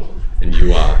as well. And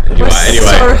you are. Anyway,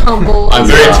 so humble. I'm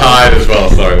very tired as well.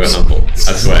 Sorry, we're humble.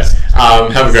 I swear.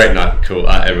 Have a great night. Cool.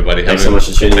 Everybody. Thanks so much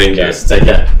for tuning in, guys. Take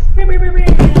care.